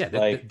need us. Yeah,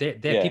 they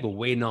have people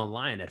waiting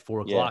online at 4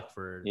 o'clock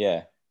for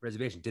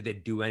reservation. Did they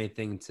do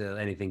anything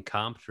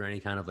comped or any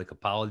kind of like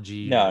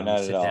apology? No,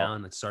 not sit at all.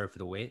 Down, like sorry for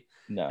the wait.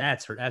 No,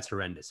 that's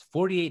horrendous.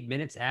 48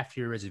 minutes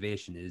after your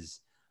reservation is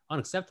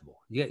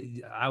unacceptable. Yeah,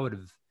 I would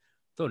have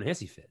thrown a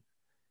hissy fit.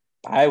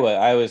 I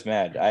was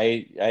mad.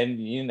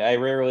 I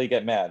rarely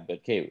get mad,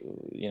 but Kate,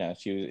 you know,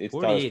 it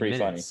was pretty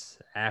funny.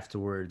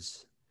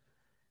 Afterwards.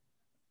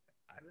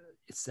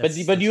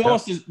 But you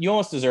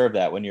almost deserve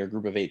that when you're a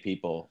group of 8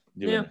 people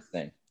doing this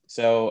thing.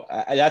 So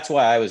that's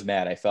why I was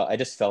mad. I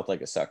just felt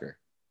like a sucker.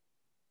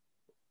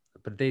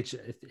 But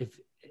if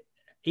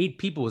 8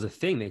 people was a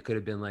thing, they could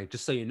have been like,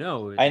 just so you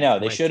know. I know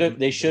they should have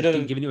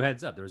given you a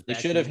heads up. They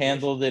should have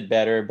handled it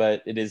better,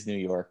 but it is New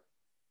York,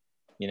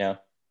 you know.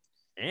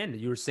 And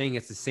you were saying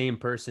it's the same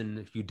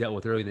person you dealt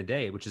with early in the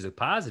day, which is a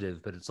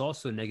positive, but it's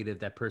also a negative.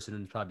 That person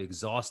is probably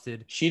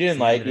exhausted. She didn't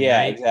like,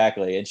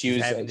 exactly. And she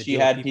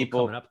had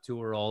people coming up to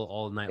her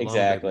all night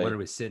exactly. long. Like, when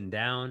was sitting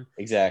down.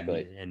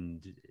 Exactly.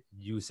 And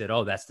you said,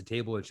 oh, that's the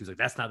table. And she was like,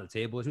 that's not the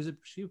table.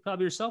 She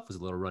probably herself was a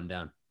little run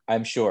down.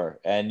 I'm sure.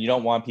 And you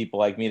don't want people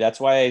like me.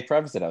 That's why I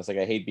prefaced it. I was like,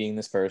 I hate being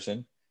this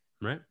person.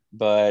 Right.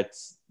 But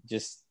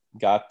just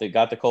got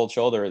the cold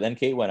shoulder. Then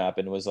Kate went up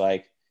and was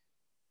like,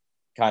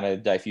 kind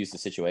of diffused the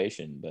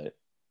situation, but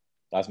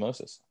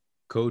osmosis.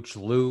 Coach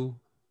Lou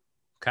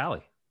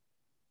Cali.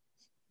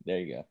 There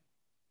you go.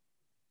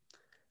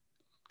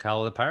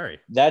 Calipari.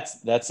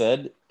 That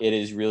said, it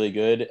is really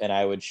good, and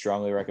I would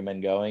strongly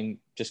recommend going.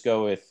 Just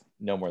go with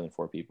no more than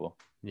 4 people.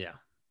 Yeah.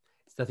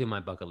 It's definitely on my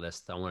bucket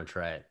list. I want to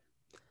try it.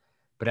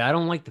 But I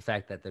don't like the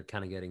fact that they're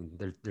kind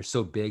of they're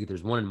so big.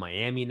 There's one in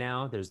Miami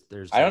now. There's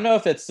I don't know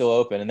if it's still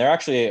open, and they're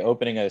actually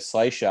opening a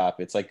slice shop.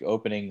 It's like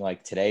opening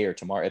like today or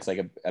tomorrow. It's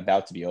like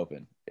about to be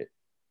open.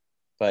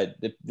 But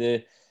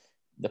the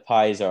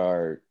pies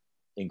are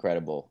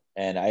incredible,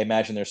 and I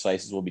imagine their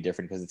slices will be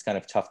different because it's kind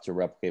of tough to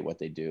replicate what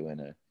they do in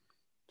a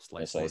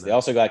slice. They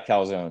also got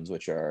calzones,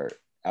 which are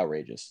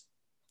outrageous.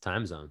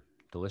 Time zone,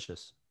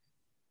 delicious.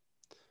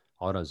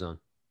 AutoZone.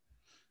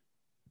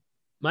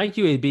 My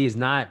QAB is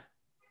not.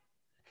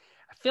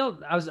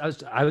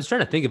 I was trying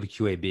to think of a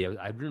QAB.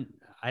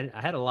 I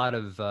had a lot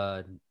of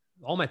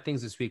all my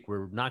things this week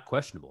were not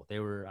questionable. I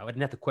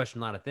didn't have to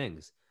question a lot of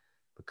things.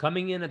 But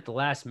coming in at the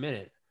last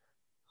minute,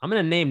 I'm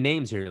going to name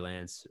names here,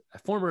 Lance. A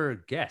former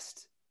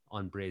guest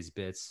on Braves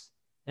Bits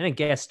and a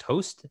guest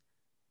host,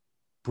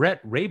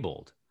 Brett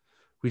Raybold,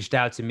 reached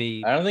out to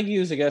me. I don't think he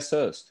was a guest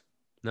host.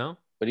 No?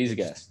 But he's a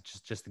guest.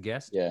 Just a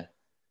guest? Yeah.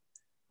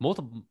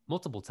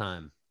 Multiple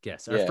time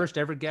guest. Our first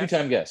ever guest.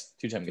 Two-time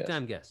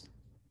guest.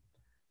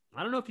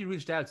 I don't know if he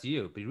reached out to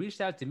you, but he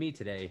reached out to me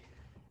today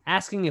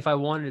asking if I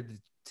wanted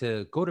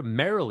to go to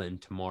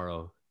Maryland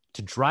tomorrow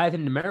to drive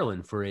him to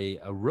Maryland for a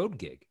road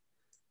gig.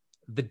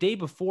 The day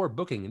before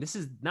booking, and this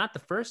is not the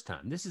first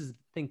time. This is,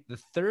 I think, the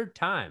third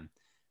time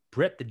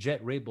Brett the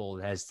Jet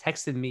Raybold has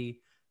texted me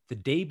the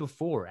day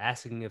before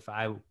asking if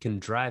I can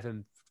drive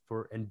him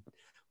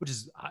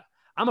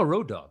I'm a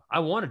road dog. I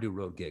want to do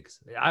road gigs.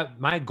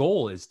 My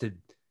goal is to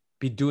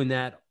be doing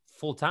that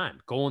full time,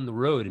 go on the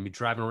road and be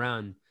driving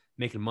around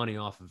making money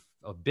off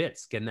of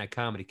bits, getting that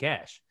comedy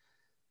cash.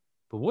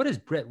 But what is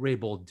Brett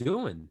Raybold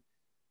doing?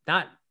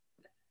 Not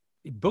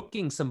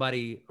booking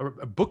somebody or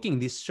booking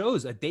these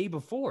shows a day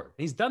before. And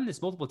he's done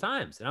this multiple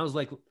times. And I was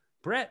like,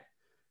 Brett,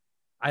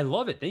 I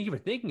love it. Thank you for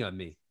thinking of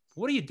me.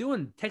 What are you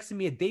doing texting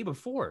me a day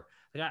before?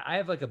 Like I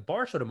have like a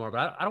bar show tomorrow,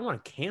 but I don't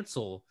want to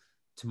cancel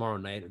tomorrow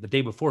night or the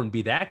day before and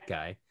be that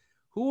guy.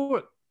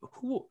 Who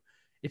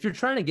if you're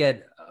trying to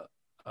get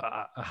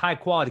a high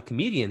quality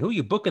comedian, who are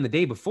you booking the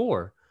day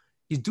before?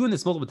 He's doing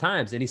this multiple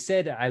times. And he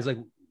said, I was like,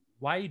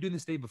 why are you doing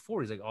this the day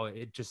before? He's like, oh,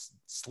 it just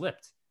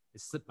slipped.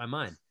 It slipped my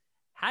mind.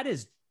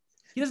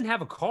 He doesn't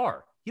have a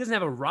car. He doesn't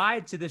have a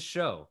ride to this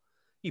show.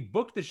 He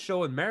booked the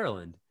show in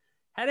Maryland.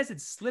 How does it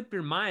slip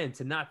your mind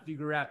to not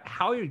figure out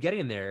how you're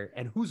getting there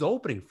and who's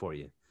opening for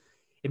you?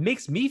 It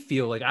makes me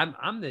feel like I'm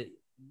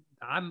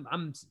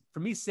for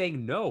me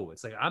saying no.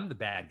 It's like I'm the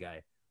bad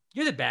guy.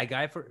 You're the bad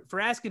guy for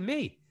asking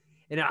me.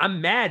 And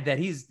I'm mad that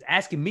he's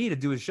asking me to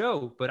do a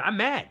show, but I'm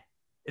mad.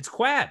 It's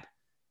Quab.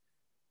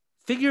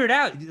 Figure it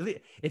out.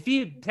 If he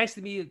had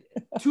texted me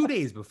 2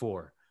 days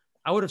before,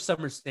 I would have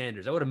summer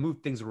standards. I would have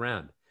moved things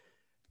around.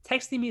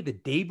 Texting me the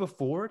day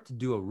before to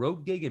do a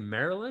road gig in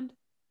Maryland,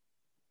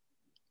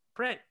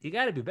 Brett, you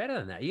got to do better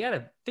than that. You got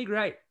to figure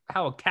out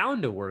how a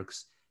calendar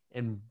works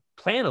and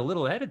plan a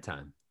little ahead of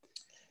time.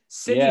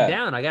 Sit me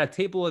down. I got a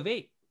table of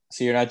 8.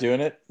 So you're not doing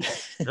it?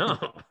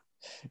 No.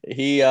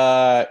 He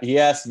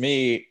asked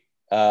me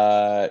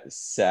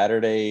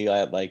Saturday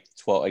at like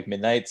 12, like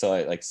midnight.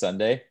 So like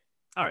Sunday.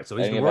 All right. So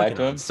he's been working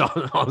on him. So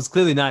I was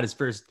clearly not his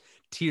first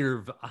tier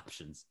of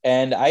options.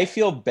 And I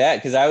feel bad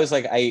because I was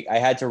like,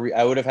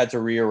 I would have had to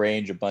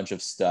rearrange a bunch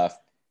of stuff.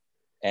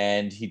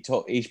 And he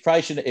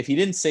probably should, if he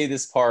didn't say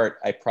this part,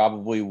 I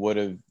probably would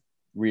have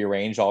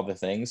rearranged all the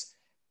things.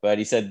 But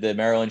he said the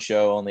Maryland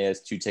show only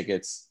has 2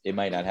 tickets. It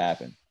might not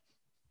happen.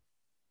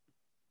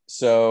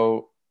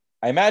 So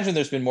I imagine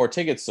there's been more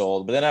tickets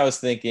sold. But then I was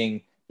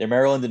thinking they're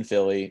Maryland and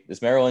Philly.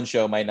 This Maryland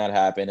show might not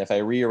happen. If I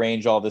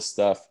rearrange all this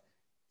stuff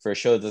for a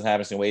show that doesn't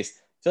happen, it's going to waste.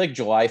 I feel like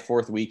July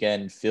 4th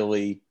weekend,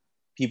 Philly,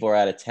 people are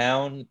out of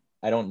town.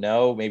 I don't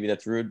know. Maybe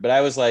that's rude. But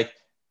I was like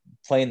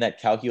playing that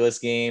calculus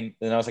game.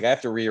 And I was like, I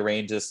have to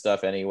rearrange this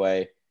stuff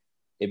anyway.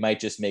 It might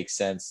just make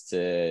sense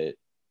to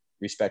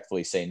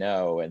respectfully say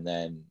no and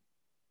then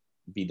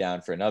be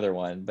down for another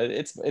one. But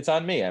it's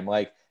on me. I'm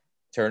like,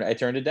 I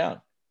turned it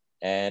down.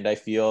 And I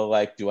feel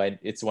like,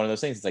 it's one of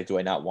those things. It's like, do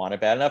I not want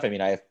it bad enough? I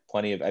mean,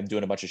 I'm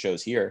doing a bunch of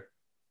shows here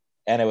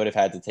and I would have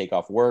had to take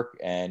off work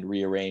and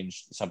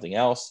rearrange something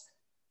else.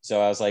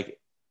 So I was like,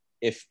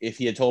 if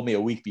he had told me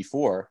a week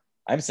before,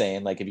 I'm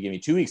saying like, if you give me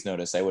 2 weeks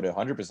notice, I would have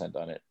 100%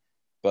 done it.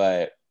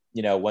 But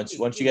once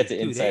you get to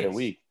inside a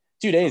week,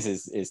 2 days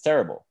is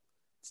terrible.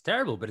 It's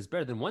terrible, but it's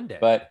better than 1 day.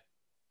 But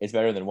it's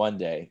better than 1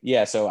 day.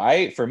 Yeah. So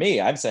for me,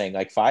 I'm saying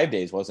like 5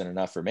 days wasn't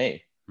enough for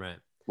me. Right.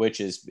 Which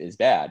is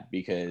bad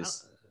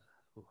because.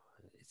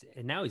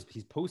 And now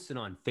he's posting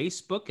on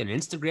Facebook and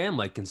Instagram.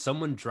 Like, can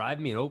someone drive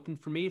me and open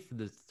for me for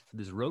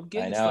this road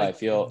gig? I know. Like, I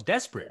feel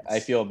desperate. I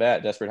feel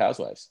bad. Desperate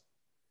Housewives.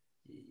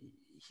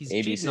 He's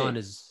cheating on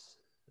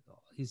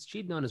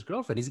his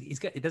girlfriend.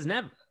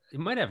 He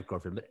might have a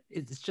girlfriend, but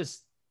it's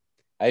just.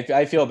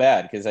 I feel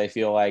bad because I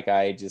feel like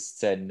I just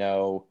said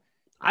no.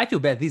 I feel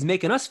bad. He's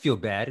making us feel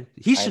bad.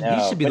 He should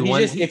be the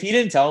one. If he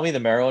didn't tell me the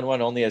Maryland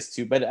one only has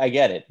 2, but I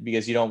get it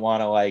because you don't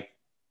want to like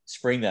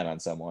spring that on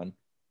someone.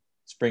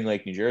 Spring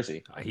Lake, New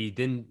Jersey. He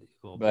didn't.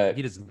 Well, but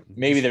he doesn't.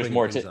 Maybe there's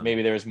more.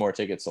 Maybe there was more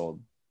tickets sold.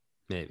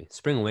 Maybe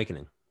Spring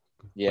Awakening.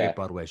 Yeah, great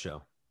Broadway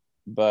show.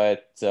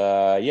 But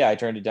I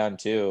turned it down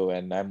too,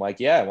 and I'm like,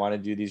 I want to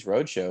do these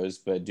road shows,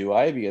 but do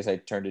I? Because I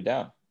turned it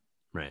down.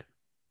 Right.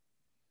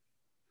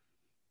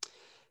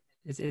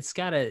 It's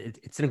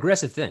an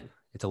aggressive thing.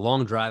 It's a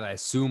long drive. I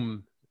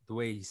assume the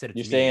way he said it.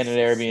 You're staying at an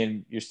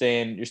Airbnb.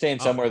 You're staying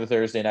somewhere the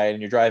Thursday night,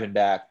 and you're driving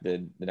back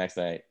the next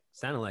night.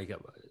 Sounded like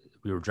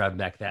we were driving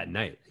back that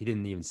night. He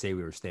didn't even say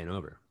we were staying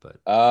over, but.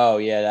 Oh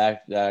yeah,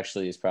 that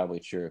actually is probably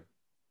true.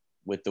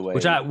 With the way,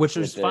 which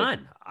is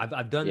fine.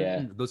 I've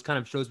done those kind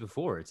of shows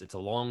before. It's a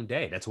long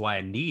day. That's why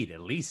I need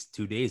at least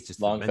 2 days just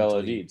to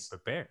mentally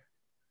prepare.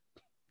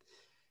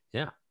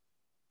 Yeah.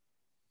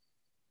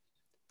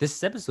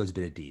 This episode's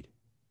been a deed.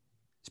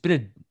 It's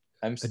been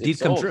a It's deed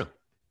come sold. true.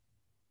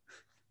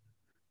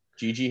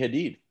 Gigi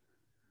Hadid.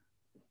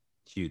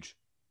 Huge.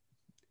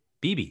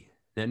 Bibi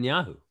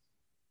Netanyahu.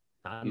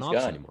 Not an He's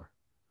office gone. anymore.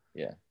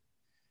 Yeah.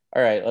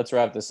 All right, let's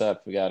wrap this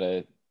up. We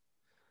gotta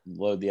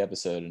load the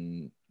episode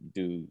and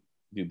do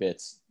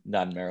bits.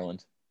 Not in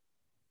Maryland.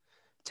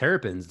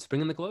 Terrapins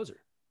bringing the closer.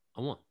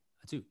 A 1,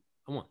 a 2,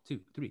 a 1, 2,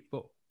 3,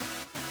 4.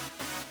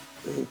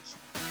 Oops.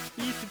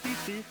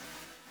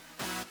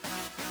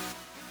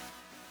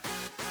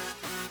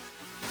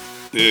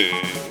 Let's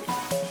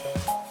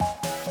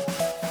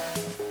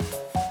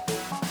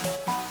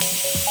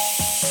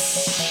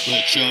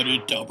shout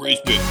it down, Brace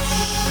Bits.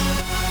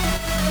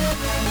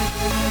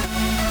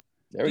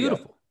 There we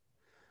Beautiful. go.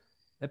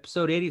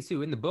 Episode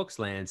 82 in the books,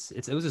 Lance.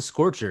 It was a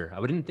scorcher.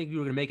 I didn't think you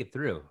were gonna make it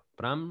through,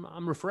 but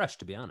I'm refreshed,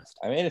 to be honest.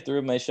 I made it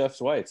through my chef's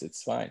whites.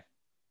 It's fine.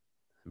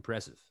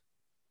 Impressive.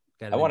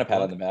 I want a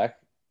pat on the back.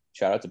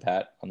 Shout out to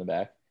Pat on the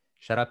back.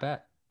 Shout out,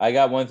 Pat. I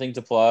got one thing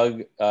to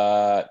plug.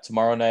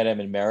 Tomorrow night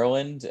I'm in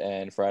Maryland,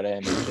 and Friday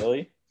I'm in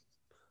Philly.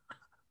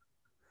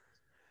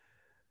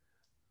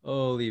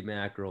 Holy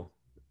mackerel.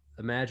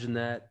 Imagine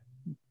that.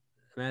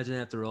 Imagine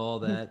after all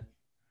that.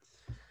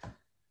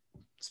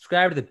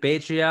 Subscribe to the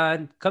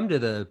Patreon. Come to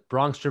the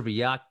Bronx River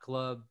Yacht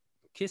Club.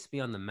 Kiss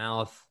me on the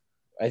mouth.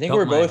 I think Bump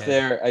we're my both head.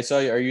 there. I saw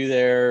you. Are you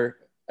there?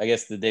 I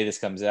guess the day this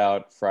comes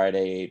out,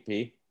 Friday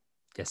 8p.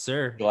 Yes,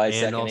 sir. July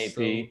And 2nd,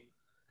 also, 8p.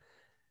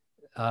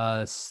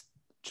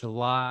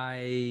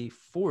 July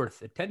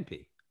 4th at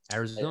 10p.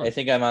 Arizona. I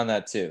think I'm on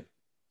that too.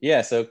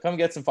 Yeah, so come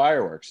get some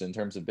fireworks in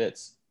terms of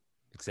bits.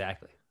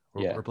 Exactly.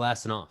 Yeah. We're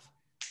blasting off.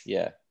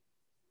 Yeah.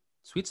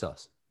 Sweet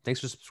sauce. Thanks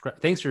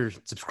for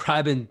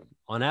subscribing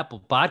on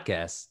Apple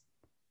Podcasts.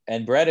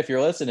 And Brett, if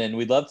you're listening,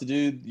 we'd love to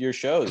do your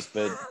shows,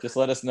 but just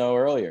let us know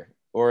earlier.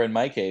 Or in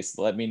my case,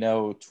 let me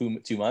know 2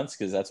 months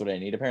because that's what I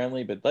need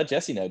apparently. But let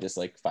Jesse know just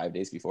like 5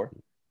 days before.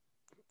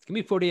 Give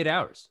me 48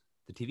 hours.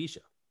 The TV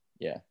show.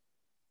 Yeah.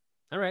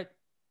 All right.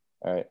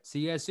 All right. See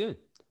you guys soon.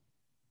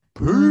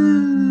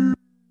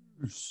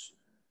 Peace.